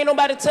reason why ain't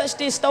nobody touch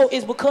this store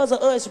is because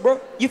of us, bro.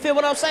 You feel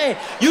what I'm saying?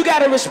 You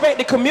gotta respect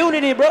the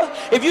community, bro.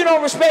 If you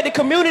don't respect the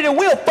community,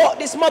 we'll fuck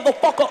this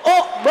motherfucker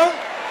up, bro.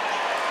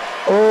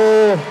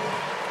 Oh,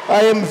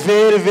 I am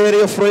very,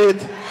 very afraid.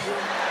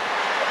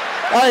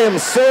 I am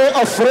so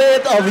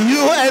afraid of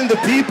you and the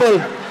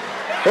people.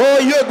 Oh,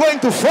 you're going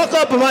to fuck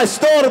up my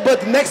store,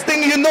 but next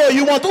thing you know,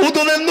 you want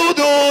oodle and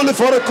noodle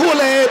for a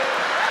Kool-Aid.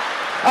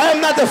 I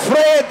am not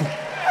afraid.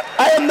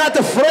 I am not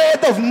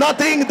afraid of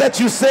nothing that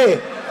you say.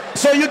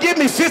 So you give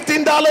me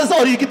 $15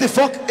 or you get the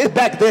fuck it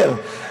back there.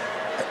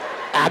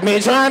 I've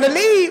been trying to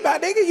leave, my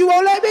nigga. You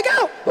won't let me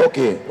go.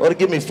 Okay, or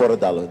give me $4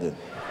 then.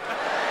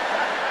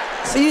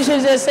 See, you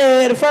should just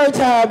say it the first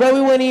time, bro.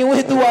 We wouldn't even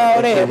went through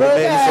all that, bro.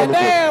 God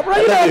damn, bro.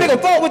 You know a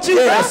nigga fuck with you,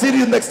 bro. I'll see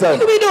you next time.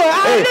 You be doing all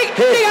right, nigga,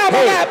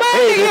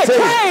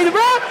 crazy,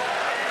 bro.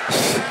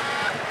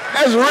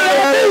 That's real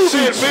ass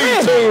shit,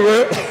 me too,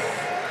 bro.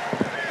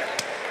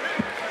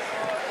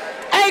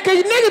 Hey,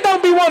 cause niggas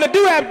don't be wanting to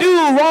do that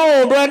dude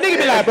wrong, bro. Nigga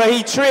be like, bro,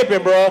 he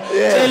tripping, bro.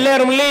 Just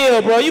let him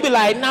live, bro. You be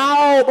like,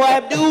 no, boy,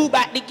 Abdul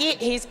about to get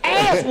his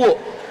ass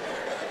whooped.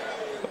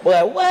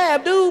 Boy, what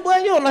Abdul, boy?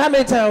 You don't know how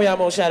many times y'all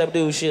gonna shot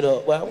Abdul shit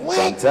up, boy. What?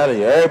 So I'm telling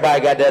you,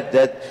 everybody got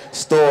that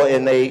store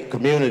in a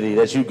community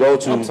that you go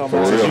to since you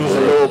was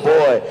a little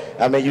boy.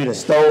 I mean, you done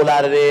stole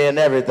out of there and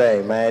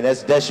everything, man.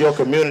 That's your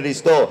community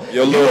store.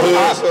 Your little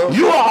hood.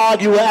 You will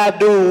argue with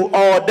Abdul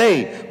all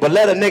day, but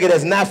let a nigga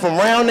that's not from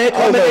around there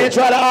come in there and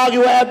try to argue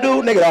with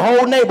Abdul, nigga, the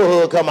whole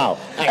neighborhood come out.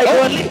 Hey,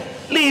 boy,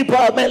 leave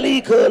Pop, man,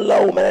 leave Cud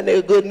alone, man. That nigga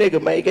a good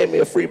nigga, man. He gave me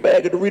a free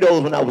bag of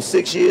Doritos when I was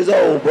 6 years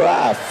old, bro.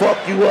 I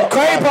fuck you up.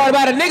 Crazy part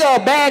about a nigga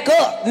will back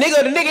up. The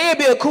nigga, it'd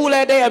be a cool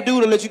ass day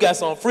Abdul to let you got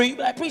something free. You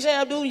be like, appreciate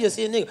Abdul, you just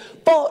see a nigga.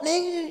 Fuck,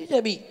 nigga, you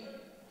just be,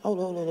 hold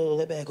on,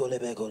 let back go.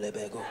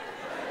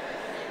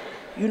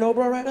 You know,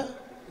 bro, right there?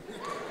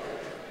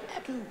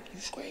 Abdul, you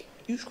straight.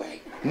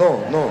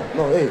 No,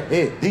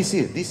 hey,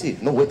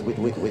 DC. No, wait.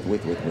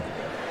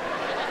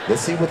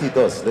 Let's see what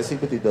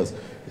he does.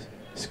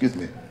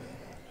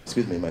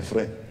 Excuse me, my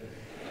friend.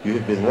 You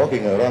have been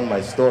walking around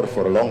my store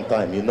for a long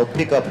time. You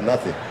pick up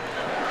nothing.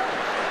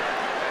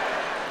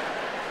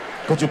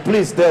 Could you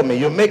please tell me?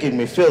 You're making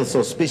me feel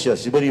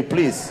suspicious. Will you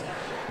please,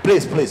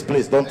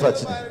 don't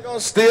touch it. Nobody gonna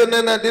steal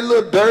nothing at this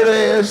little dirty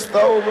ass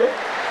store, bro.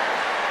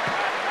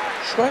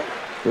 Straight.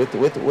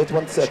 Wait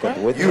 1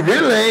 second. You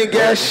really ain't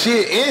got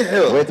shit in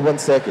here. Wait one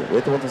second.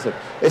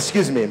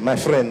 Excuse me, my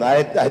friend.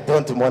 I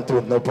don't want to,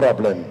 no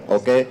problem,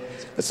 okay?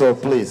 So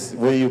please,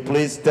 will you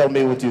please tell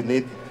me what you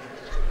need?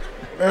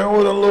 Man,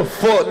 what the little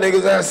fuck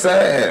niggas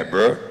outside,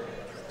 bro?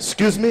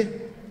 Excuse me?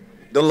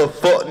 The little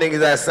fuck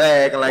niggas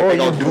outside acting like they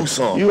gonna do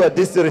something. You are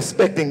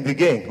disrespecting the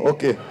gang,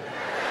 okay?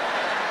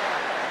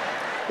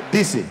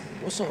 DC.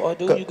 What's up,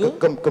 dude? You good?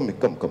 Come.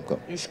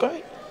 You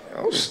straight?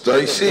 I'm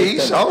straight,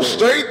 shit. I'm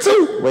straight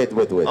too. Wait.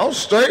 I'm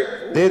straight.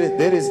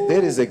 There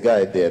is a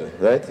guy there,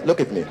 right? Look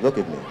at me.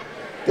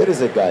 There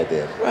is a guy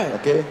there, right?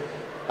 Okay?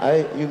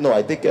 I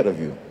take care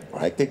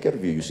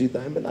of you. You see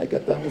Diamond? I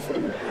got Diamond for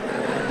you.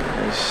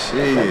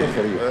 Shit,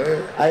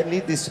 man. I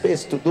need this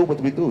space to do what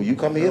we do. You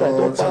come here, I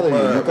don't bother you.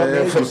 You come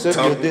here, you sit,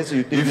 you this,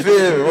 you feel me?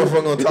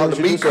 Motherfucker gonna talk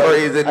to me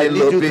crazy in this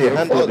little bit.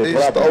 Fuck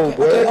this store,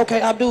 boy.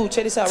 Okay, Abdul,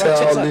 check this out, right?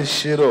 Tell all this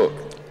shit up.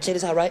 Check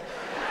this out, right?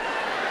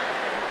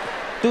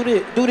 Do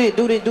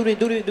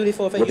this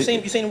for a favor. You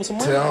seen him with some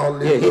money?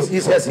 Yeah, he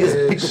has his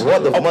big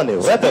wad of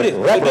money.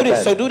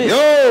 So do this.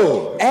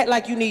 Yo! Act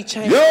like you need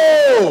change.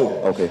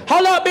 Yo! Okay.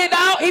 Hold up, big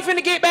dog. He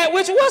finna get back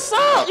with you. What's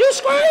up? You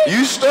straight?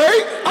 You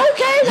straight?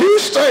 Okay. You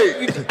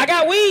straight? I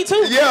got weed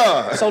too.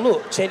 Yeah. So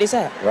look, check this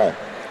out. Right.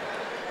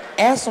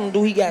 Ask him,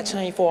 do he got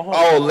change for $100?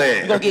 All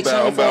that. You gonna get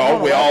change for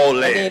 $100? All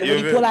that. And then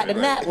when he pull out the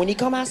knot, when he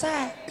come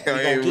outside, he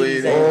gonna get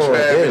his ass. Oh,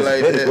 that is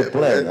very good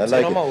plan. I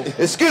like it.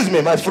 Excuse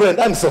me, my friend.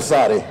 I'm so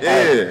sorry.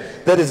 Yeah.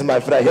 That is my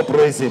friend. I help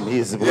raise him. He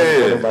is one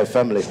of my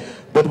family.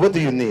 But what do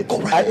you need?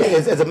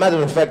 As a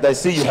matter of fact, I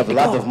see you have a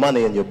lot of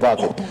money in your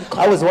pocket.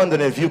 I was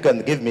wondering if you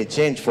can give me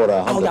change for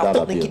 $100 All y'all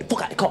fuck bill. get the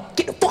fuck out the car.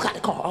 Get the fuck out the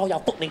car. All y'all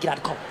fuck get out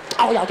the car.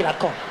 All y'all get out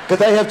the car.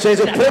 Could I have change?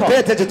 Pay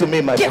attention to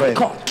me, my Get friend.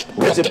 out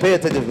the car. Pay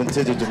attention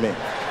to me.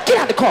 Get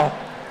out the car.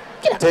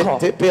 Get out the car.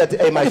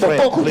 Hey, my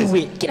friend, please.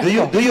 Do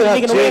you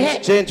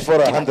have change for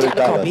 $100? Get out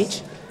the car,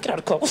 bitch. Get out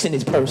the car. What's in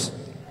this purse?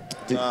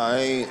 Nah,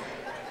 I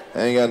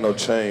ain't got no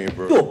chain,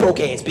 bro. You a broke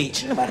ass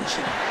bitch. Nobody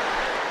shit.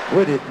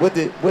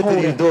 What are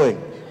you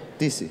doing?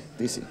 DC,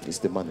 it's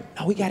the money.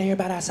 Oh, we got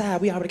everybody outside.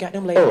 We already got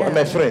them laid Oh, down.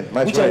 my friend.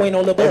 We just waiting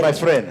on little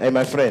buddy. Hey,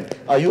 my friend.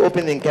 Are you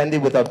opening candy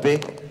without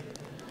pay?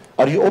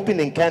 Are you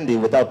opening candy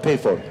without pay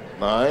for it?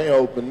 Nah, I ain't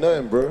open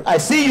nothing, bro. I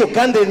see your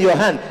candy in your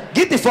hand.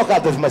 Get the fuck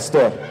out of my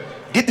store.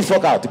 Get the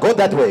fuck out. Go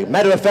that way.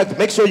 Matter of fact,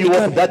 make sure you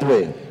walk that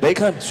way. Make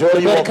sure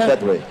you walk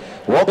that way.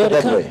 Walk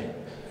that way.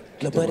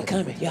 Little buddy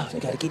coming. Yo, you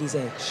gotta get his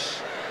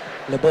ass.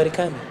 Little buddy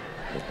coming.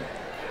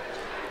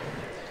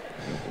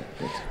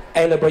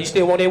 Hey, little bro, you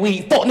still want that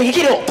weed? Fuck nigga,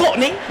 get up, fuck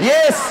nigga.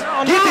 Yes.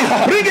 Get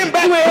it. Bring him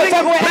back.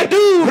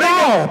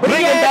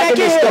 Bring him back in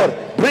the store.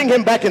 Bring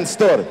him back in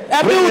store.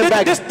 Abdul,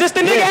 this the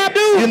nigga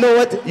Abdul.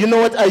 You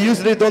know what? I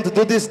usually don't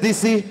do this,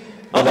 DC,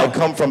 but I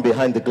come from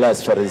behind the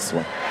glass for this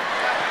one.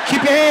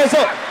 Keep your hands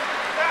up.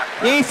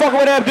 You ain't fucking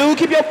with Abdul.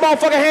 Keep your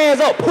motherfucking hands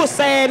up,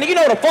 pussy ass nigga. You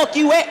know where the fuck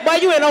you at, boy?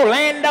 You in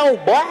Orlando,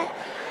 boy.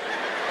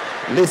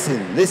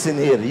 Listen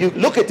here. You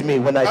look at me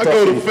when I talk to you.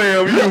 I go to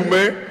fam, you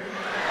man.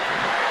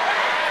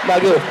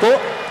 Nobody give a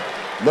fuck.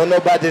 No,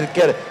 nobody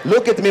care.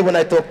 Look at me when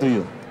I talk to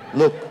you.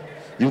 Look,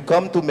 you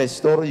come to my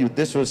store, you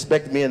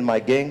disrespect me and my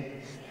gang.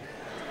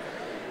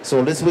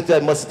 So this which I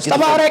must stop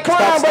all that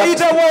crime, bro. You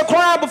just want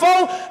crime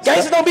before?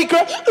 Gangsters don't be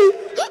crying.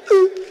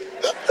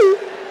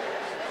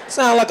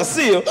 Sound like a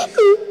seal.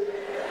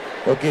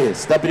 Okay,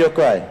 stop your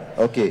cry.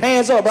 Okay.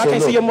 Hands up, bro. I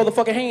can't see your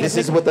motherfucking hands. This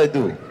is what I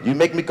do. You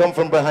make me come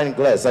from behind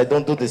glass. I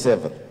don't do this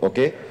ever.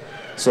 Okay?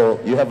 So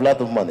you have a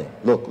lot of money.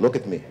 Look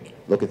at me.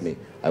 Look at me.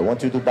 I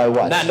want you to buy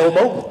watch. Not no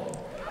more.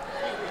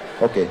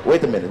 Okay,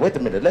 wait a minute.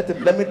 Let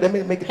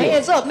me make it.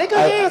 Hands up, nigga.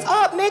 Hands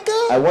up,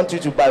 nigga. I want you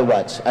to buy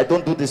watch. I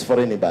don't do this for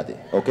anybody.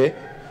 Okay?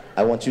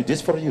 I want you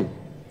just for you.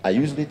 I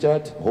usually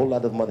charge a whole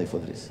lot of money for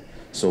this.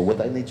 So what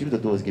I need you to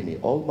do is give me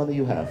all money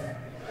you have.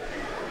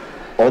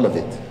 All of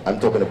it. I'm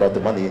talking about the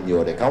money in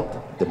your account,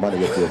 the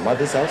money at your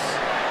mother's house.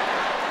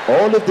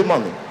 All of the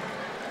money.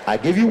 I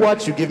give you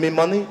watch, you give me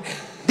money.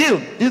 Deal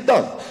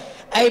done.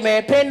 Hey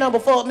man, pen number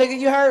 4, nigga,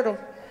 you heard him.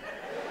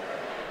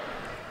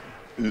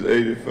 It's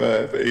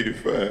 85.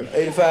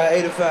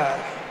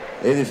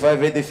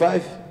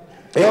 85.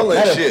 Y'all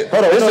ain't shit.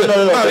 Hold on,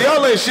 no.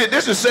 Y'all ain't shit.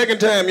 This is the second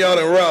time y'all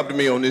done robbed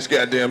me on this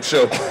goddamn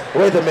show.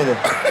 Wait a minute.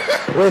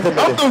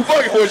 I'm through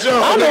fucking with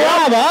y'all. I'm the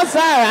robber. I'm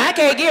sorry. I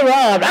can't get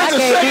robbed. That's the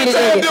second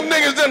time them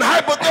niggas done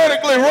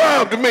hypothetically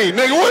robbed me.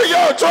 Nigga, what are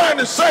y'all trying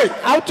to say?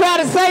 I'm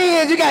trying to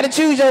say is you got to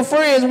choose your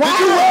friends wisely. Did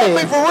you rob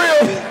me for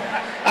real?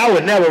 I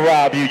would never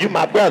rob you. You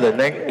my brother,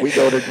 nigga. We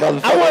go to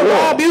motherfucker. I wouldn't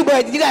rob you,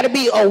 but you got to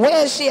be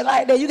aware of shit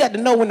like that. You got to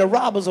know when the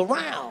robber's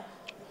around.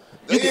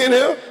 They in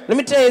here? Let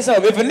me tell you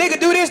something. If a nigga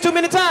do this too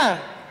many times,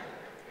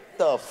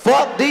 the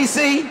fuck,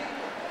 DC?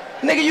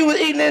 Nigga, you was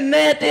eating that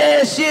nasty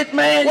ass shit,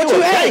 man. What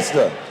you ate?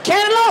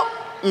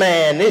 Cantaloupe?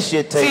 Man, this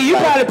shit tastes. See, you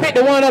probably picked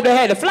the one up that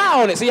had the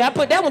fly on it. See, I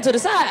put that one to the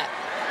side.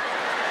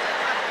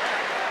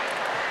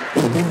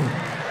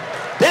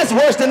 That's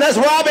worse than us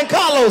robbing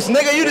Karlous,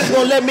 nigga. You just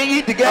gonna let me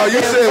eat the goddamn. Oh,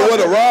 you said where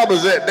the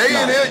robbers at? They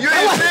in here? You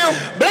ain't see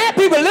them? Black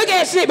people look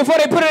at shit before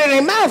they put it in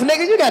their mouth,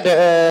 nigga. You got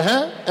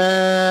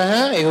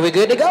the we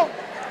good to go.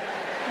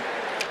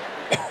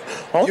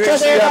 You ain't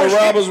see how the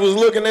robbers was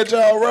looking at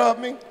y'all rob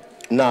me?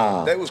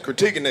 Nah. They was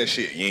critiquing that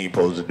shit. You ain't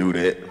supposed to do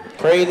that.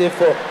 Crazy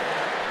fuck.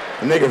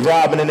 The niggas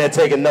robbing in there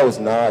taking notes.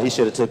 Nah, he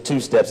should have took 2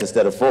 steps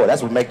instead of 4.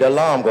 That's what make the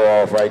alarm go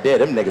off right there.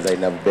 Them niggas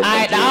ain't never been. All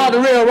right, now all the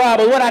real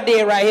robbers, what I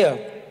did right here.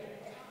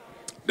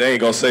 They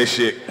ain't gonna say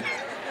shit.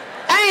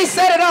 I ain't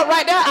set it up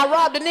right there. I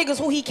robbed the niggas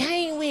who he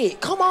came with.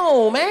 Come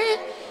on, man.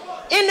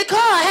 In the car,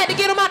 I had to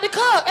get him out the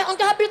car.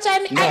 That bitch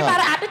ain't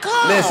everybody out the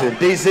car. Listen,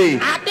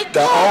 DC, out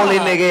the only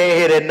nigga in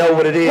here that know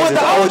what it is the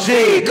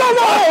OG. Come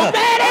on, man,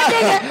 that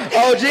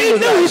nigga. OG he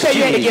was knew. like, He said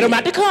you had to get him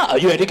out the car.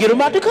 You had to get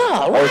him out the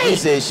car, right? OG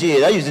said,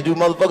 shit, I used to do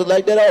motherfuckers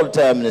like that all the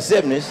time in the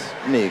 70s,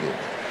 nigga.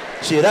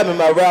 Shit, I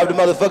remember I robbed the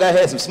motherfucker. I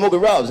had some Smoking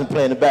Robinson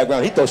playing in the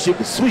background. He thought shit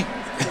was sweet.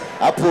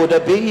 I pulled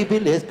up, baby,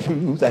 let's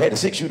cruise. I had a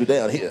 6-shooter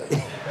down here.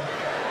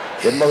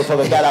 That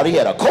motherfucker got out, he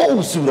had a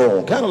cold suit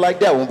on, kind of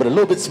like that one, but a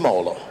little bit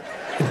smaller.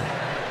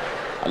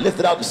 I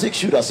lifted out the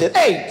 6-shooter. I said,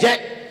 hey, Jack,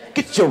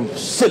 get your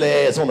silly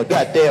ass on the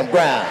goddamn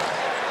ground.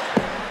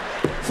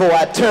 Before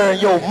I turn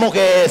your monkey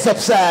ass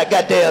upside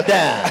goddamn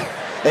down.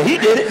 And he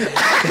did it.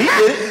 He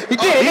did it. He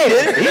did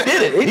it. He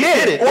did it. He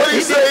did it. What do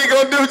you say he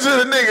gonna do to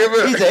the nigga,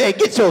 man? He said, hey,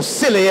 get your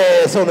silly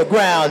ass on the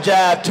ground,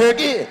 jive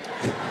turkey.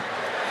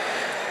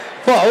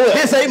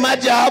 This ain't my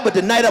job, but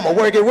tonight I'ma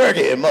work it,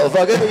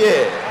 motherfucker.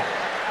 Yeah.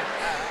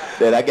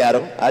 Then I got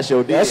him. I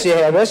sure did.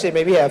 That shit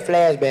made me have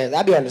flashbacks.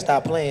 I be having to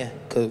stop playing.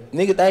 Cause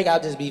nigga think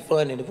I'll just be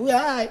funny. All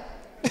right.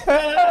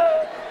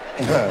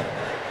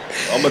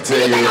 I'ma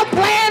tell you. I'm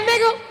playing,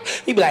 nigga.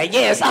 He be like,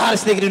 yes, all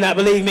this nigga do not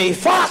believe me.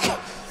 Fuck.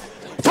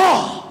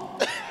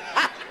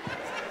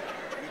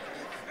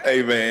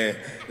 Hey, man.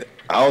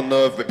 I don't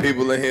know if the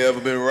people in here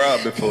ever been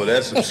robbed before.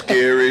 That's some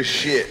scary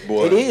shit,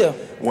 boy. It is.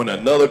 When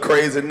another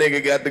crazy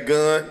nigga got the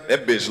gun,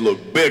 that bitch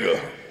look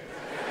bigger.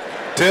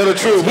 Tell the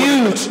truth.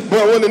 Huge.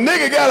 But when the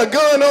nigga got a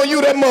gun on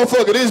you, that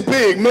motherfucker this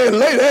big, man.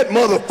 Lay that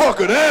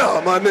motherfucker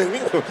down, my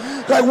nigga.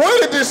 Like, where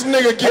did this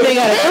nigga get They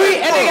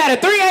got a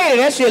 380.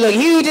 That shit look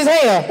huge as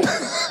hell.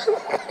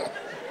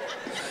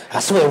 I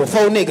swear, with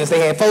 4 niggas,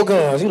 they had 4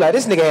 guns. You like,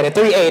 this nigga had a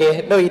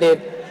 380. No, he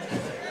didn't.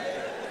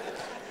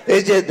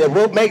 It's just that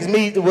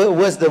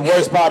what's the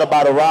worst part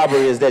about a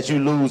robbery is that you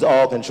lose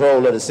all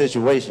control of the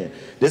situation.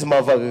 This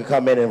motherfucker can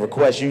come in and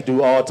request you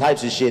do all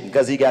types of shit, and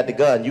because he got the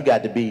gun, you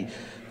got to be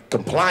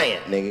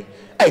compliant, nigga.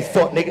 Hey,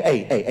 fuck, nigga.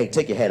 Hey,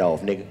 take your hat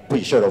off, nigga. Put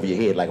your shirt over your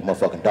head like a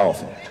motherfucking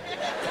dolphin.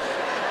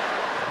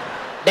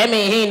 That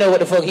mean he didn't know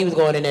what the fuck he was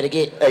going in there to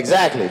get.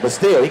 Exactly, but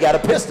still, he got a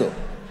pistol.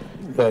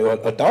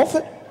 A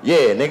dolphin?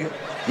 Yeah, nigga.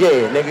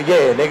 Yeah, nigga.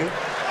 Yeah, nigga.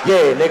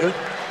 Yeah, nigga.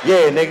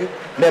 Yeah, nigga.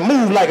 Now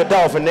move like a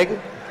dolphin, nigga.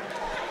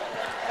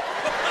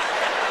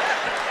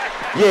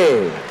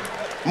 Yeah,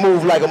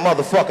 move like a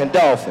motherfucking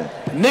dolphin.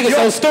 Nigga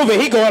so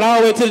stupid, he going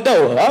all the way to the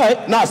door. All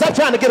right. Nah, stop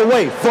trying to get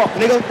away, fuck,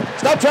 nigga.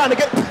 Stop trying to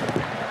get...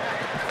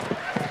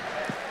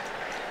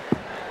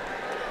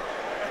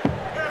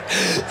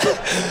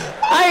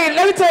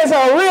 Let me tell you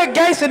something, real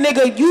gangster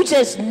nigga, you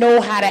just know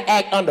how to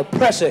act under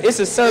pressure. It's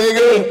a certain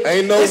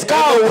thing. It's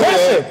called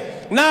pressure.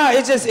 Nah,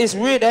 it's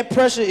real. That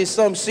pressure is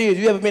something serious.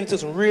 You ever been into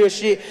some real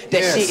shit?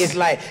 That shit is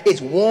like,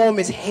 it's warm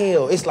as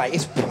hell. It's like,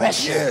 it's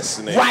pressure. Yes,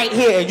 nigga. Right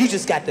here, and you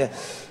just got to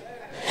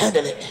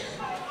handle it.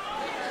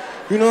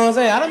 You know what I'm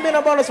saying? I done been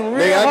up under some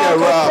real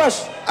hardcore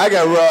pressure. I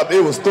got robbed.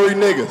 It was 3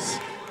 niggas.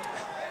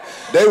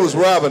 They was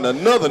robbing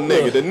another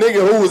nigga. The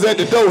nigga who was at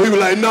the door, he was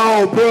like,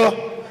 no, bro,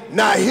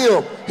 not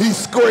him. He's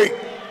straight.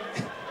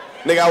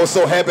 Nigga, I was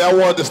so happy I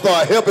wanted to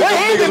start helping them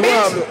niggas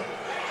rob him.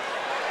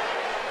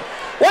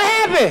 What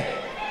happened?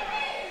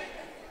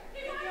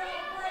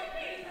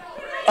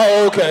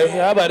 Oh, okay.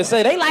 Yeah, I'm about to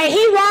say, they like,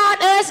 he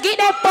robbed us, get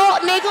that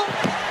fuck, nigga.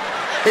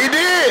 He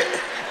did.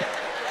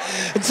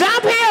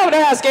 Jump him.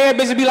 That's how scared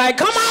bitches be like,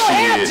 come on,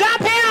 help,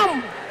 jump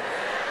him.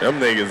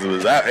 Them niggas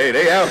was out, hey,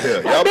 they out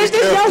here. Y'all bitch,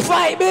 this your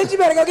fight, bitch. You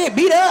better go get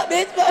beat up,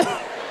 bitch.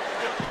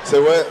 Say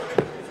what?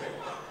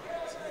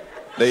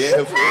 They in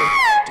here for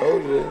it.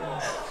 Told you.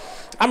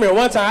 I remember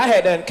one time I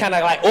had done kind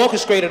of like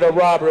orchestrated a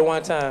robbery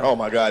one time. Oh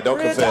my God, don't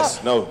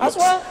confess. No. I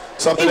swear.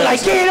 Something he was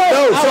else. like, get up. No,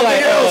 I was something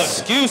like, else.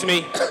 Excuse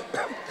me.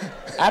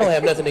 I don't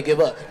have nothing to give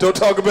up. Don't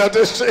talk about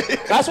this shit.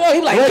 I swear,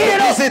 he was like,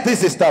 get up.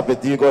 This is stop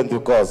it. You're going to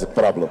cause a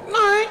problem. No,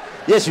 I ain't.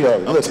 Yes, you are.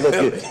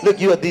 Look,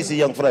 you a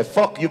dcyoungfly.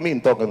 Fuck you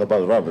mean talking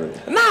about robbery?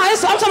 Nah, I'm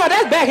talking about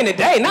that's back in the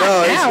day,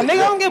 not now. Nigga,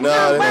 don't give a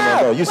fuck.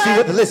 No. You see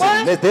what?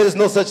 Listen, there is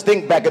no such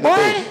thing back in the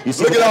day. You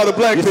see Look at all the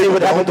black people. You see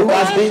what happened to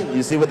Cosby?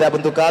 You see what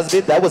happened to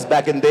Cosby? That was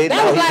back in the day.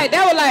 That was like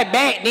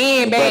back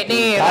then.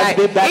 Cosby, Like,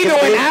 back even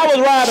when I was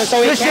robbing,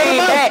 so it came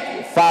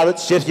back. Father,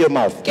 shift your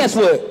mouth. Guess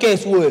what?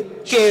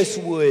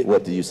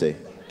 What do you say?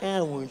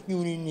 I was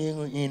shooting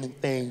nigga in the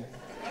face.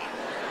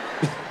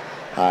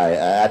 All right,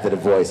 after the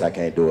voice, I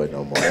can't do it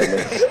no more.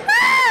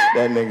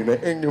 That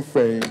nigga in your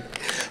face.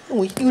 I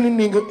was shooting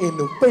nigga in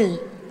the face.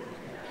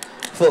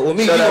 Fuck with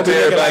me, Shout you out gonna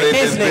be to looking like everybody in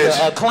this this nigga,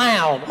 bitch a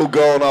clown. who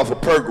going off a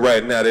perk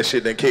right now. That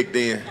shit done kicked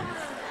in.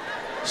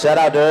 Shout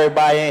out to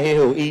everybody in here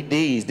who eat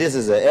these. This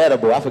is an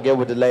edible. I forget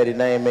what the lady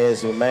name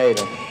is who made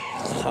them.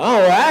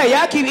 All right,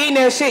 y'all keep eating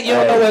that shit. You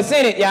don't know what's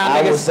in it, y'all niggas.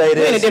 I will say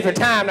this. We're in a different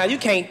time now. You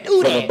can't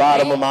do that. From the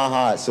bottom of my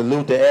heart,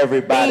 salute to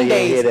everybody in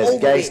here that's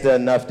gangster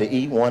enough to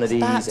eat one of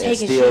these and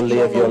still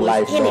live your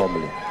life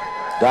normally.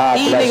 God bless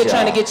y'all. These niggas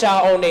trying to get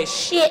y'all on that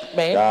shit,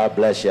 man. God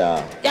bless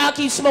y'all. Y'all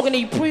keep smoking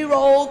these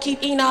pre-roll, keep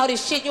eating all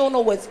this shit. You don't know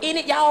what's in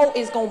it. Y'all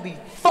is gonna be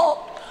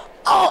fucked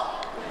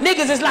up.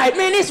 Niggas is like,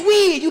 man, it's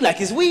weed. You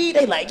like, it's weed?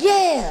 They like,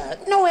 yeah.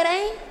 No, it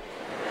ain't.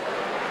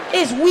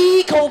 It's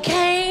weed,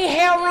 cocaine,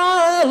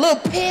 heroin, a little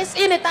piss,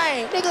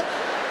 anything. Nigga,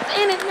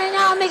 anything,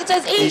 y'all niggas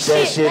just eat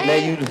that shit,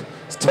 man. You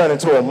turn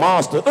into a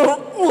monster. I'm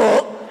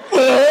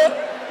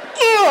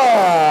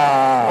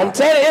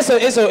telling you,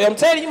 I'm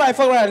telling you, you might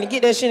fuck around and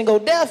get that shit and go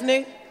deaf,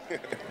 nigga.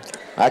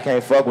 I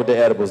can't fuck with the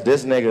edibles.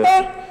 This nigga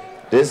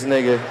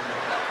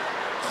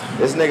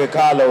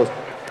Karlous.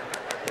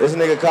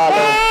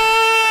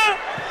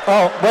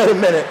 Oh, wait a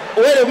minute,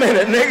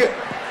 nigga.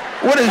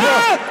 What is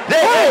wrong?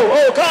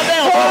 Calm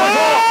down,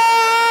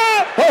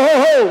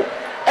 Ho.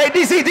 Hey,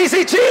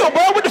 DC, chill,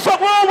 bro. What the fuck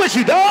wrong with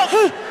you, dog?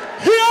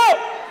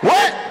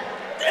 What?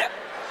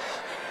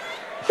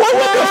 What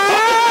the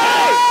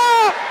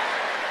fuck?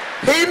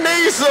 He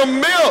needs some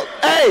milk.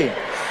 Hey.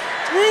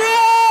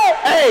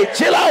 Hey,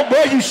 chill out,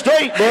 bro. You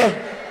straight, bro.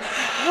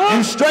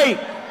 You straight.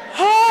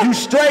 You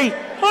straight.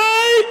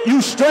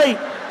 You straight.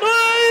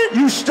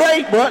 You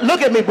straight, bro.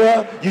 Look at me,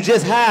 bro. You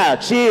just high.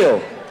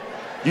 Chill.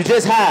 You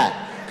just high.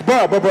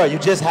 Bro, you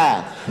just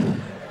high.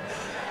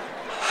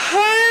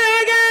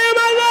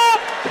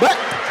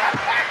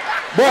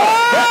 But,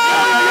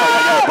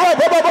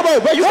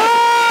 bro, you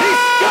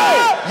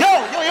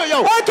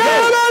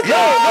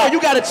yo, you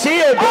gotta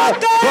chill, bro.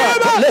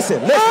 Bro,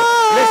 listen.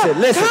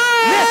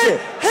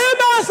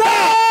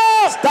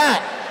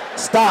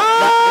 Stop.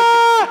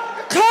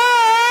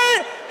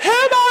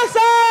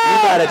 You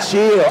gotta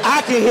chill.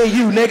 I can hear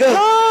you, nigga.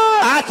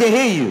 I can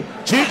hear you.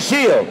 Chill.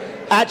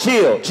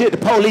 Chill. The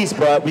police,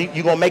 bro.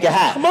 You gonna make it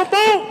hot. My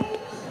phone.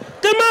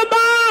 Get my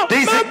ball.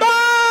 DC.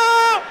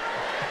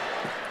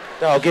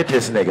 No, get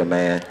this nigga,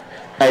 man.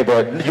 Hey, bro,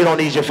 you don't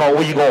need your phone.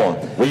 Where you going?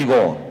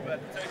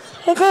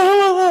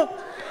 Okay.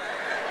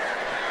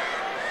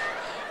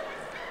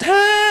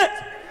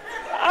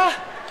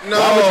 No,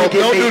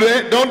 don't do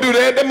that. Don't do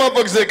that. Them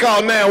motherfuckers said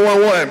call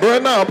 911, bro.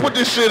 No, put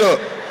this shit up.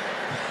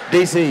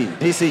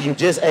 DC, you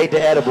just ate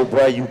the edible,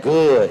 bro. You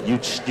good. You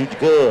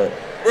good.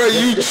 Bro,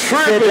 you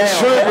tripping,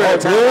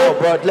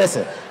 bro.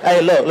 Listen.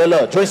 Hey,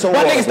 look. Drink some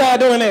water. Why niggas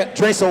start doing that?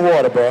 Drink some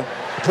water, bro.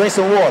 Drink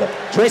some water,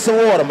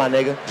 my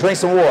nigga. Drink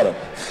some water,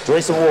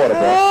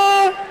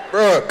 bro.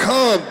 Bro,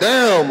 calm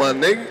down, my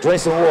nigga. Drink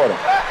some water.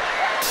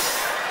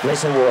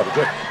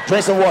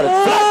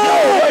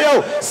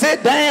 Yo.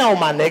 Sit down,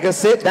 my nigga.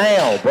 Sit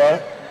down, bro.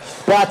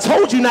 Bro, I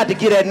told you not to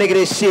get that nigga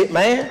this shit,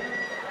 man.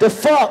 The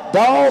fuck,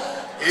 dog?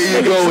 Here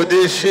you go with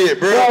this shit,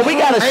 bro. Bro, we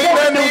gotta show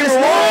you this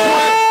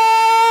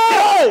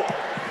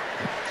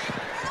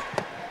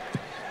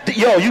shit.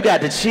 Yo, you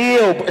got to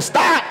chill.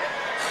 Stop.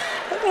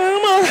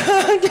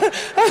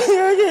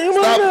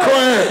 Stop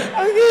crying,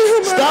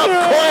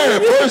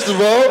 first of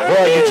all.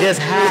 Bro, you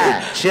just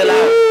high. Chill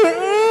out.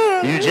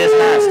 You just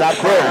high. Stop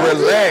crying. Bro,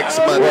 relax,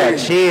 my nigga.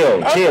 Chill.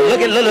 Look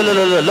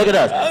at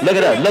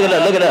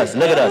us.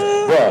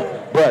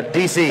 Bro,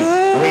 DC,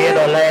 we in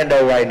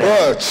Orlando right now.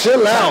 Bro,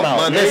 chill out,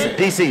 my nigga. nigga.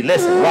 DC,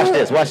 listen. Watch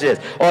this.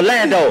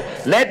 Orlando,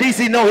 let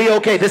DC know he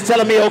okay. Just tell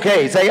him he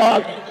okay. Say,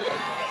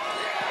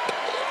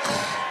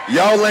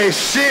 Y'all ain't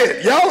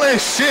shit.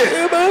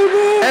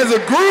 As a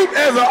group,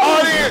 as an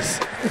audience,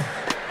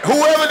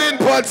 whoever didn't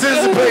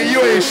participate,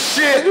 you ain't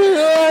shit.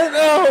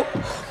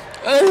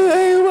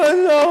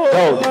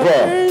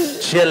 Bro,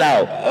 chill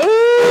out.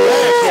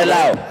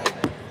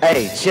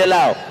 Hey, chill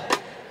out.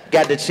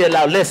 Got to chill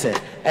out. Listen,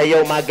 hey,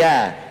 yo, my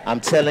guy,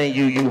 I'm telling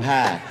you, you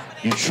high.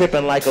 You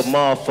tripping like a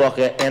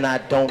motherfucker, and I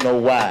don't know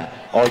why.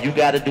 All you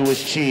gotta do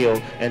is chill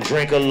and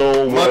drink a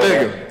little water. My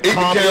nigga, eat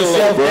calm the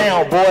yourself bro.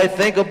 down, boy.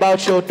 Think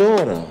about your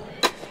daughter.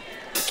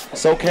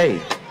 It's okay.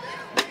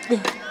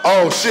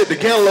 Oh shit, the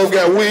cantaloupe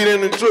got weed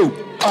in it too.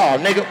 Oh,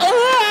 nigga.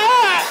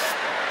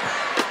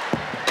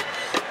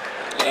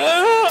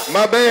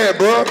 My bad,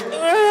 bro.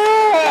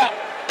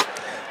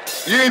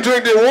 You didn't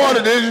drink that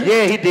water, did you?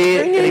 Yeah, he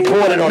did. And he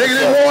poured it on Nigga,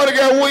 that water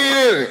got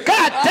weed in it.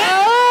 God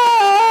damn!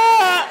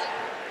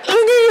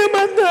 I'm getting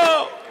my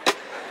dog.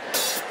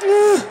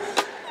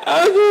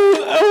 Bro,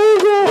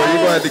 you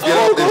gonna have to get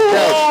off this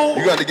couch.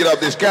 You got to get off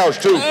this couch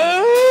too.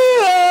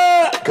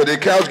 Cause the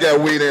couch got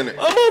weed in it.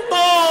 I'm a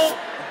ball.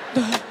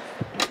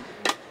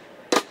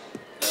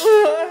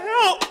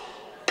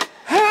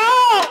 Help!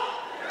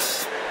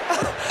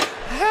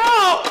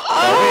 We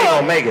ain't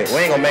gonna make it. We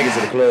ain't gonna make it to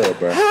the club,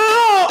 bro.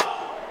 Help!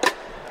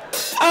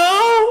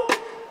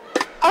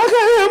 I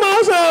can't hear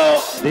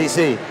myself.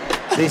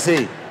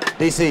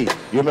 DC.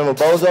 You remember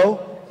Bozo?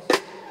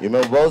 You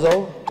remember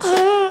Bozo?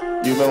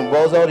 You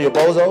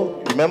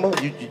remember?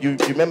 You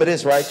remember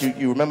this, right?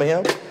 You remember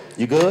him?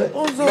 You good?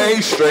 Man,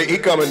 he's straight. He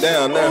coming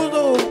down now.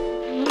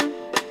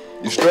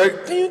 You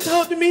straight? Can you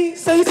talk to me?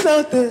 Say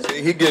something.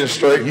 He getting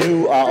straight.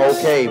 You are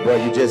okay, bro.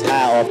 You just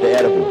high off the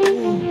edible.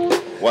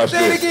 Watch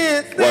Say this.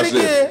 it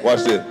again.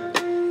 Watch this.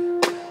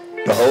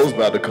 The hoes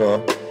about to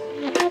come.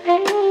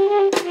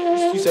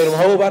 You say them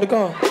hoes about to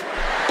come?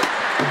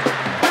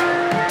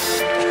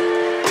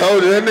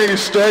 Told you that nigga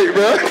straight,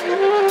 bro.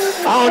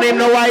 I don't even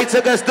know why he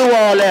took us through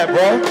all that,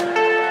 bro.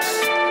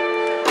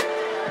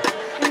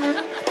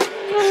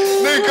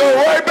 Nigga go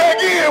right back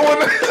in when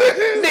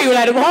Nigga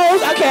like them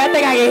hoes? Okay, I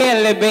think I can hear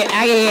a little bit.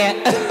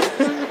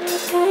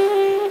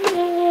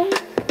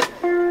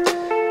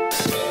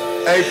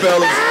 Hey,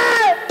 fellas,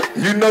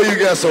 you know you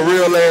got some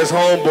real ass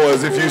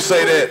homeboys if you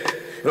say that.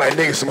 Like,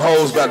 nigga, some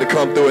hoes about to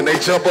come through and they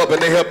jump up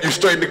and they help you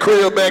straighten the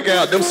crib back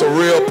out. Them some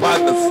real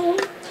partners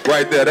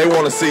right there. They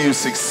want to see you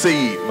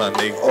succeed, my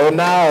nigga. Oh,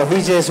 no,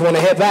 he just want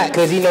to head back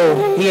because he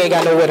know he ain't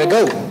got nowhere to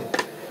go.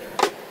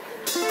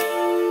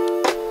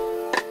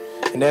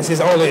 And that's his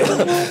only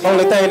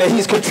thing that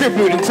he's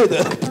contributing to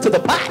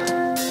the pot.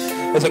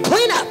 It's a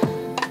cleanup.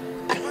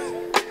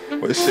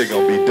 Well, this shit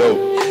gonna be dope.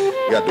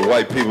 We got the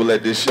white people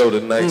at this show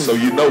tonight, so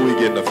you know we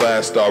getting a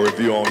 5-star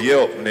review on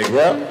Yelp, nigga.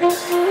 Yep.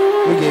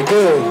 We get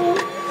good.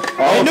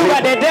 They knew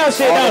about that death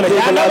shit, don't they?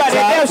 Y'all know about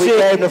that death shit.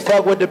 We came to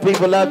fuck with the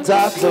people up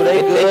top, so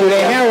they do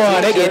their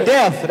heroin, they get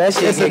death. That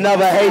shit. It's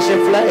another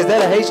Haitian flag. Is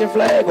that a Haitian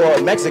flag or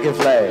a Mexican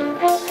flag?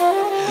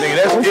 Nigga,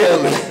 that's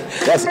Italy.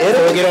 That's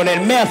Italy. Get on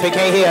that meth, it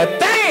can't hear a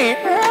thing.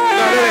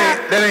 No,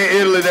 that ain't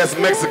Italy, that's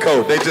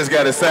Mexico. They just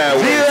got it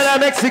sideways. Viva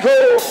Mexico!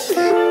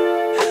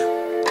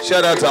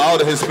 Shout out to all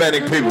the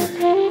Hispanic people.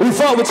 We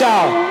fuck with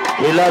y'all.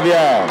 We love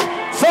y'all.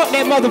 Fuck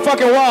that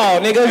motherfucking wall,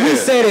 nigga. We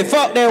said it.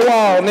 Fuck that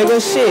wall, nigga.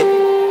 Shit.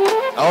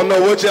 I don't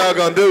know what y'all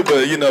gonna do,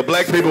 but you know,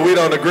 black people, we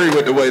don't agree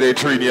with the way they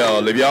treat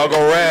y'all. If y'all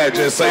gonna ride,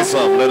 just say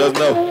something. Let us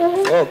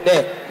know. Fuck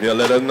that. Yeah,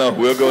 let us know.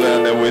 We'll go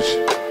down there with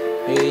you.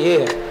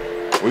 Yeah.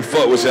 We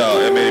fuck with y'all.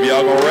 I mean, if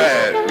y'all gonna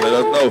ride, let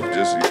us know.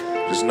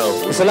 Just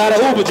know. It's a lot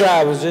of Uber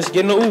drivers. Just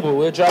get in the Uber.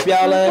 We'll drop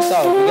y'all ass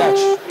off. We got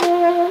you.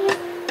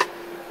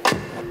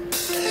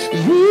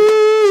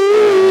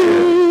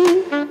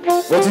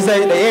 What you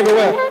say? They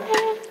everywhere.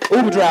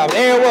 Uber drivers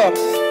everywhere.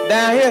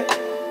 Down here.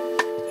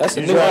 That's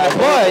a new one.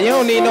 Boy, you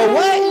don't need no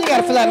what? You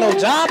gotta fill out no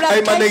job.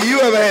 Hey, my nigga, you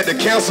ever had to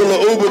cancel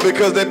an Uber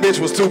because that bitch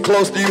was too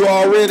close to you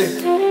already?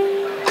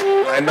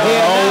 Like, no,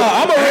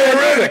 I'm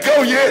ready to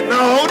go yet.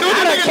 No, dude,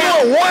 this nigga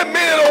go 1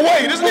 minute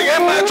away. This nigga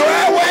in my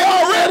driveway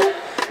already.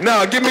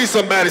 Nah, give me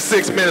somebody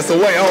 6 minutes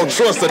away. I don't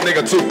trust a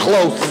nigga too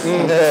close.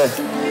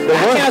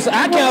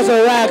 I cancel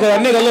a ride because a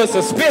nigga look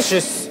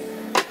suspicious.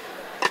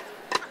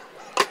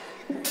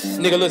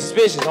 Nigga look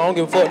suspicious. I don't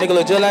give a fuck. Nigga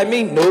look just like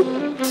me. Nope.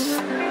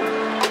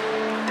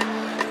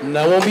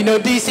 There won't be no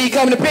DC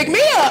coming to pick me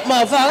up,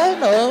 motherfucker.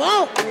 No, I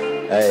won't.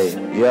 Hey,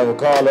 you ever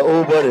call an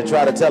Uber to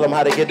try to tell them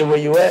how to get to where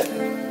you at?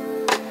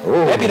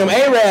 Ooh. That be them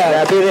Arabs.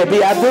 I do it.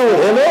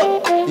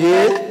 Hello?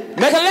 Yeah.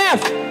 Make a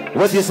left.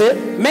 What you said?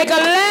 Make a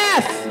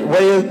left.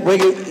 Where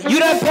you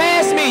done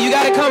passed me. You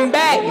gotta come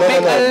back. Make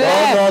a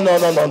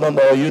left.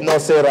 No. You not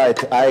say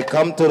right. I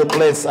come to the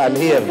place. I'm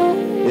here.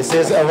 It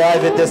says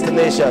arrive at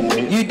destination.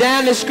 You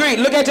down the street.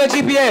 Look at your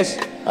GPS.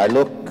 I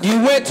look.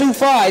 You went too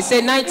far. It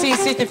said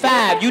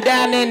 1965. You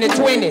down there in the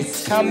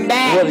 20s. Come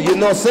back. Well, you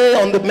not say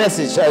on the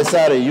message. I'm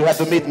sorry. You have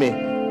to meet me.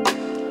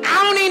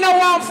 I don't even know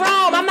where I'm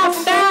from. I'm not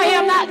from down here.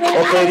 I'm not.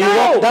 Okay, you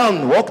walk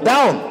down. Walk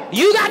down.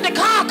 You got the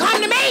car.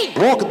 Come to me.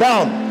 Walk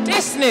down.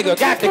 This nigga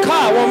got the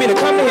car. Want me to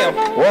come to him.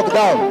 Walk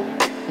down.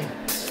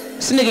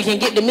 This nigga can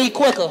get to me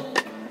quicker.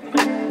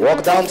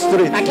 Walk down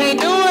street. I can't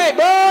do it,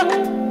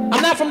 bro.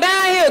 I'm not from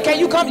down here. Can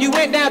you come? You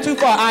went down too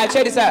far. All right,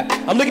 check this out.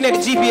 I'm looking at the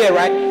GPS,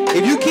 right?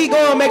 If you keep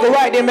going, make a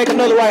right, then make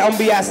another right, I'm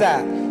gonna be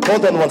outside.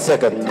 Hold on 1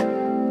 second.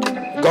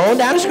 Going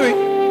down the street.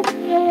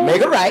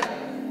 Make a right.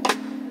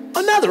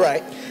 Another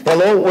right.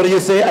 Hello, what do you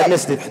say? I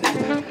missed it.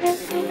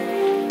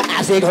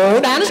 I said go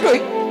down the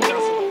street.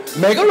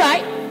 Make a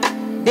right.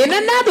 Then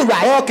another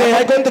right. Okay,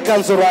 I'm going to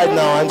cancel right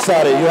now. I'm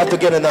sorry. You have to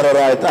get another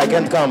right. I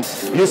can't come.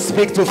 You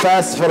speak too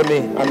fast for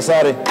me. I'm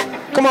sorry.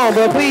 Come on,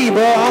 bro. Please,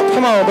 bro.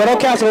 Come on, bro. Don't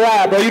cancel the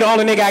ride, bro. You the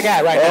only nigga I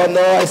got right now. Oh,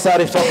 no. I'm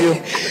sorry. Fuck you.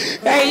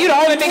 Hey, you the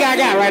only nigga I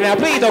got right now.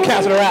 Please don't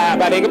cancel the ride,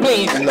 my nigga.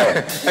 Please. No.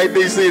 Hey,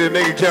 DC, the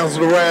nigga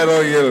cancel the ride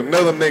on you.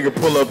 Another nigga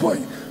pull up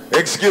on you.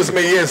 Excuse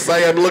me, yes, I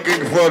am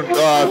looking for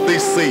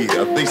DC.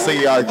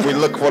 We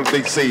look for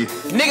DC.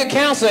 Nigga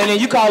cancel and then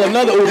you call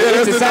another Uber.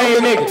 Yeah, it's the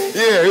same nigga.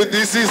 Yeah,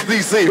 this is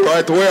DC,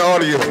 right? Where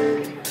are you?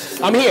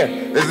 I'm here.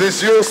 Is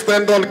this you?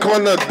 Stand on the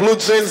corner, blue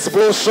jeans,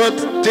 blue shirt,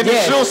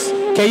 tennis shoes?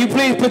 Can you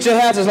please put your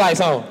hazard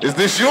lights on? Is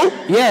this you?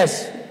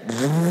 Yes.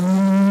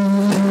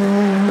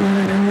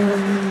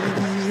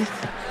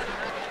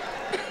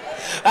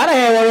 I done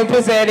had one of them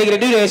pussy ass nigga to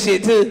do that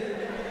shit too.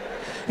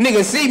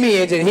 Nigga see me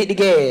and just hit the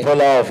gas.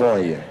 Pull off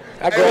on you.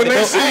 When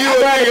they see you,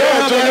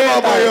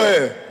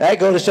 that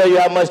go to show you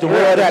how much the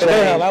world has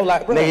changed. I was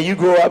like, bro. Nigga, you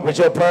grew up with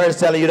your parents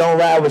telling you don't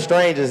ride with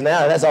strangers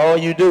now. That's all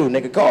you do.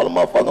 Nigga, call a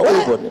motherfucker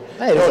Uber.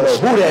 Hey, don't know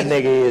who that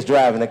nigga is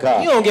driving the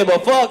car. You don't give a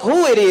fuck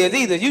who it is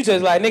either. You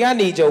just like, nigga, I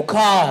need your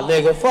car,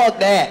 nigga. Fuck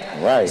that.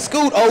 Right.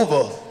 Scoot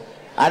over.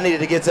 I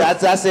needed to get to,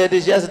 I said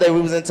this yesterday, we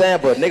was in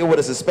Tampa. A nigga with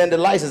a suspended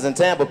license in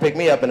Tampa picked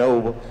me up in the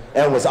Uber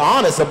and was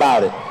honest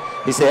about it.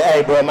 He said,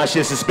 hey, bro, my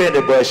shit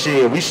suspended, but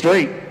shit, we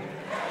straight.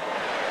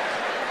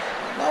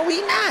 No,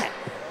 we not.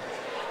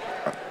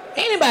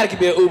 Anybody can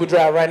be an Uber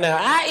driver right now.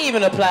 I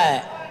even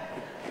applied.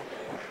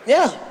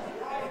 Yeah.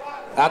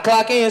 I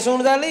clock in as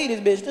soon as I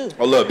leave this bitch, too.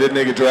 Oh, look, this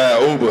nigga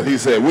drive Uber. He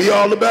said, we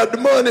all about the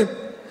money.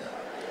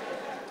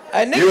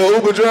 Hey, nigga, you an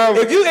Uber driver?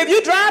 If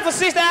you drive for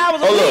 60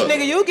 hours a week,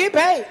 nigga, you get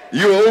paid.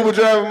 You an Uber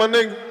driver, my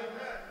nigga?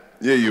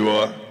 Yeah, you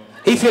are.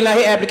 He fill out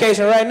his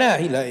application right now.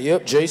 He like,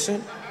 yep,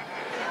 Jason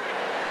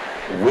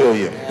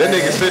William. That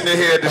nigga sitting in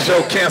here at the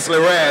show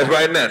canceling rides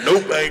right now.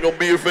 Nope, I ain't gonna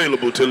be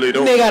available till they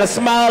don't. Nigga got a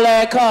small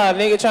ass car,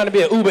 nigga trying to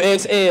be an Uber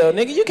XL.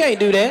 Nigga, you can't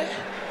do that.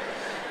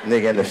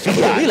 Nigga in the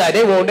Fiat. He like,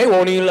 they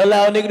won't even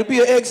allow a nigga to be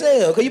an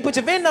XL. Cause you put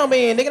your VIN number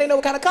in, nigga, they know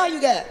what kind of car you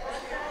got.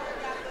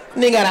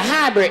 Nigga got a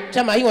hybrid,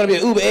 talking about he wanna be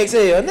an Uber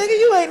XL. Nigga,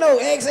 you ain't no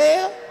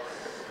XL.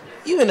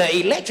 You in an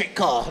electric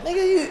car. Nigga,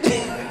 you...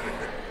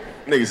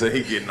 Nigga said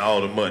he getting all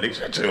the money.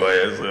 Shut your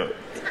ass up.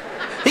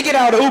 He get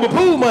all the Uber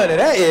pool money.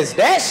 That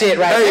shit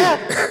right now.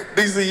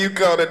 DC, you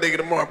call that nigga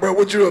tomorrow. Bro,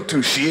 what you up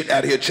to? Shit,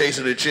 out here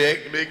chasing a check,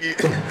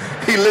 nigga.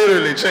 He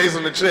literally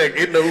chasing the check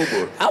in the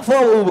Uber. I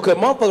fuck with Uber because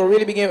motherfucker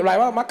really begin like,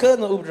 well, my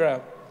cousin an Uber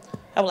driver.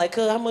 I was like,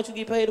 cuz, how much you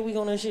get paid a week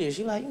on that shit?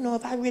 She like, you know,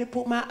 if I really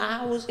put my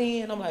hours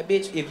in, I'm like,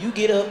 bitch, if you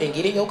get up and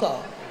get in your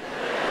car,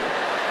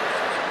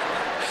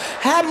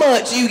 how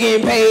much you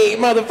getting paid,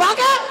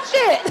 motherfucker?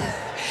 Shit.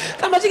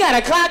 How much you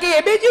gotta clock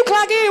in? Bitch, you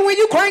clock in when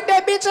you crank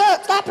that bitch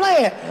up. Stop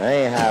playing. That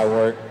ain't how it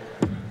work.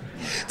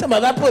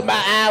 Somebody, I put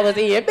my hours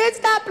in. Bitch,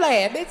 stop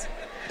playing, bitch.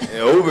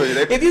 Yeah, Uber,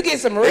 if you get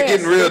some rest. They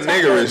getting real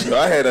niggerish. So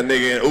I had a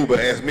nigga in Uber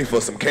ask me for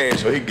some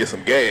cash so he can get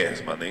some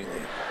gas, my nigga.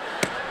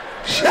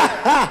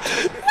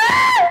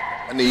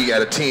 I need you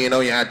got a 10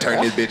 on you. I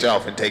turn this bitch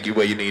off and take you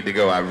where you need to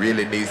go. I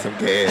really need some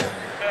gas.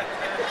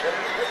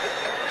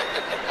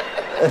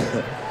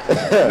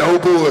 No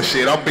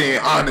bullshit. I'm being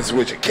honest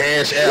with you.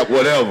 Cash app,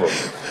 whatever.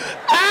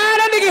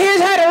 That nigga here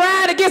had to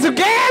ride to get some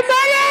gas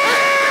money.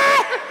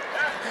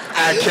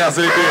 I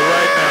cancel that bitch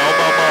right now on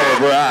my mama,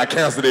 bro. I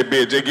cancel that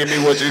bitch. Just give me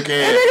what you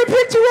can. That nigga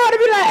picked you up and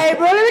be like, hey,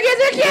 bro, let me get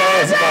some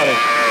gas money.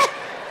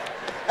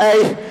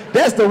 Hey,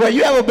 that's the way.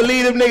 You ever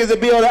believe them niggas that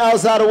be on the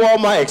outside of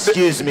Walmart?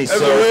 Excuse me, sir.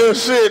 That's the real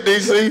shit,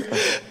 DC.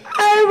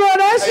 Hey, bro,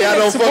 that shit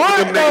is smart,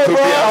 them niggas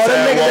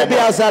that be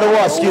outside of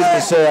Walmart. Excuse me,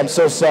 sir. I'm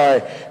so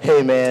sorry.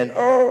 Hey, man.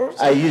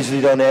 I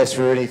usually don't ask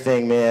for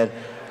anything, man.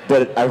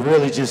 But I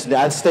really just,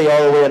 I stay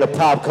all the way in the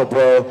Popka,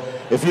 bro.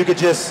 If you could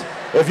just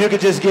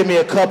give me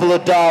a couple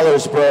of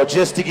dollars, bro,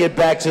 just to get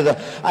back to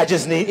the, I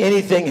just need,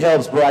 anything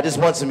helps, bro. I just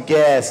want some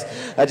gas.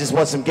 I just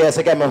want some gas.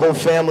 I got my whole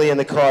family in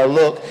the car.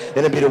 Look,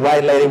 then it'll be the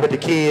white lady with the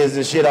kids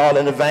and shit all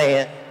in the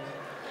van.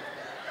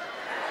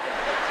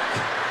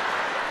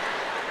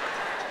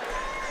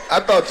 I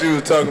thought you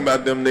was talking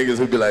about them niggas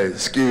who be like,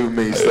 excuse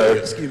me, sir.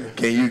 Excuse me.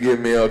 Can you give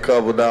me a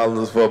couple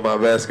dollars for my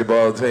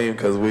basketball team?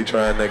 Because we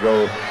trying to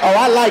go. Oh,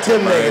 I like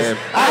them niggas.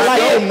 I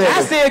like them niggas.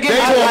 I still get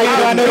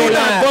I know do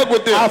not fuck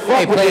with them. I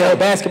fuck with them.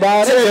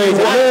 Basketball.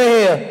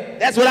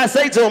 That's what I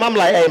say to them. I'm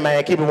like, hey,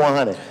 man, keep it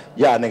 100.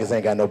 Y'all niggas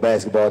ain't got no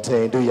basketball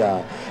team, do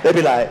y'all? They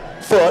be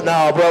like, fuck,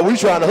 nah, bro, we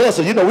trying to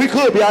hustle. You know, we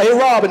could be out here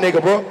robbing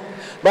nigga, bro.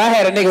 But I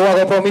had a nigga walk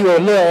up on me with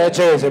a little ass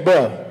jersey,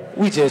 bro.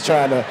 We just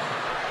trying to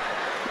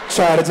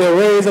just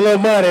raise a little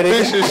money.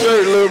 Fix your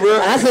shirt, little bro.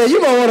 I said,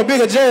 you gonna want a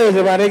bigger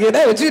jersey, my nigga.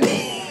 That's what you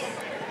need.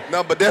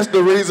 No, but that's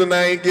the reason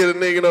I ain't get a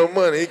nigga no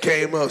money. He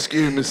came up,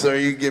 excuse me, sir,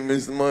 you give me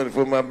some money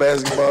for my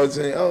basketball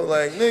team. I was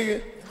like,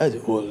 nigga, I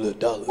just want a little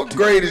dollar. what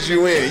grade is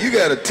you in? You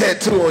got a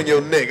tattoo on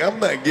your neck. I'm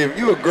not giving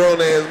you a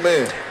grown-ass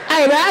man.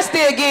 Hey, man, I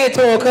still get it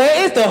to him, cuz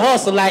it's the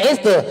hustle. Like, it's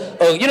the,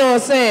 you know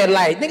what I'm saying?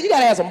 Like, nigga, you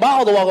gotta have some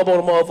balls to walk up on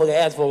the motherfucker and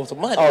ask for some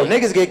money. Oh,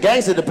 niggas get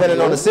gangster depending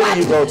on the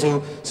city you go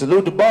to.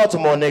 Salute to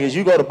Baltimore niggas.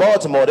 You go to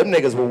Baltimore, them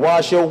niggas will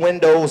wash your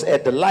windows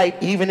at the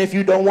light even if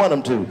you don't want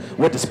them to.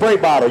 With the spray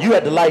bottle, you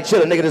at the light,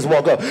 chill, a nigga just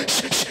walk up.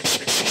 Shh, shh,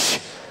 shh, shh, shh.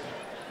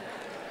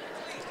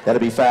 That'll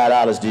be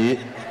 $5, dude.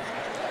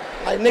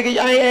 Like, nigga,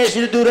 I ain't asked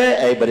you to do that.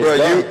 Hey, but it's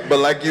done. But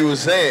like you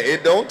was saying,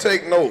 it don't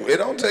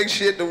take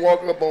shit to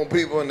walk up on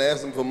people and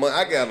ask them for money.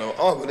 I got an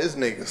uncle, this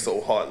nigga so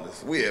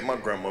heartless. We at my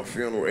grandma's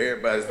funeral,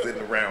 everybody's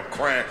sitting around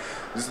crying.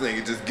 This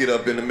nigga just get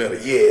up in the middle.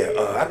 Yeah,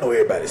 I know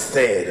everybody's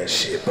sad and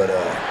shit, but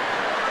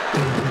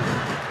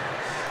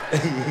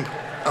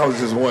I was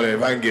just wondering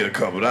if I can get a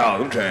couple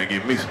dollars. I'm trying to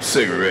get me some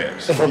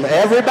cigarettes. From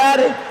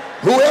everybody?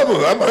 Whoever,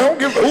 I don't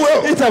give a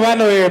whoever. You talking about I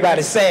know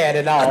everybody's sad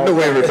and all. I know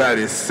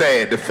everybody's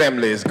sad. The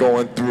family is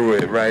going through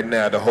it right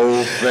now. The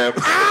whole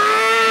family.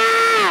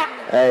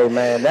 Hey,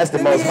 man, that's the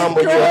most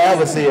humble you'll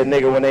ever see a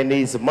nigga when they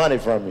need some money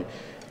from you.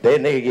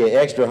 That nigga get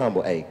extra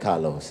humble. Hey,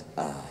 Karlous.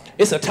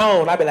 It's a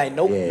tone. I be like,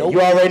 nope, yeah, nope.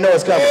 You already know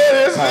it's coming.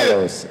 Yeah,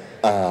 Karlous.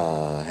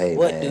 Hey,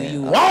 what man. Do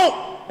you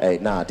want? Hey,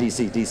 nah,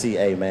 DC,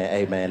 hey,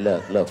 man,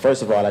 look,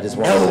 first of all, I just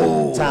want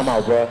to time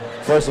out, bro.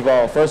 First of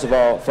all,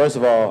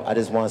 I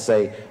just want to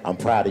say I'm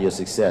proud of your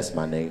success,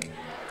 my nigga.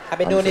 I've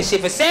been doing this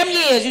shit for 7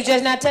 years. You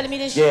just not telling me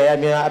this shit? Yeah, I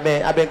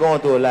mean, I've been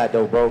going through a lot,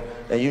 though, bro.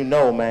 And you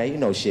know,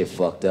 man, shit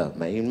fucked up,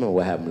 man. You remember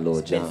what happened to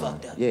Lil Jon? Been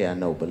fucked up. Yeah, I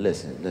know, but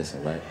listen,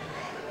 right?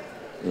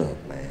 Look,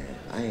 man,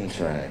 I ain't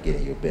trying to get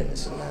in your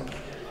business or nothing.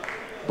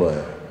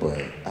 But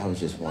I was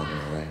just wondering,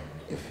 right,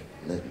 if...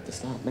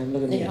 Stop, man,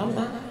 look at me. Yeah, I'm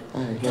not.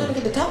 Right, trying to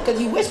get to talk because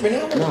you whispering.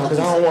 No, because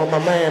I don't want my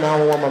man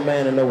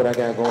to know what I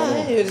got going on.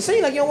 It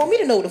seems like you don't want me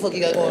to know what the fuck you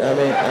got going on. I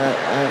mean,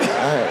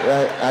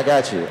 I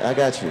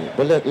got you.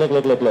 But look.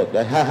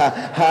 Ha,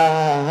 ha,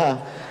 ha,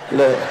 ha.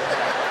 Look.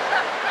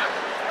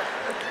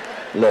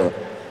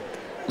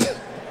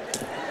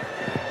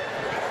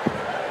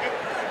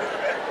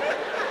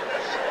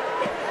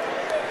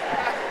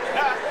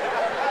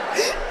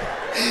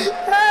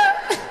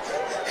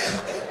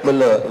 But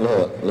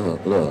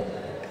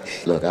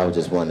look, I was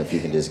just wondering if you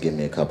can just give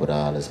me a couple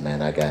dollars,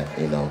 man. I got,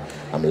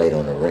 I'm late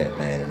on the rent,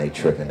 man, and they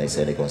tripping. They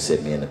said they're gonna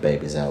sit me and the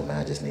babies out, man.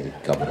 I just need a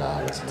couple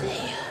dollars, man.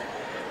 Damn.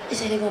 They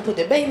said they're gonna put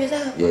the babies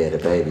out? Yeah, the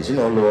babies. You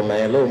know, little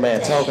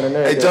man talking and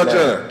everything. Hey,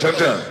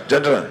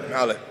 John.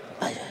 Holla.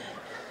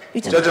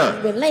 You talking about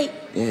you been late?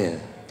 Yeah.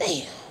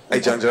 Damn. Hey,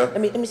 John.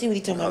 Let me see what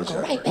he talking about.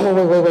 I'm right back.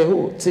 Wait,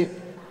 who? See?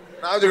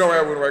 I was just gonna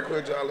rap with him right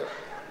quick, John.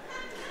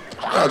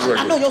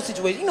 I know your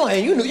situation. You know I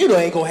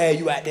ain't gonna have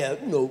you out there,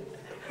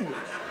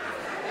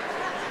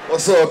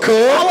 What's up, cuz?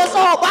 Oh, what's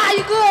up, boy?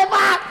 You good, boy?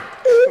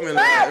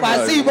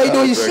 I see you, boy, you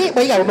doing your shit,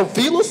 but you got no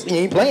feelers. You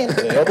ain't playing.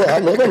 I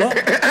love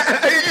it.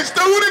 Hey, you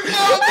stupid,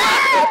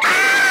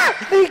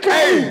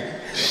 Hey,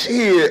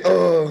 shit.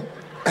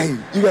 Hey,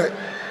 you got.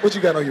 What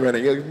you got on you right now?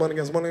 You got money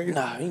against money on you?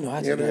 Nah, you know,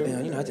 I just got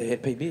down. You know, I just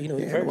had to pay bill. You know,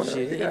 first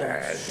shit.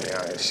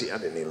 Shit, I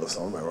didn't need a little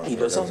something. Right? You need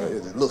a little something?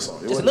 Just a little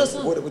something. Just a little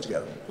something? What you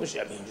got?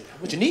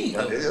 What you need?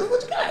 What you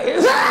got?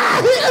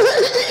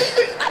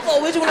 I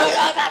thought which one I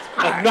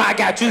got. No, I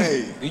got you.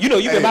 Hey, you know,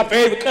 you been my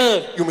favorite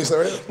cousin. You mean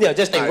sorry? Yeah,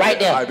 just stay right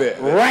there. I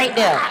bet. Right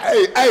there.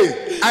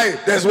 Hey,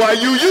 that's why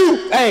you.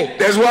 Hey.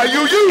 That's why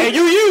you. And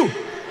you.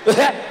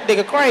 That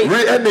nigga crazy.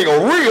 That nigga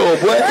real,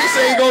 boy. He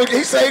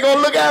say he gonna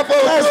look out for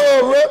us,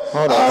 bro.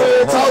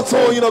 I talk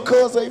to him, you know,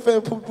 cuz he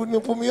finna put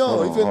me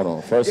on. Hold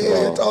on. First of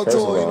all, talk to him,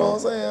 you know what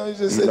I'm saying? He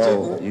just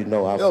you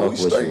know I fuck with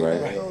you,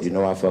 right? You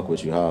know I fuck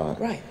with you hard.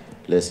 Right.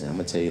 Listen, I'm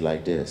gonna tell you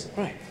like this.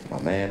 Right.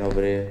 My man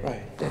over there,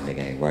 right. That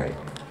nigga ain't right.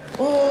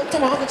 Oh,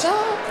 come on, Uncle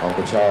Charles.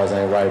 Uncle Charles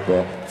ain't right,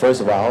 bro.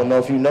 First of all, I don't know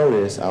if you know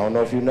this,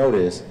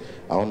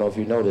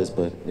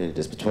 but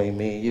it's between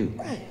me and you.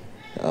 Right.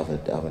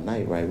 The other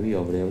night, right, we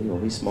over there,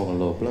 we smoking a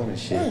little blunt and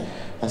shit.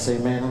 I say,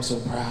 man, I'm so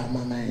proud of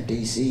my man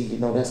DC, you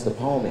know, that's the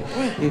homie.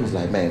 He was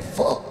like, man,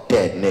 fuck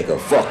that nigga,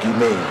 fuck you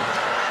mean.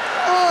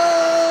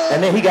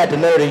 And then he got the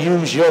nerve to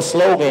use your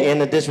slogan in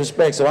the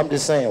disrespect, so I'm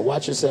just saying,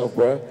 watch yourself,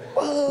 bro.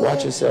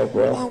 Watch yourself,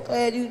 bro. I'm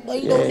glad you know,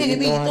 nigga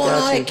be throwing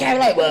all that cat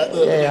like,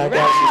 yeah, I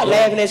got you.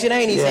 Laughing at shit, I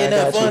ain't even saying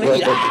nothing funny.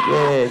 Hell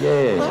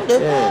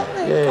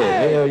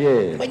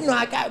yeah. But you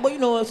know, but you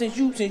know, since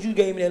you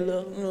gave me that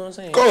look, you know what I'm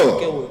saying?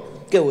 Go.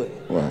 Get what?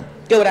 What?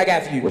 Get what I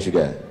got for you. What you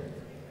got?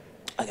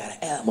 I got an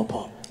asthma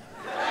pump.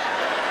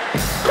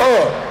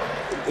 Go.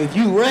 If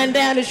you run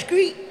down the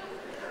street,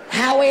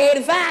 Highway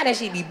 85, that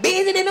shit be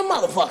busy than a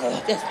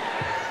motherfucker. Just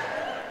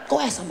go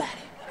ask somebody.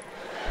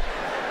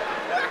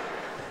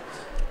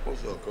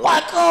 What's up, cuz?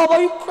 What, cuz? Boy,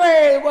 you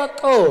crazy? What,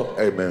 cuz?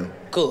 Hey, man.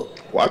 Cuz.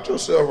 Watch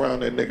yourself around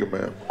that nigga,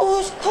 man. Oh,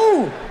 it's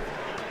who?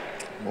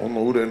 I don't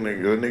know who that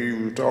nigga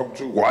you was talking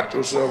to. Watch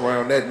yourself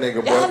around that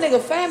nigga, bro. Y'all nigga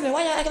family.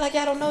 Why y'all acting like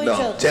y'all don't know each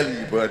other? I'm telling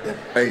you, bud.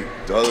 Hey,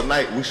 the other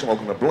night we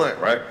smoking a blunt,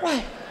 right?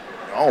 Right.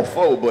 I don't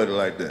fuck with buddy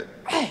like that.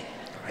 Right.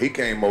 He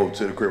came over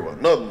to the crib with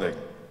another nigga.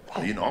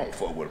 You know, I don't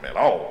fuck with him at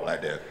all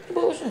like that.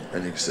 Bullshit.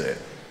 That nigga said,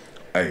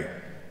 hey,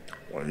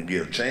 when you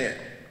get a chance,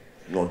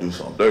 you gonna do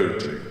something dirty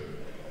to you.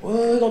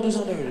 Well, you gonna do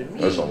something dirty to me?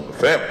 That's on the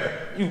family.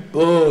 You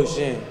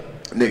bullshit.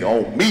 Nigga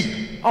on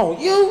me. On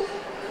you?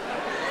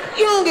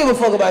 You don't give a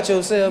fuck about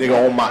yourself.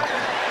 Nigga on my...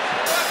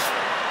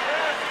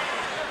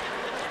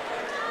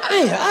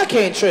 I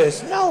can't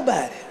trust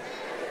nobody.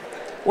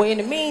 Well, in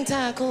the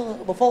meantime, cuz,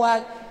 before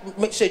I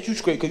set you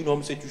straight, cuz you know I'm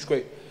gonna set you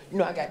straight, you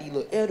know I got these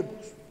little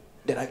edibles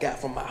that I got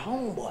from my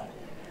homeboy.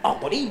 Oh,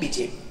 but these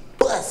bitches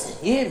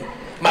bustin', you hear me?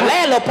 My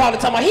landlord probably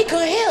talking about he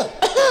couldn't help.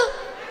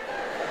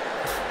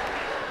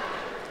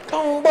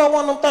 Come on, boy,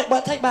 one of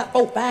them take about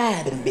 4,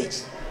 5 of them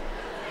bitches.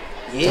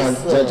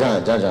 Yes,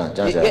 John.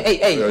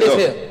 Hey, listen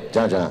here.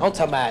 John. I'm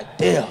talking about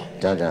Dale.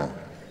 John.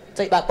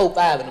 Take about 4,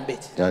 5 of them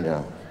bitches. John.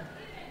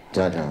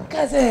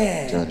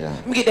 Cousin.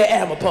 Let me get that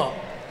asthma pump.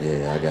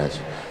 Yeah, I got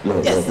you.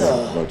 Look,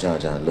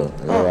 John, look.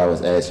 I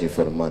was asking you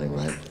for the money,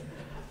 right?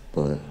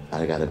 But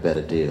I got a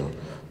better deal.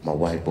 My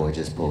white boy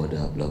just pulled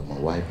up. Look, my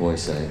white boy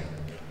trying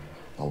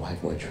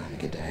to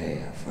get the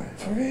half, right?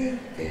 For real?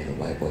 Yeah, the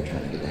white boy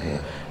trying to get the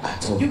half. I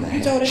told him the half.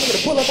 You told that nigga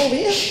to pull up over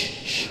here?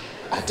 Shh.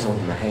 I told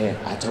him the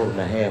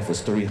half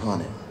was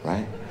 300,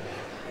 right?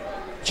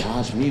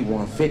 Charge me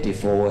 150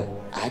 for it.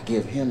 I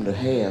give him the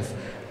half.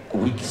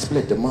 We can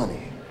split the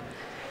money.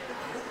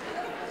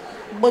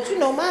 But you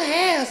know my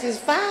house is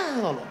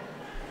 $500.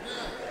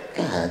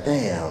 God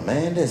damn,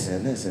 man.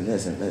 Listen.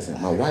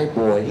 My white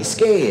boy, he's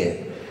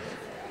scared.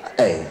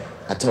 Hey,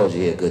 I told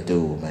you he a good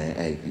dude, man.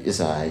 Hey,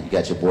 it's all right. You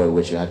got your boy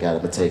with you. I got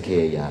him to take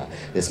care of y'all.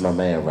 This is my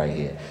man right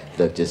here.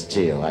 Look, just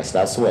chill. All right,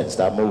 stop sweating.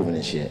 Stop moving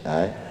and shit,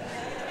 all right?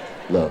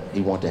 Look,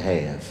 he want the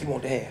half. You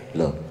want the half?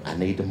 Look, I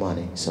need the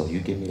money, so you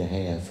give me the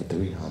half for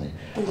 300.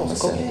 I'm gonna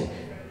sell it.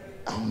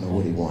 I don't know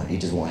what he want. He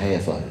just want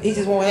half of it. He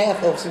just want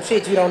half of some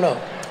shit you don't know.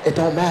 It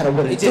don't matter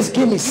what it is. Just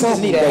give me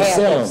something. Need a half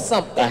of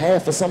something. A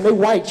half of something. They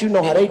white, you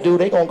know how they do.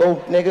 They gonna go,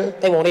 nigga.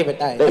 They want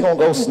everything. They gonna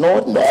go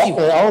snorting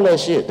all that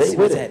shit. They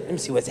with it. Let me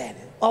see what's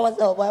happening. Oh,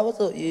 what's up, boy? What's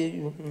up?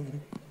 Yeah.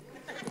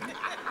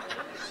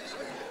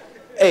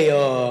 Hey,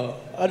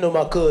 I know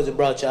my cousin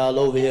brought y'all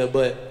over here,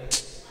 but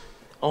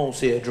I don't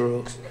sell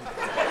drugs.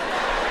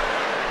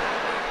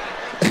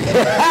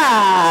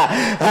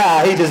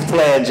 He just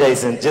playing,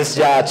 Jason. Just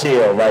y'all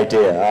chill right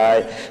there, all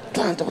right?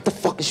 What the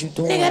fuck is you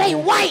doing? Nigga, they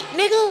white,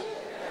 nigga.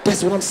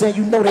 That's what I'm saying.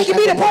 You know they can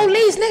be the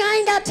police, nigga. I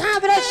ain't got time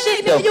for that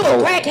shit, nigga. You a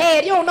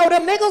crackhead. You don't know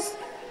them niggas.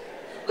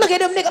 Look at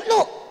them niggas.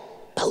 Look.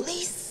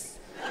 Police.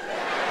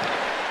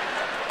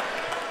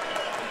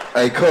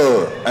 Hey,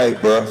 cuz. Hey,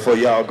 bro. Before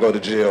y'all go to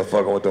jail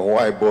fucking with the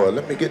white boy,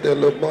 let me get that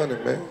little money,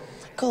 man.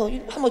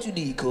 Cuz, how much you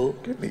need, cuz?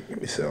 Give me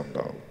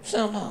 $7.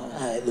 $7? All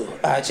right, look.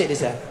 All right, check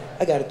this out.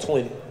 I got a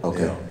 20.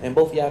 Okay. And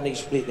both of y'all niggas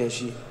split that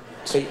shit.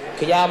 So,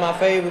 cause y'all my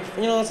favorites.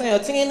 You know what I'm saying?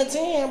 A 10 to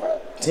 10,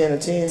 bro. 10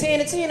 to 10? 10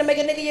 to 10 to make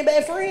a nigga your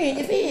best friend,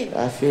 you feel?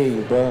 I feel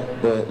you, bro.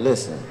 But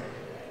listen.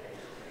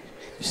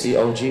 You see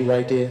OG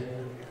right there?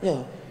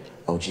 Yeah.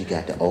 OG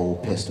got the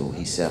old pistol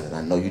he's selling.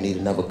 I know you need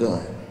another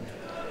gun.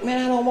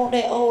 Man, I don't want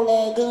that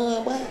old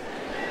gun, boy.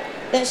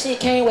 That shit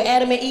came with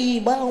Adam and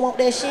Eve, but I don't want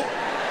that shit.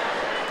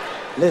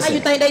 Listen. How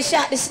you think they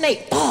shot the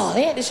snake? Oh,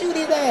 they had to shoot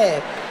his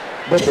ass.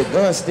 But the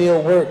gun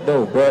still worked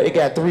though, bro. It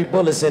got 3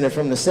 bullets in it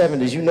from the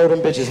 70s. You know them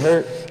bitches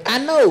hurt? I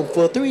know,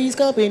 for 3's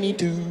company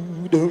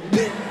too.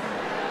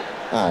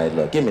 All right,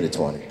 look, give me the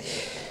 20.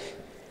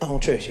 I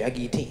don't trust you, I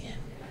give you 10.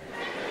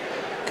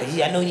 Cause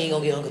I know you ain't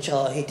gonna get Uncle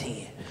Charles hit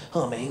 10.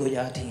 Huh, man, you go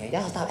y'all 10.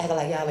 Y'all stop acting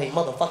like y'all ain't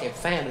motherfucking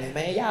family,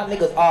 man. Y'all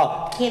niggas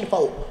are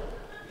kinfolk.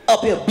 Up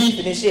here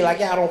beefing and shit like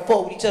y'all don't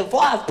fuck with each other.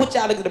 Before I put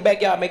y'all niggas in the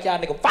backyard, make y'all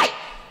niggas fight.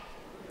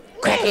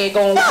 Crackhead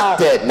gon' Fuck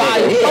that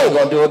nigga. He ain't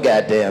gonna do a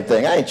goddamn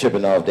thing. I ain't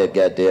tripping off that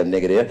goddamn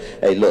nigga there.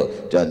 Hey,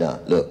 look, John,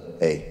 look.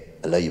 Hey,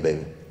 I love you,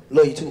 baby.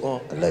 Love you too,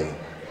 I love you.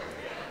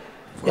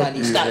 Y'all need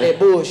to stop that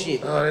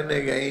bullshit. Oh, that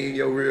nigga ain't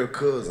your real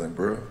cousin,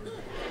 bro.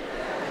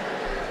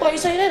 Why you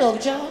say that,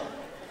 Uncle John?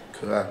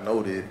 Cause I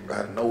know that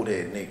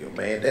nigga,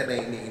 man. That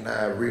ain't even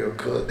our real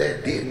cousin.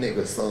 That this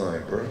nigga's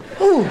son, bro.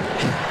 Ooh.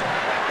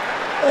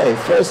 Hey,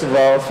 first of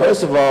all,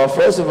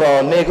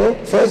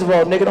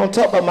 nigga, don't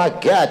talk about my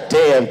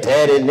goddamn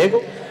daddy, nigga.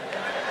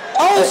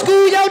 Old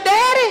school, your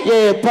daddy?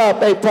 Yeah,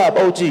 Pop, hey, Pop,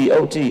 OG.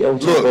 Look,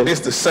 baby.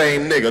 it's the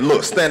same nigga.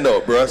 Look, stand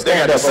up, bro. They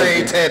got the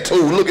same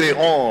tattoo. Look at his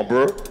arm,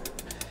 bro.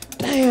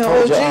 Damn,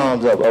 Hold OG. your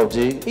arms up, OG.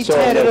 He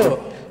tatted up.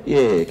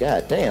 Yeah,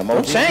 goddamn,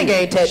 OG. Them chain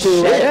gang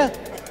tattoo right there.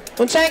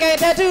 Them chain gang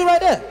tattoo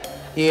right there.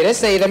 Yeah, that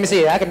say, let me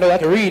see, I can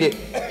read it.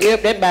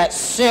 Yep, that about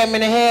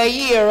 7.5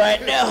 years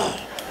right now.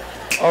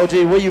 OG,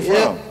 where you from?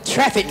 Yep.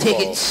 Traffic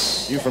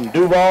tickets. You from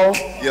Duval?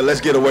 Yeah,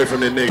 let's get away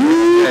from that nigga.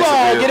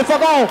 Duval, get the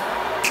fuck on.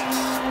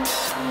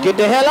 Get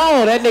the hell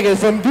on, that nigga's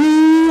from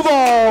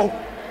Duval.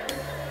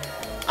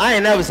 I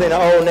ain't never seen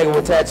an old nigga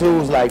with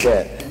tattoos like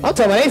that. I'm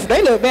talking about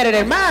they look better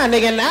than mine,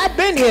 nigga, and I've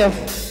been here.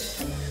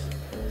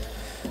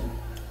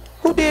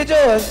 Who did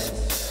yours?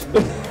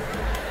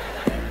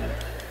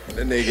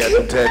 That nigga got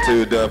them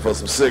tattoos done for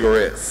some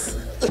cigarettes.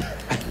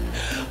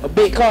 A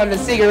big carton of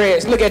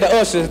cigarettes. Look at the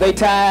ushers, they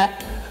tied.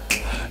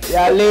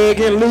 Y'all leg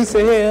getting loose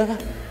in here.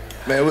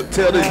 Man,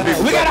 tell these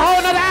people. We got a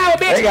whole nother hour,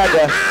 bitch.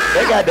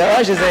 They got the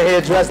ushers in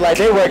here dressed like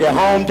they work at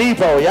Home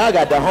Depot. Y'all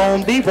got the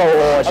Home Depot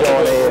orange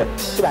on here.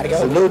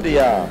 Salute to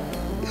y'all.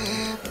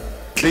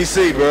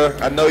 DC, bro,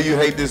 I know you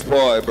hate this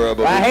part, bro.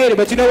 But I hate it,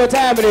 but you know what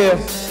time it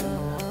is.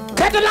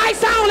 Cut the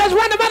lights on. Let's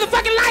run the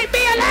motherfucking light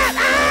bill up.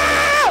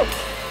 Ow!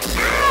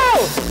 Ow!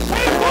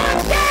 Wait,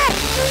 what's that?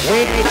 We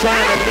ain't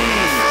trying to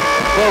leave,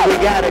 but we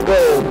gotta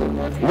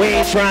go. We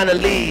ain't trying to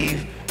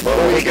leave, but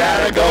we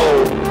gotta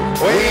go.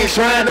 We ain't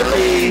trying to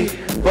leave,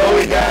 but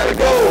we gotta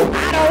go.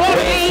 I don't want to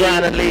We ain't leave.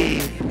 trying to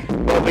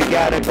leave, but we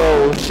gotta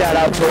go. Shout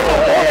out to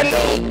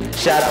Orlando.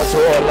 Shout out to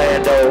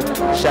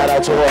Orlando. Shout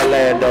out to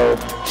Orlando.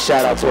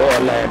 Shout out to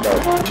Orlando.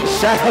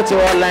 Shout out to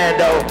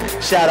Orlando.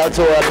 Shout out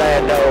to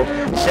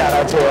Orlando. Shout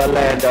out to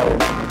Orlando.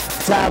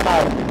 Time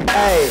out.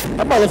 Hey,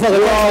 That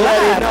motherfucker all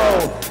already live.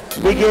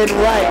 know. We getting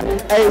right.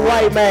 Hey,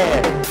 white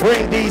man,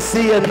 bring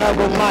DC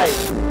another mic.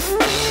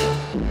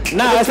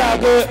 Nah, it's all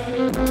good.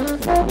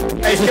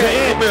 hey,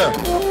 Cat, come here.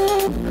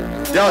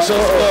 Y'all show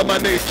some love, my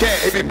nigga Cat.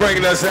 He be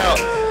bringing us out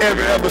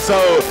every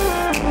episode.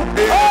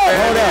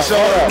 Hold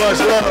up. Much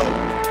love.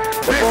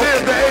 This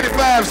is the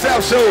 85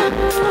 South Show.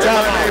 And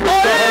my name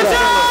is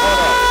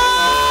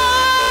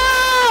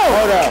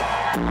Hold up.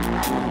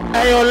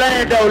 Hey,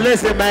 Orlando,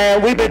 listen,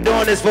 man. We've been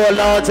doing this for a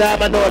long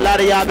time. I know a lot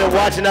of y'all been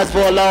watching us for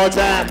a long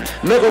time.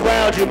 Look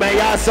around you, man.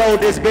 Y'all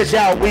sold this bitch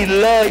out. We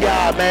love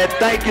y'all, man.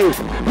 Thank you. We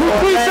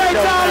appreciate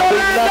y'all,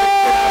 Orlando.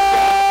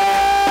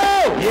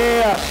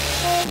 Yeah.